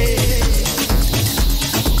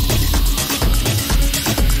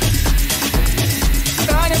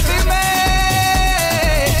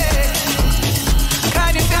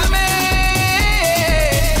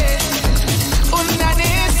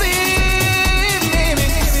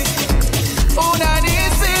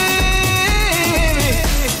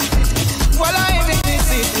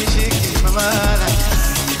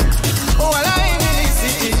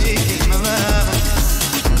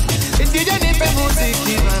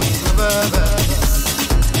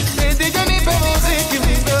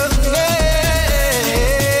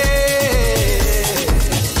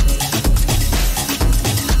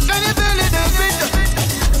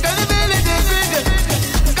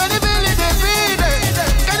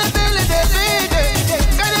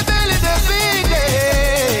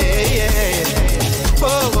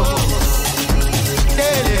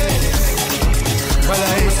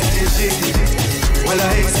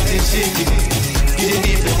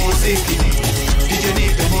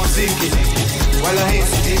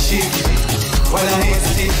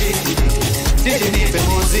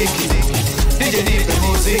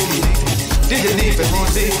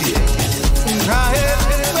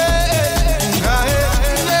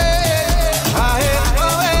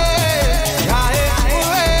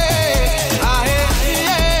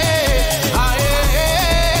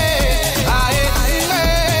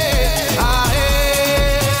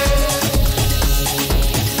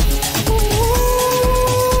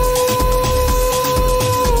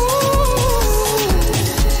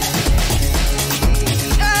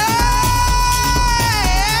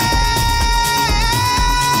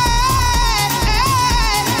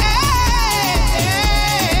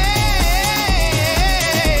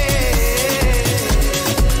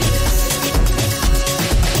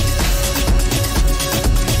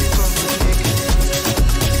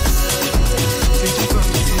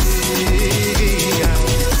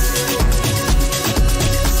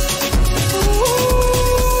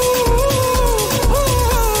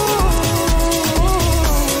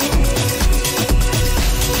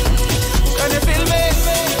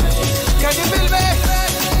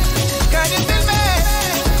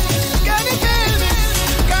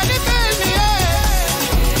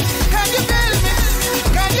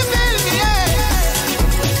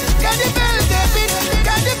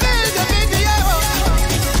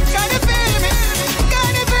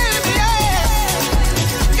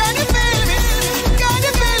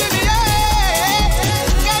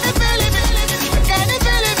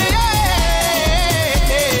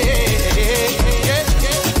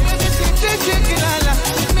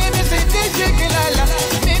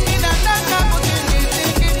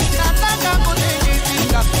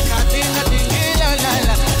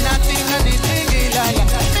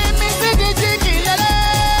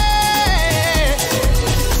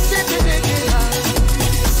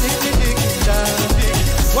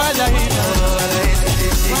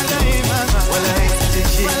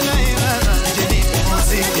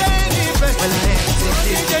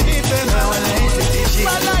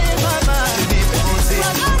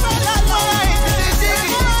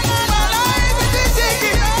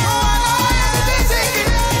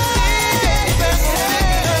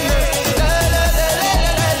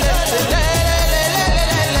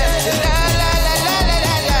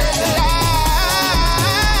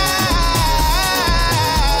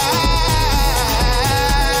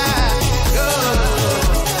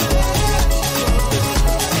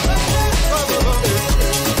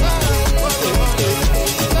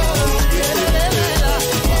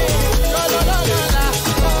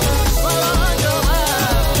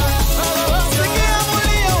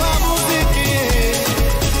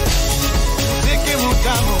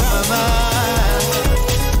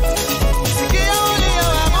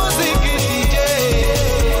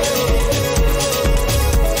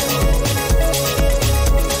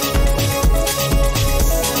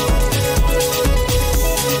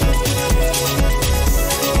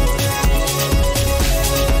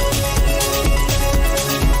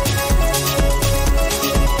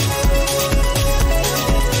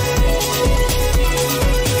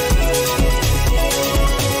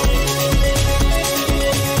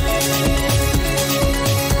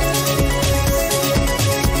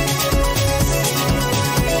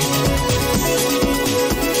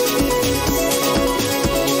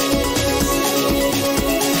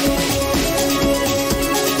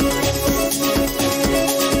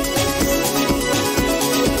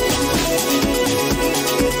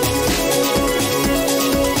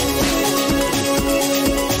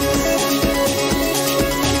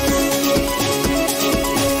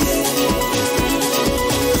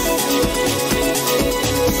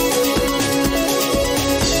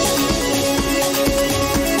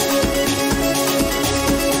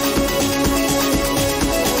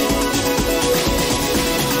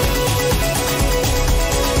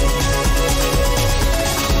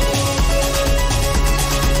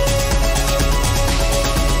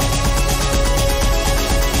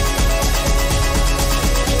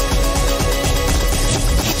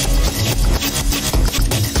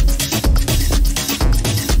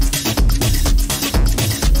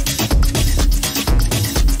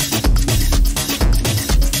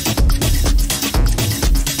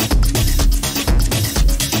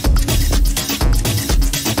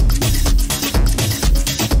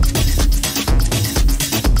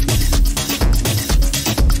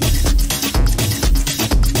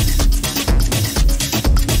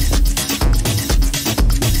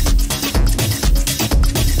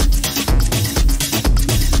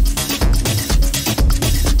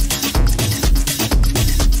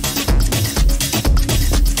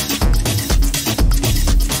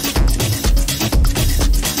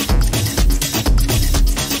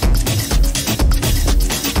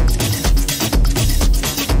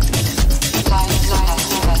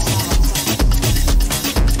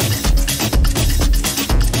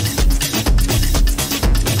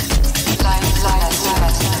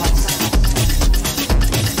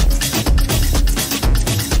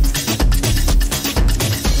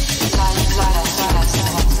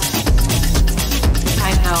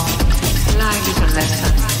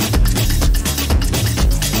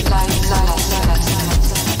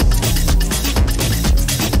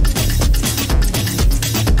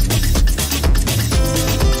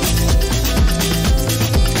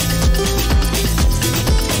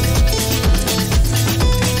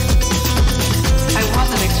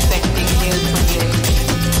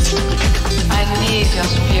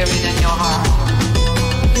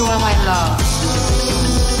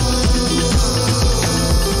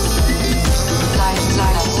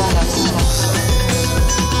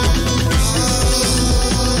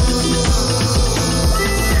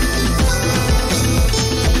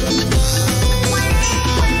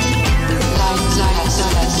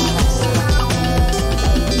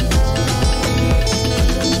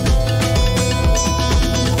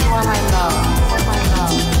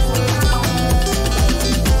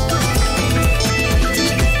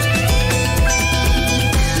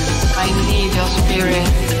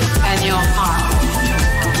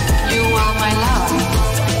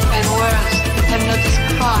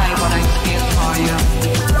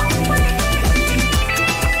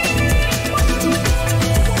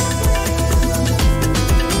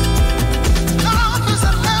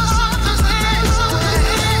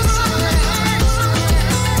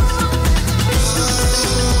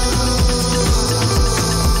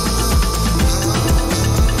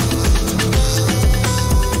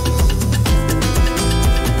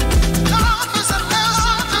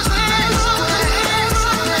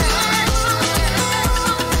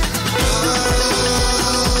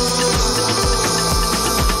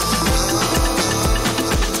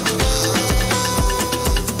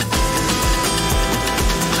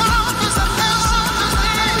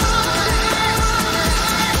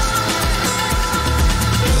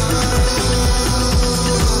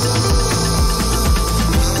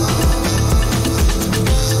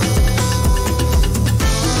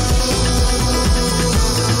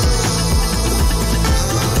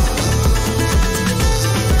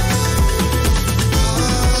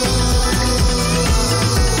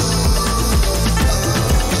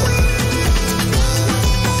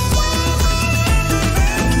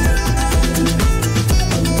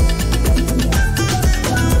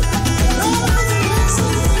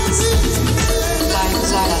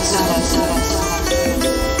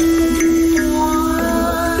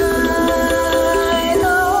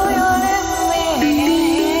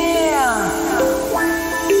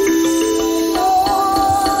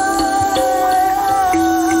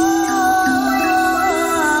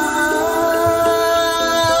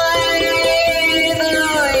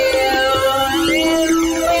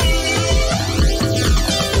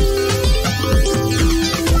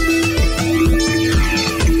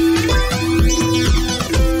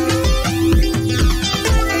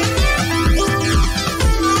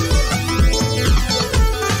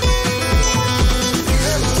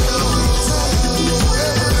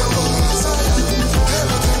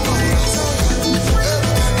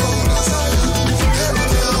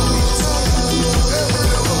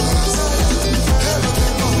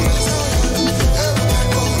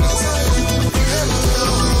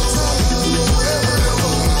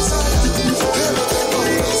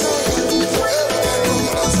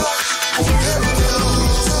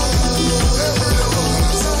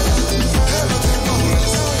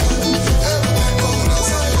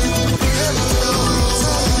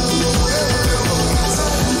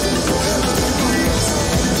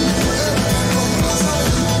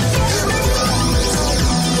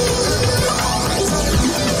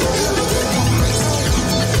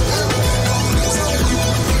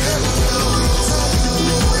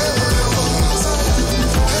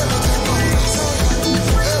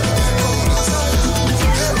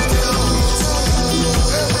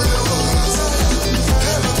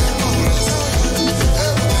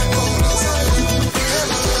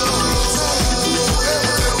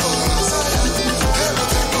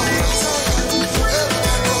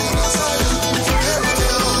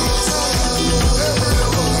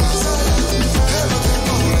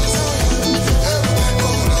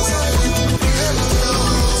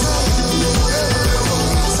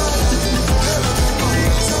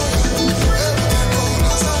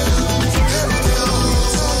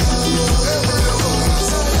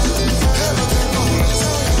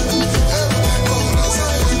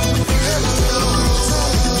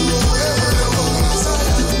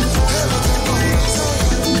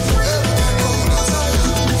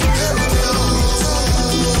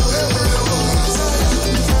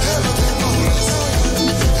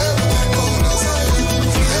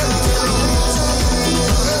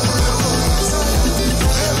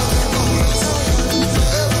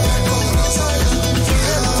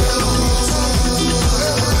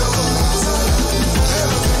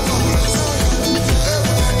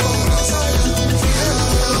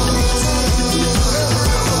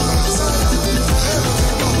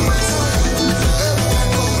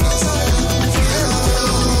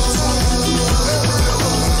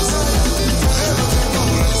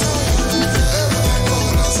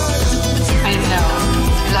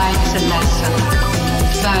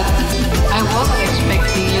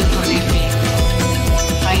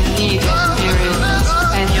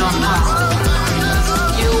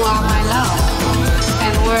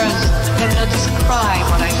 describe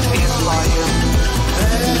what I feel for you.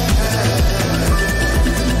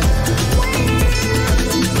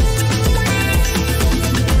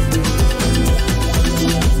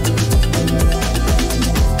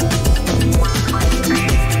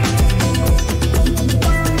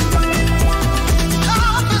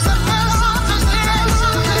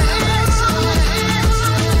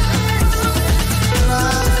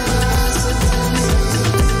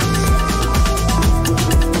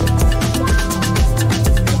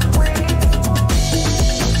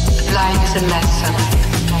 A lesson,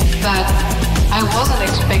 but I wasn't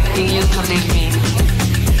expecting you to leave me.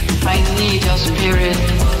 I need your spirit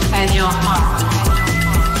and your heart.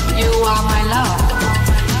 You are my love,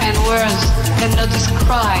 and words cannot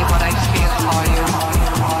describe what I feel for you.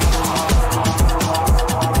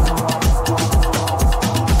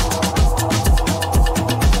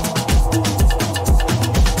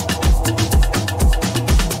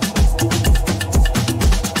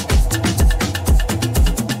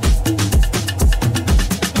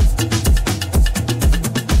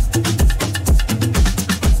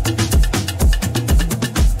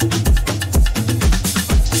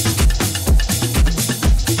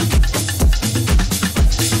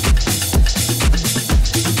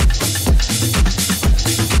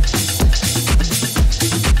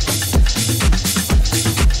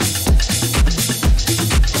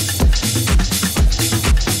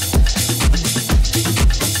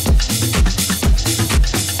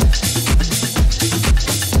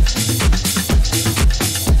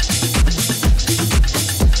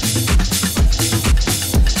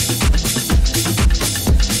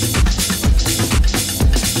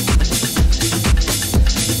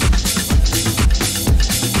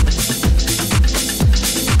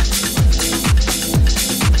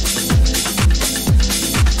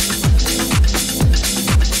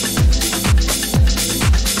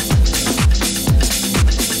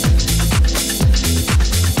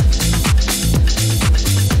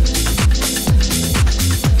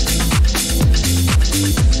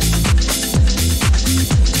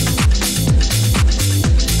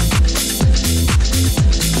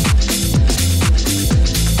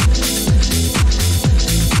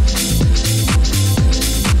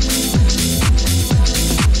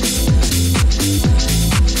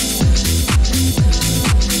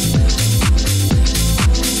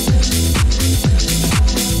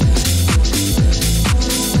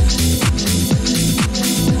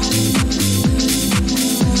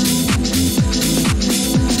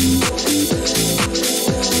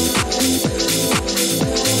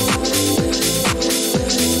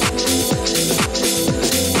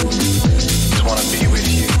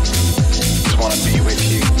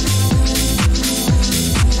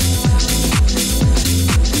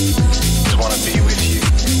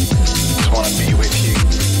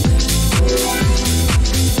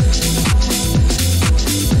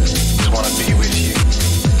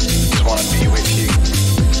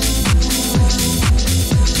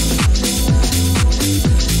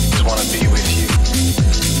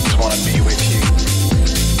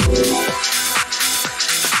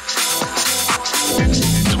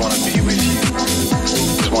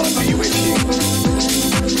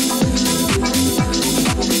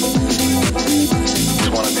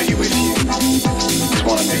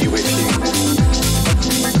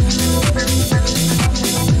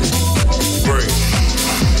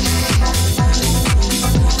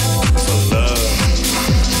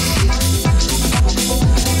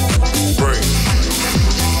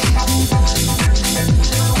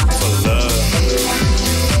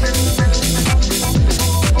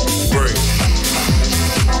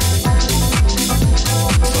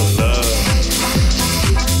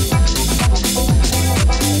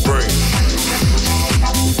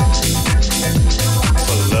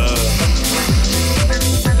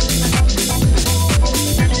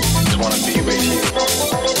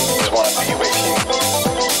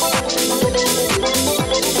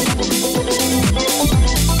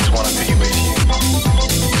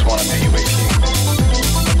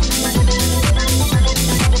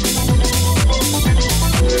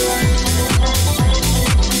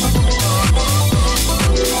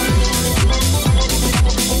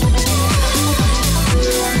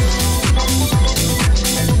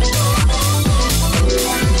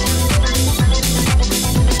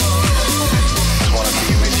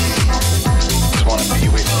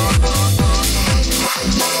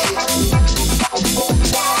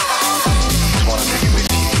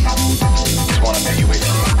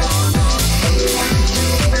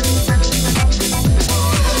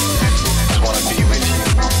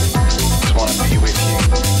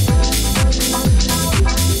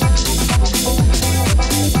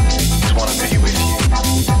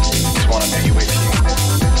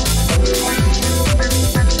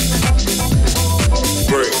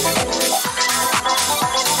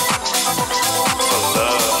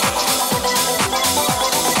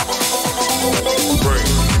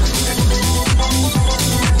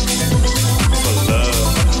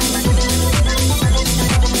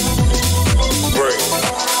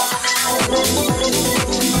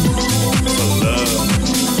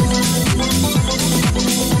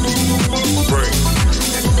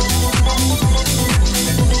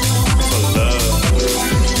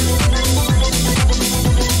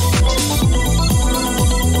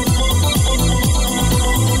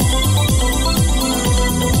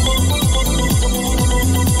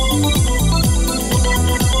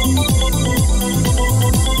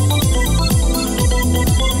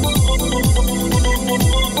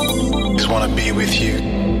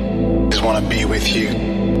 wanna be with you.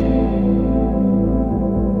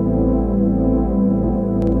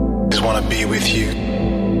 Just wanna be with you.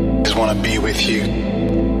 Just wanna be with you.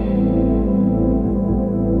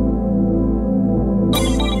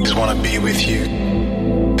 Just wanna be with you.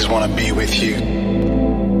 Just wanna be with you.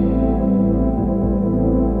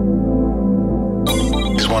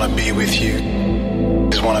 Just wanna be with you.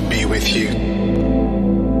 Just wanna be with you.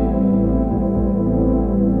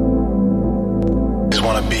 Just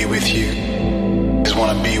wanna be with you. Just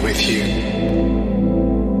wanna be with you.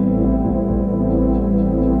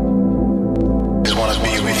 Just wanna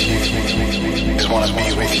be with you. Just wanna be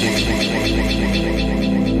with you.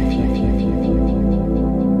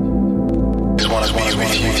 Just wanna be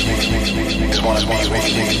with you. Just wanna be with you. Just wanna be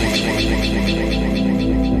with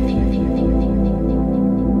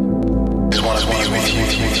you.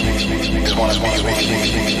 Just wanna be with you.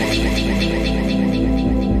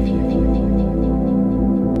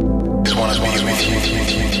 Just wanna be with you.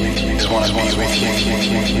 Just wanna be with you.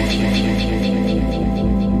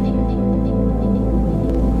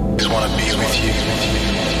 Just wanna be with you.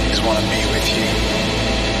 Just wanna be with you.